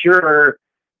 I'm sure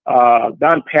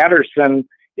Don Patterson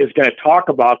is going to talk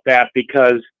about that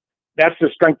because that's the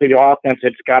strength of the offense.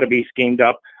 It's got to be schemed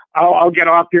up. I'll get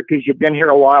off here because you've been here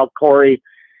a while, Corey.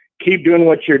 Keep doing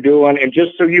what you're doing. And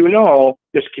just so you know,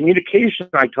 this communication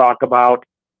I talk about,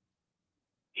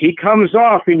 he comes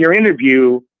off in your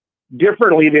interview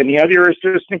differently than the other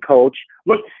assistant coach.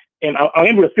 Look, and I'll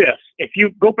end with this. If you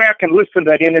go back and listen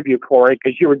to that interview, Corey,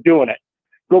 because you were doing it,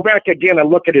 go back again and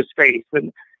look at his face.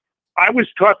 And I was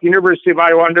taught the University of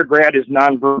Iowa undergrad is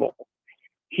nonverbal.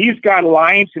 He's got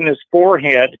lines in his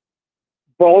forehead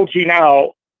bulging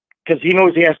out because he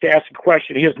knows he has to ask a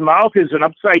question. His mouth is an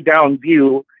upside down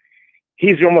view.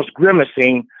 He's almost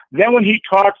grimacing. Then when he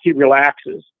talks, he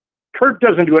relaxes. Kirk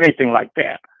doesn't do anything like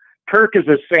that. Kirk is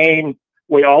the same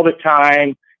way all the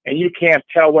time, and you can't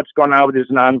tell what's going on with his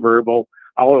nonverbal.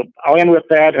 I'll end with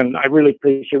that, and I really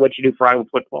appreciate what you do for Iowa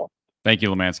football. Thank you,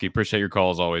 Lemansky. Appreciate your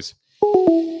call as always.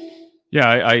 Yeah,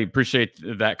 I appreciate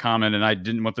that comment, and I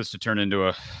didn't want this to turn into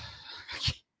a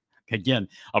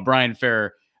Brian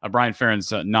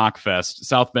Ferentz knock fest.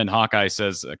 South Bend Hawkeye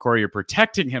says, Corey, you're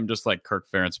protecting him just like Kirk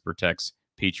Ferentz protects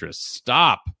Petrus.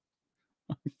 Stop.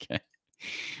 Okay.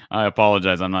 I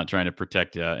apologize. I'm not trying to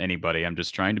protect anybody. I'm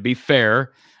just trying to be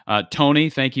fair. Tony,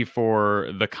 thank you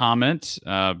for the comment.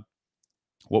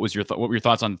 What were your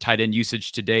thoughts on tight end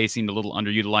usage today? Seemed a little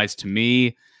underutilized to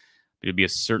me. It'd be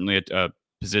certainly a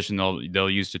position they'll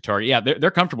use to target. Yeah,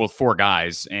 they're comfortable with 4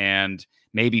 guys and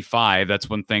maybe 5. That's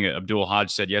one thing Abdul Hodge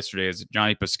said yesterday is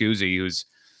Johnny Pascuzzi, who's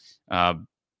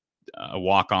a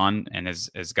walk-on and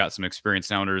has got some experience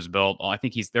now under his belt. I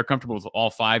think they're comfortable with all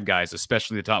 5 guys,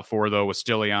 especially the top 4 though, with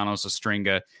Stylianos,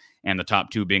 Ostringa, and the top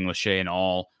 2 being Lachey, and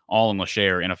all in Lachey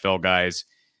are NFL guys.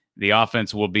 The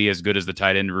offense will be as good as the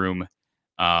tight end room.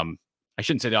 I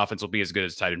shouldn't say the offense will be as good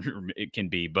as tight end room it can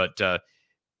be, but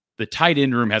the tight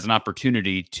end room has an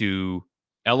opportunity to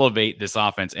elevate this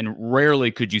offense, and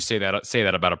rarely could you say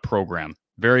that about a program.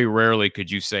 Very rarely could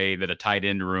you say that a tight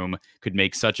end room could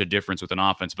make such a difference with an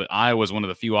offense, but Iowa's one of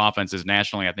the few offenses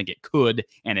nationally I think it could,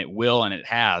 and it will, and it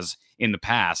has in the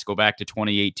past. Go back to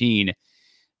 2018,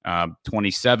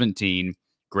 2017,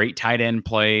 great tight end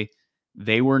play.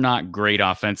 They were not great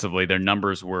offensively. Their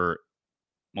numbers were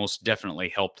most definitely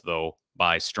helped, though,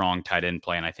 by strong tight end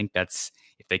play, and I think that's,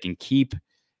 if they can keep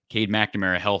Cade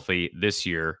McNamara healthy this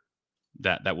year,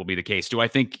 that will be the case. Do I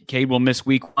think Cade will miss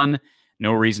week 1?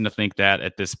 No reason to think that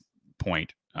at this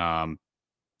point.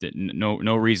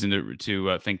 No reason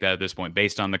to think that at this point,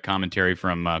 based on the commentary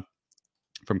from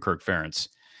Kirk Ferentz.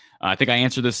 I think I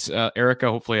answered this, Erica.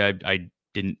 Hopefully I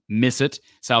didn't miss it.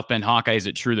 South Bend Hawkeye, is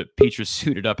it true that Petrus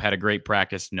suited up, had a great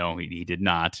practice? No, he did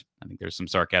not. I think there's some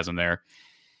sarcasm there.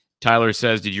 Tyler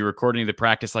says, did you record any of the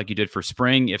practice like you did for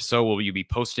spring? If so, will you be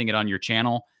posting it on your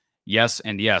channel? Yes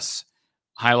and yes.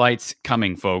 Highlights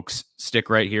coming, folks. Stick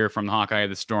right here from the Hawkeye of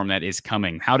the Storm. That is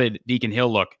coming. How did Deacon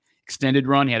Hill look? Extended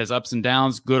run. He had his ups and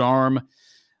downs. Good arm.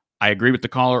 I agree with the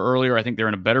caller earlier. I think they're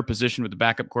in a better position with the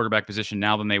backup quarterback position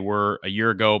now than they were a year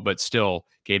ago, but still,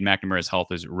 Cade McNamara's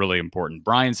health is really important.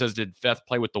 Brian says, did Feth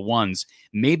play with the ones?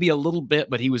 Maybe a little bit,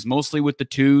 but he was mostly with the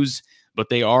twos, but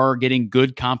they are getting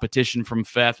good competition from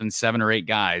Feth and 7 or 8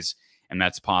 guys, and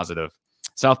that's positive.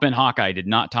 South Bend Hawkeye did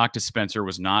not talk to Spencer,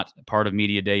 was not part of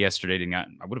media day yesterday. I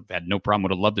would have had no problem,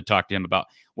 would have loved to talk to him about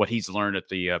what he's learned at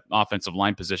the offensive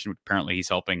line position. Apparently, he's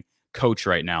helping coach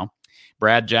right now.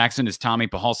 Brad Jackson, is Tommy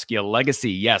Pahalski a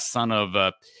legacy? Yes, son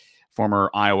of former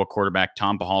Iowa quarterback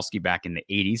Tom Pahalski back in the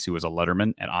 80s, who was a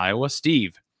letterman at Iowa.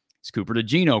 Steve, is Cooper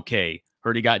DeGene okay?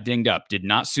 Heard he got dinged up. Did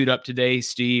not suit up today,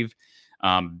 Steve.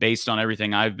 Based on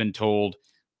everything I've been told,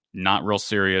 not real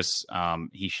serious.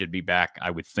 He should be back, I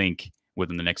would think,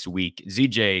 within the next week.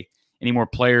 ZJ, any more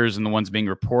players than the ones being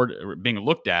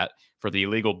looked at for the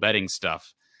illegal betting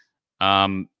stuff?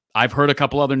 I've heard a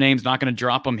couple other names, not going to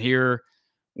drop them here.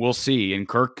 We'll see. And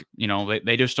Kirk,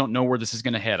 they just don't know where this is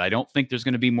going to head. I don't think there's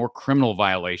going to be more criminal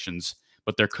violations,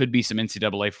 but there could be some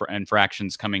NCAA for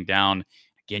infractions coming down.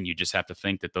 Again, you just have to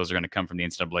think that those are going to come from the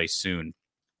NCAA soon.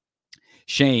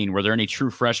 Shane, were there any true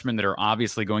freshmen that are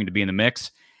obviously going to be in the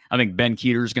mix? I think Ben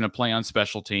Keeter is going to play on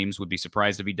special teams. Would be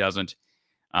surprised if he doesn't.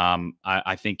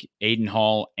 I think Aiden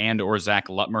Hall and or Zach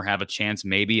Lutmer have a chance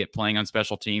maybe at playing on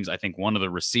special teams. I think one of the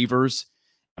receivers,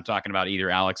 I'm talking about either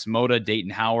Alex Mota, Dayton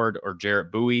Howard, or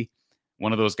Jarrett Bowie,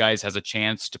 one of those guys has a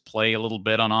chance to play a little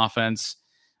bit on offense.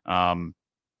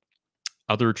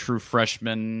 Other true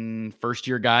freshman,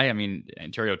 first-year guy,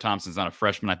 Ontario Thompson's not a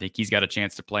freshman. I think he's got a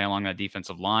chance to play along that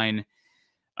defensive line.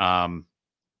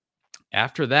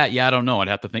 After that, I don't know. I'd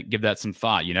have to give that some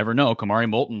thought. You never know. Kamari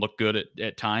Moulton looked good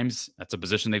at times. That's a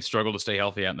position they've struggled to stay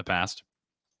healthy at in the past.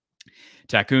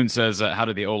 Tacoon says, how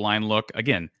did the O-line look?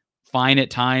 Again, fine at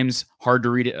times. Hard to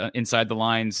read it inside the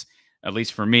lines, at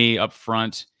least for me, up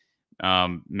front.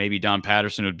 Maybe Don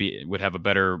Patterson would have a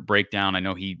better breakdown. I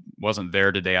know he wasn't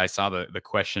there today. I saw the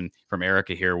question from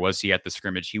Erica here. Was he at the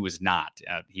scrimmage? He was not.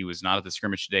 He was not at the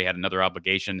scrimmage today. Had another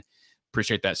obligation.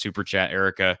 Appreciate that super chat,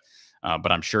 Erica.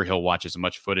 But I'm sure he'll watch as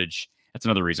much footage. That's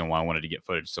another reason why I wanted to get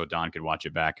footage so Don could watch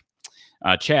it back.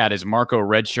 Chad, is Marco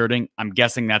redshirting? I'm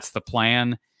guessing that's the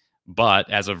plan. But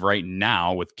as of right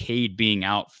now, with Cade being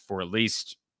out for at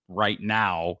least right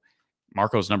now,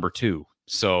 Marco's number 2.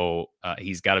 So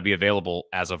he's got to be available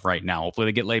as of right now. Hopefully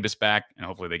they get Labus back, and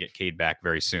hopefully they get Cade back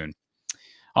very soon.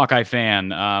 Hawkeye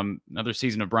fan, another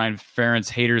season of Brian Ferentz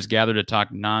haters gather to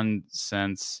talk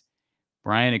nonsense.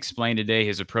 Brian explained today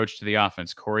his approach to the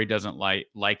offense. Corey doesn't like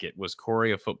it. Was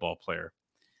Corey a football player?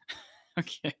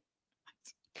 Okay.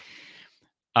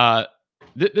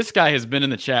 This guy has been in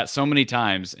the chat so many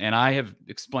times, and I have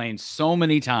explained so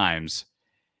many times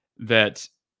that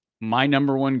my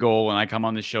number one goal when I come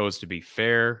on the show is to be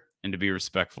fair and to be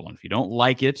respectful. And if you don't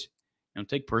like it,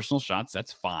 take personal shots.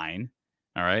 That's fine.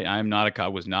 All right. I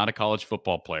was not a college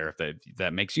football player. If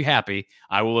that makes you happy,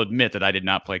 I will admit that I did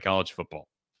not play college football.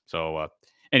 So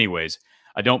anyways,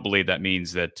 I don't believe that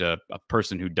means that a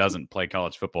person who doesn't play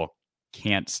college football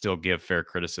can't still give fair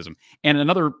criticism. And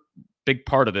another big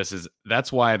part of this is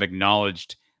that's why I've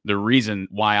acknowledged the reason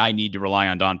why I need to rely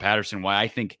on Don Patterson, why I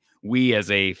think we as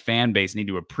a fan base need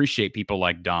to appreciate people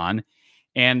like Don.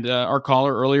 And our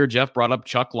caller earlier, Jeff, brought up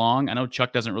Chuck Long. I know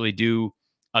Chuck doesn't really do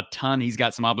a ton. He's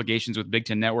got some obligations with Big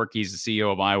Ten Network. He's the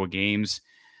CEO of Iowa Games.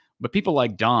 But people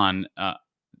like Don,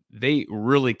 they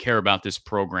really care about this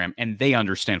program, and they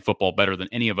understand football better than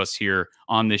any of us here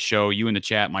on this show, you in the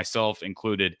chat, myself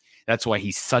included. That's why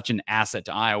he's such an asset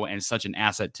to Iowa and such an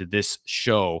asset to this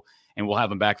show. And we'll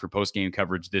have him back for post-game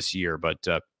coverage this year. But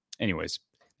anyways,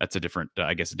 that's a different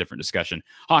discussion.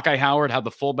 Hawkeye Howard, how'd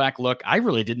the fullback look? I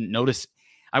really didn't notice.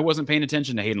 I wasn't paying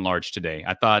attention to Hayden Large today.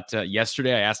 I thought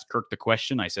yesterday I asked Kirk the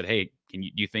question. I said, hey, do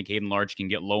you think Hayden Large can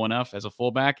get low enough as a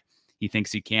fullback? He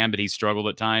thinks he can, but he's struggled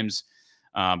at times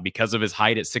because of his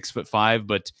height at 6'5".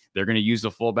 But they're going to use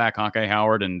the fullback, Hawkeye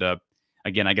Howard. And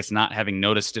again, I guess not having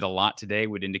noticed it a lot today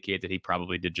would indicate that he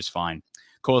probably did just fine.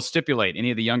 Cole, stipulate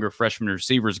any of the younger freshman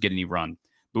receivers get any run.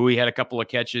 Bowie had a couple of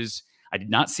catches. I did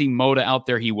not see Mota out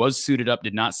there. He was suited up.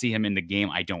 Did not see him in the game,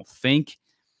 I don't think.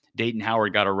 Dayton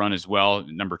Howard got a run as well,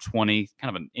 number 20.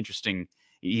 Kind of an interesting.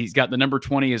 He's got the number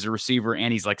 20 as a receiver,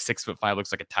 and he's like 6'5",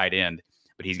 looks like a tight end,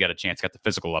 but he's got a chance, got the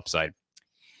physical upside.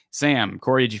 Sam,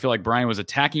 Corey, did you feel like Brian was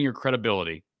attacking your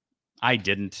credibility? I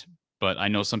didn't, but I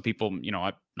know some people,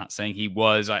 I'm not saying he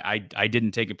was. I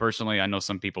didn't take it personally. I know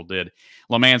some people did.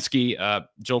 Lemansky,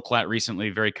 Joel Klatt recently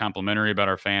very complimentary about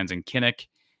our fans in Kinnick,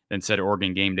 then said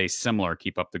Oregon game day similar.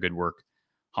 Keep up the good work,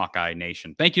 Hawkeye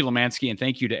Nation. Thank you, Lemansky, and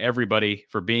thank you to everybody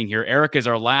for being here. Eric is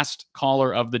our last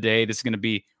caller of the day. This is going to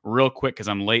be real quick because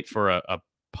I'm late for a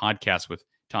podcast with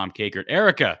Tom Kakert.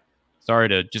 Erica, sorry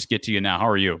to just get to you now. How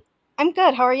are you? I'm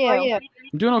good. How are you?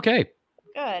 I'm doing okay.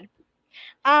 Good.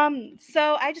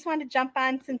 So I just wanted to jump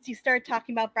on since you started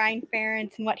talking about Brian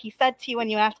Ferentz and what he said to you when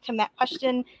you asked him that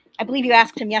question. I believe you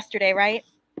asked him yesterday, right?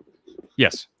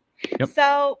 Yes. Yep.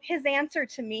 So his answer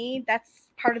to me, that's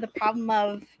part of the problem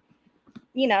of,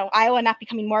 Iowa not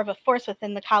becoming more of a force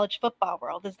within the college football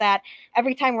world, is that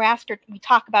every time we're asked or we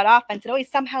talk about offense, it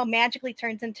always somehow magically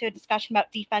turns into a discussion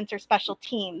about defense or special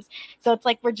teams. So it's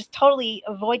like we're just totally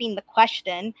avoiding the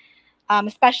question,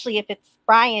 especially if it's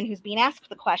Brian who's being asked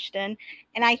the question.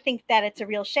 And I think that it's a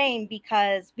real shame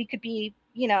because we could be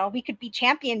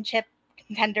championship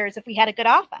contenders if we had a good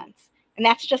offense. And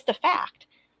that's just a fact.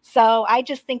 So I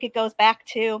just think it goes back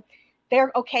to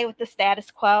they're okay with the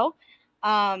status quo.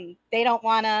 They don't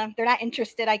want to, they're not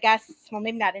interested, I guess. Well,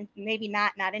 maybe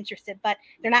not interested, but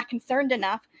they're not concerned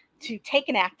enough to take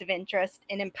an active interest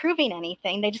in improving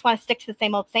anything. They just want to stick to the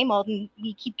same old, and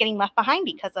we keep getting left behind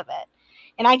because of it.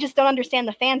 And I just don't understand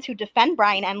the fans who defend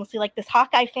Brian endlessly, like this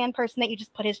Hawkeye fan person that you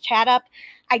just put his chat up.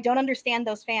 I don't understand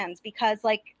those fans because,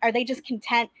 are they just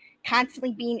content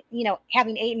constantly being,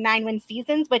 having 8 and 9 win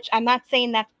seasons, which I'm not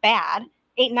saying that's bad.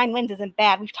 8 and 9 wins isn't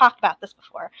bad. We've talked about this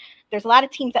before. There's a lot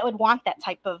of teams that would want that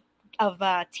type of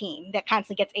team that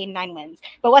constantly gets 8 and 9 wins.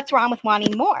 But what's wrong with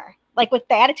wanting more? Like with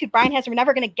the attitude Brian has, we're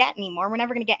never going to get anymore. We're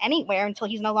never going to get anywhere until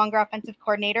he's no longer offensive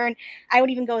coordinator. And I would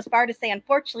even go as far to say,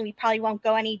 unfortunately, we probably won't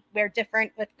go anywhere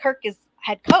different with Kirk as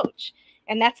head coach.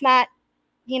 And that's not,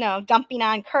 dumping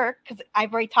on Kirk, because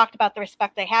I've already talked about the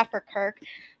respect I have for Kirk.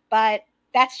 But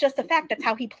that's just a fact. That's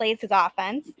how he plays his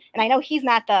offense. And I know he's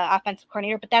not the offensive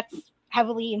coordinator, but that's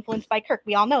heavily influenced by Kirk.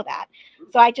 We all know that.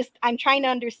 So I'm trying to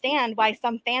understand why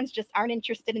some fans just aren't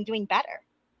interested in doing better.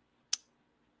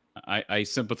 I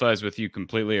sympathize with you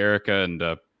completely, Erica, and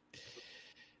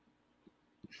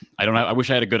I wish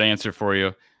I had a good answer for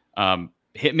you.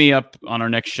 Hit me up on our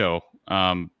next show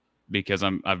because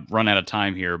I've run out of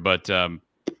time here. But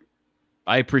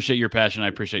I appreciate your passion. I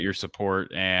appreciate your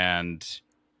support, and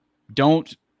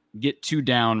don't get too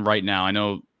down right now. I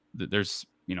know that there's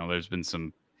been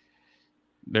some.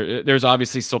 There's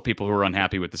obviously still people who are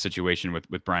unhappy with the situation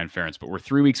with Brian Ferentz, but we're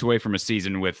 3 weeks away from a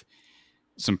season with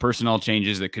some personnel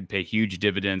changes that could pay huge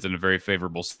dividends in a very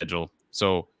favorable schedule.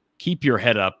 So keep your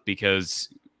head up because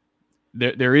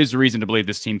there is reason to believe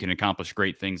this team can accomplish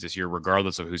great things this year,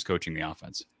 regardless of who's coaching the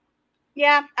offense.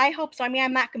 Yeah, I hope so. I mean,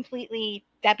 I'm not completely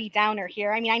Debbie Downer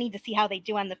here. I mean, I need to see how they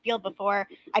do on the field before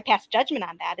I pass judgment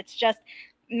on that. It's just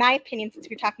my opinion, since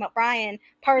we're talking about Brian,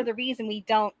 part of the reason we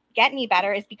don't get any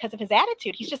better is because of his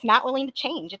attitude. He's just not willing to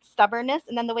change. It's stubbornness.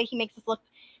 And then the way he makes us look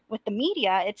with the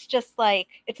media, it's just like,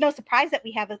 it's no surprise that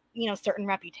we have a, certain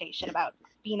reputation about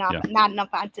being not an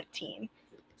offensive team.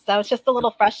 So it's just a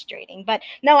little frustrating, but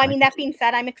no, I mean, that being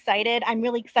said, I'm excited. I'm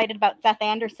really excited about Seth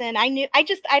Anderson.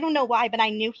 I don't know why, but I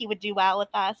knew he would do well with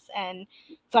us. And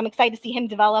so I'm excited to see him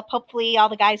develop. Hopefully all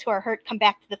the guys who are hurt come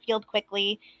back to the field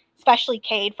quickly, especially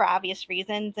Cade for obvious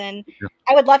reasons. And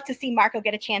I would love to see Marco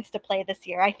get a chance to play this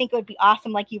year. I think it would be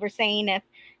awesome. Like you were saying, if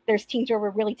there's teams where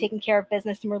we're really taking care of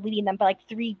business and we're leading them by like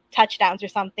 3 touchdowns or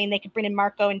something, they could bring in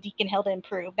Marco and Deacon Hill to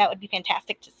improve. That would be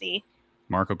fantastic to see.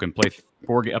 Marco can play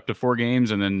up to 4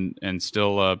 games and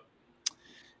still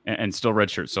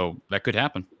redshirt. So that could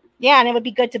happen. Yeah. And it would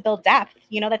be good to build depth.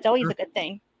 That's always a good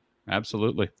thing.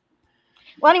 Absolutely.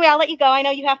 Well, anyway, I'll let you go. I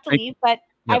know you have to leave, but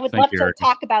I would love to Erica.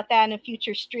 talk about that in a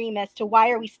future stream as to why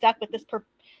are we stuck with this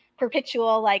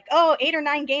perpetual, 8 or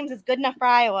 9 games is good enough for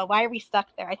Iowa. Why are we stuck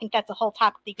there? I think that's a whole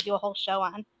topic you could do a whole show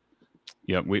on.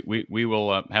 Yeah, we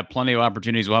will have plenty of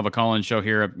opportunities. We'll have a call-in show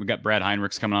here. We've got Brad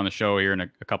Heinrichs coming on the show here in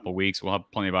a couple of weeks. We'll have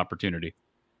plenty of opportunity.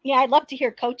 Yeah, I'd love to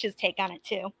hear Coach's take on it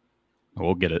too.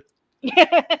 We'll get it.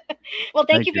 Well,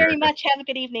 thank you very Erica. much. Have a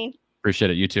good evening. Appreciate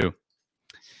it. You too.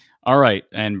 All right,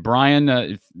 and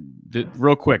Brian,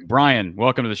 real quick, Brian,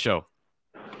 welcome to the show.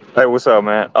 Hey, what's up,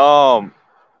 man?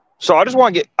 So I just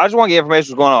want to get information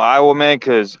what's going on in Iowa, man,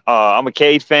 because I'm a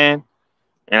Cade fan,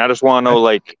 and I just want to know,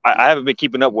 I haven't been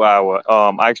keeping up with Iowa.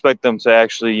 I expect them to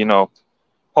actually,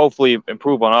 hopefully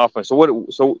improve on offense. So what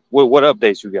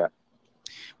updates you got?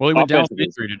 Well, he went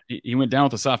down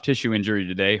with a soft tissue injury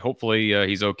today. Hopefully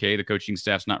he's okay. The coaching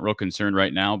staff's not real concerned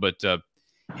right now, but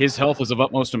his health is of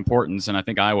utmost importance, and I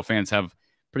think Iowa fans have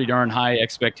pretty darn high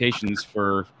expectations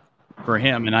for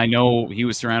him. And I know he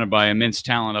was surrounded by immense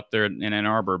talent up there in Ann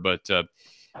Arbor, but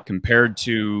compared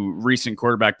to recent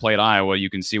quarterback play at Iowa, you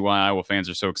can see why Iowa fans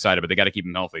are so excited, but they got to keep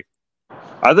him healthy.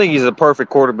 I think he's a perfect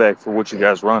quarterback for what you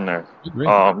guys run there. He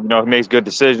makes good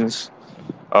decisions.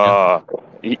 I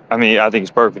think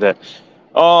he's perfect at.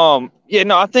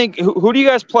 I think who do you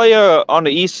guys play on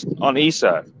the east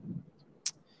side?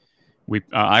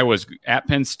 Iowa's at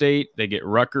Penn State. They get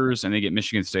Rutgers, and they get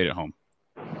Michigan State at home.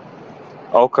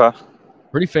 Okay.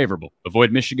 Pretty favorable.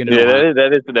 Avoid Michigan. And Yeah, Ohio.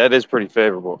 that is pretty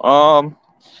favorable.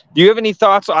 Do you have any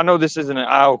thoughts? I know this isn't an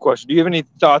Iowa question. Do you have any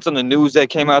thoughts on the news that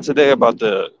came out today about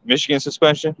the Michigan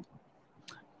suspension?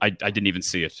 I didn't even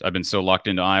see it. I've been so locked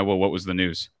into Iowa. What was the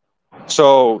news?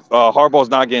 So Harbaugh's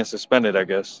not getting suspended, I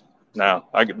guess. Now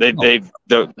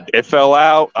it fell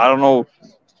out. I don't know.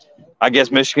 I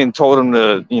guess Michigan told him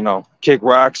to, kick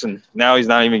rocks, and now he's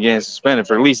not even getting suspended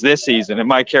for at least this season. It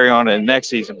might carry on to the next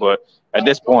season, but at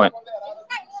this point,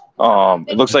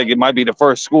 it looks like it might be the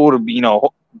first school to be,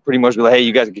 pretty much be like, hey,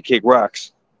 you guys can kick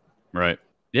rocks. Right.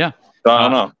 Yeah. So, I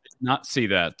don't know. Not see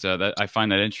that. That I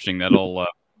find that interesting. That'll.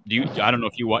 I don't know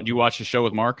if you watch the show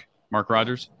with Mark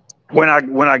Rogers. When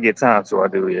I get time, so I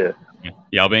do. Yeah.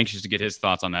 Yeah, I'll be anxious to get his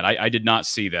thoughts on that. I did not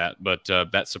see that, but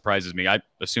that surprises me. I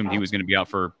assumed he was going to be out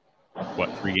for,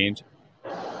 3 games?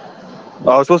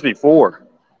 Oh, it's supposed to be 4.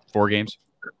 4 games?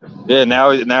 Yeah,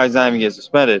 now he's not even getting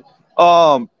suspended.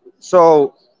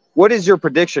 So what is your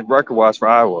prediction record-wise for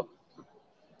Iowa?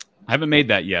 I haven't made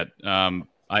that yet.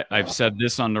 I've said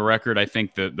this on the record. I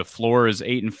think the floor is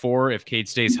 8-4 if Cade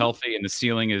stays healthy, and the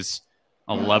ceiling is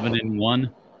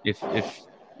 11-1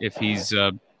 if he's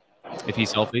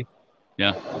healthy.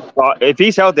 Yeah. If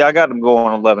he's healthy, I got him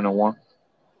going 11-1.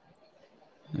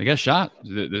 They got a shot.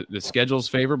 The schedule's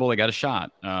favorable. They got a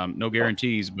shot. No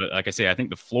guarantees, but like I say, I think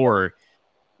the floor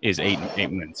is 8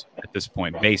 wins at this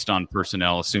point, based on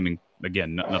personnel, assuming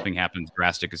again nothing happens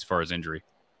drastic as far as injury.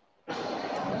 All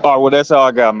right, well that's all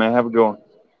I got, man. Have a good one.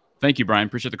 Thank you, Brian.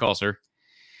 Appreciate the call, sir.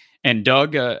 And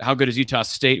Doug, how good is Utah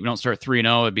State? We don't start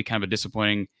 3-0. It'd be kind of a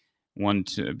disappointing one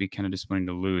to be kind of disappointing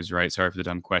to lose, right? Sorry for the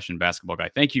dumb question, basketball guy.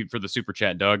 Thank you for the super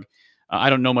chat, Doug. I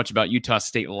don't know much about Utah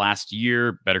State last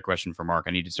year. Better question for Mark.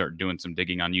 I need to start doing some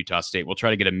digging on Utah State. We'll try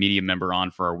to get a media member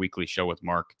on for our weekly show with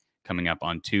Mark coming up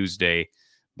on Tuesday.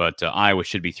 But Iowa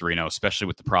should be 3-0, especially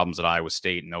with the problems at Iowa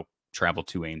State. No travel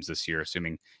to Ames this year,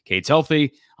 assuming Cade's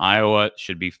healthy. Iowa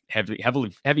should be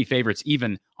heavy favorites,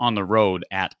 even on the road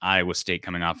at Iowa State,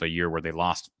 coming off a year where they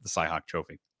lost the Cy-Hawk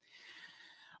Trophy.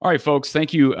 All right, folks,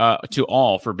 thank you to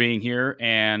all for being here.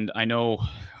 And I know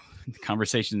the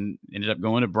conversation ended up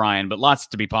going to Brian, but lots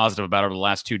to be positive about over the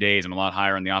last 2 days. I'm a lot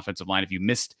higher on the offensive line. If you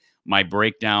missed my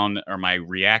breakdown or my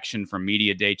reaction from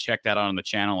Media Day, check that out on the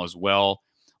channel as well.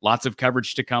 Lots of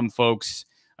coverage to come, folks.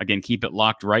 Again, keep it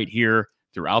locked right here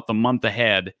throughout the month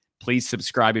ahead. Please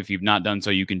subscribe if you've not done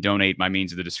so. You can donate by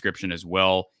means of the description as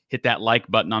well. Hit that like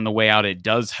button on the way out. It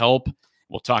does help.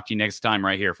 We'll talk to you next time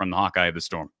right here from the Hawkeye of the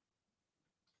Storm.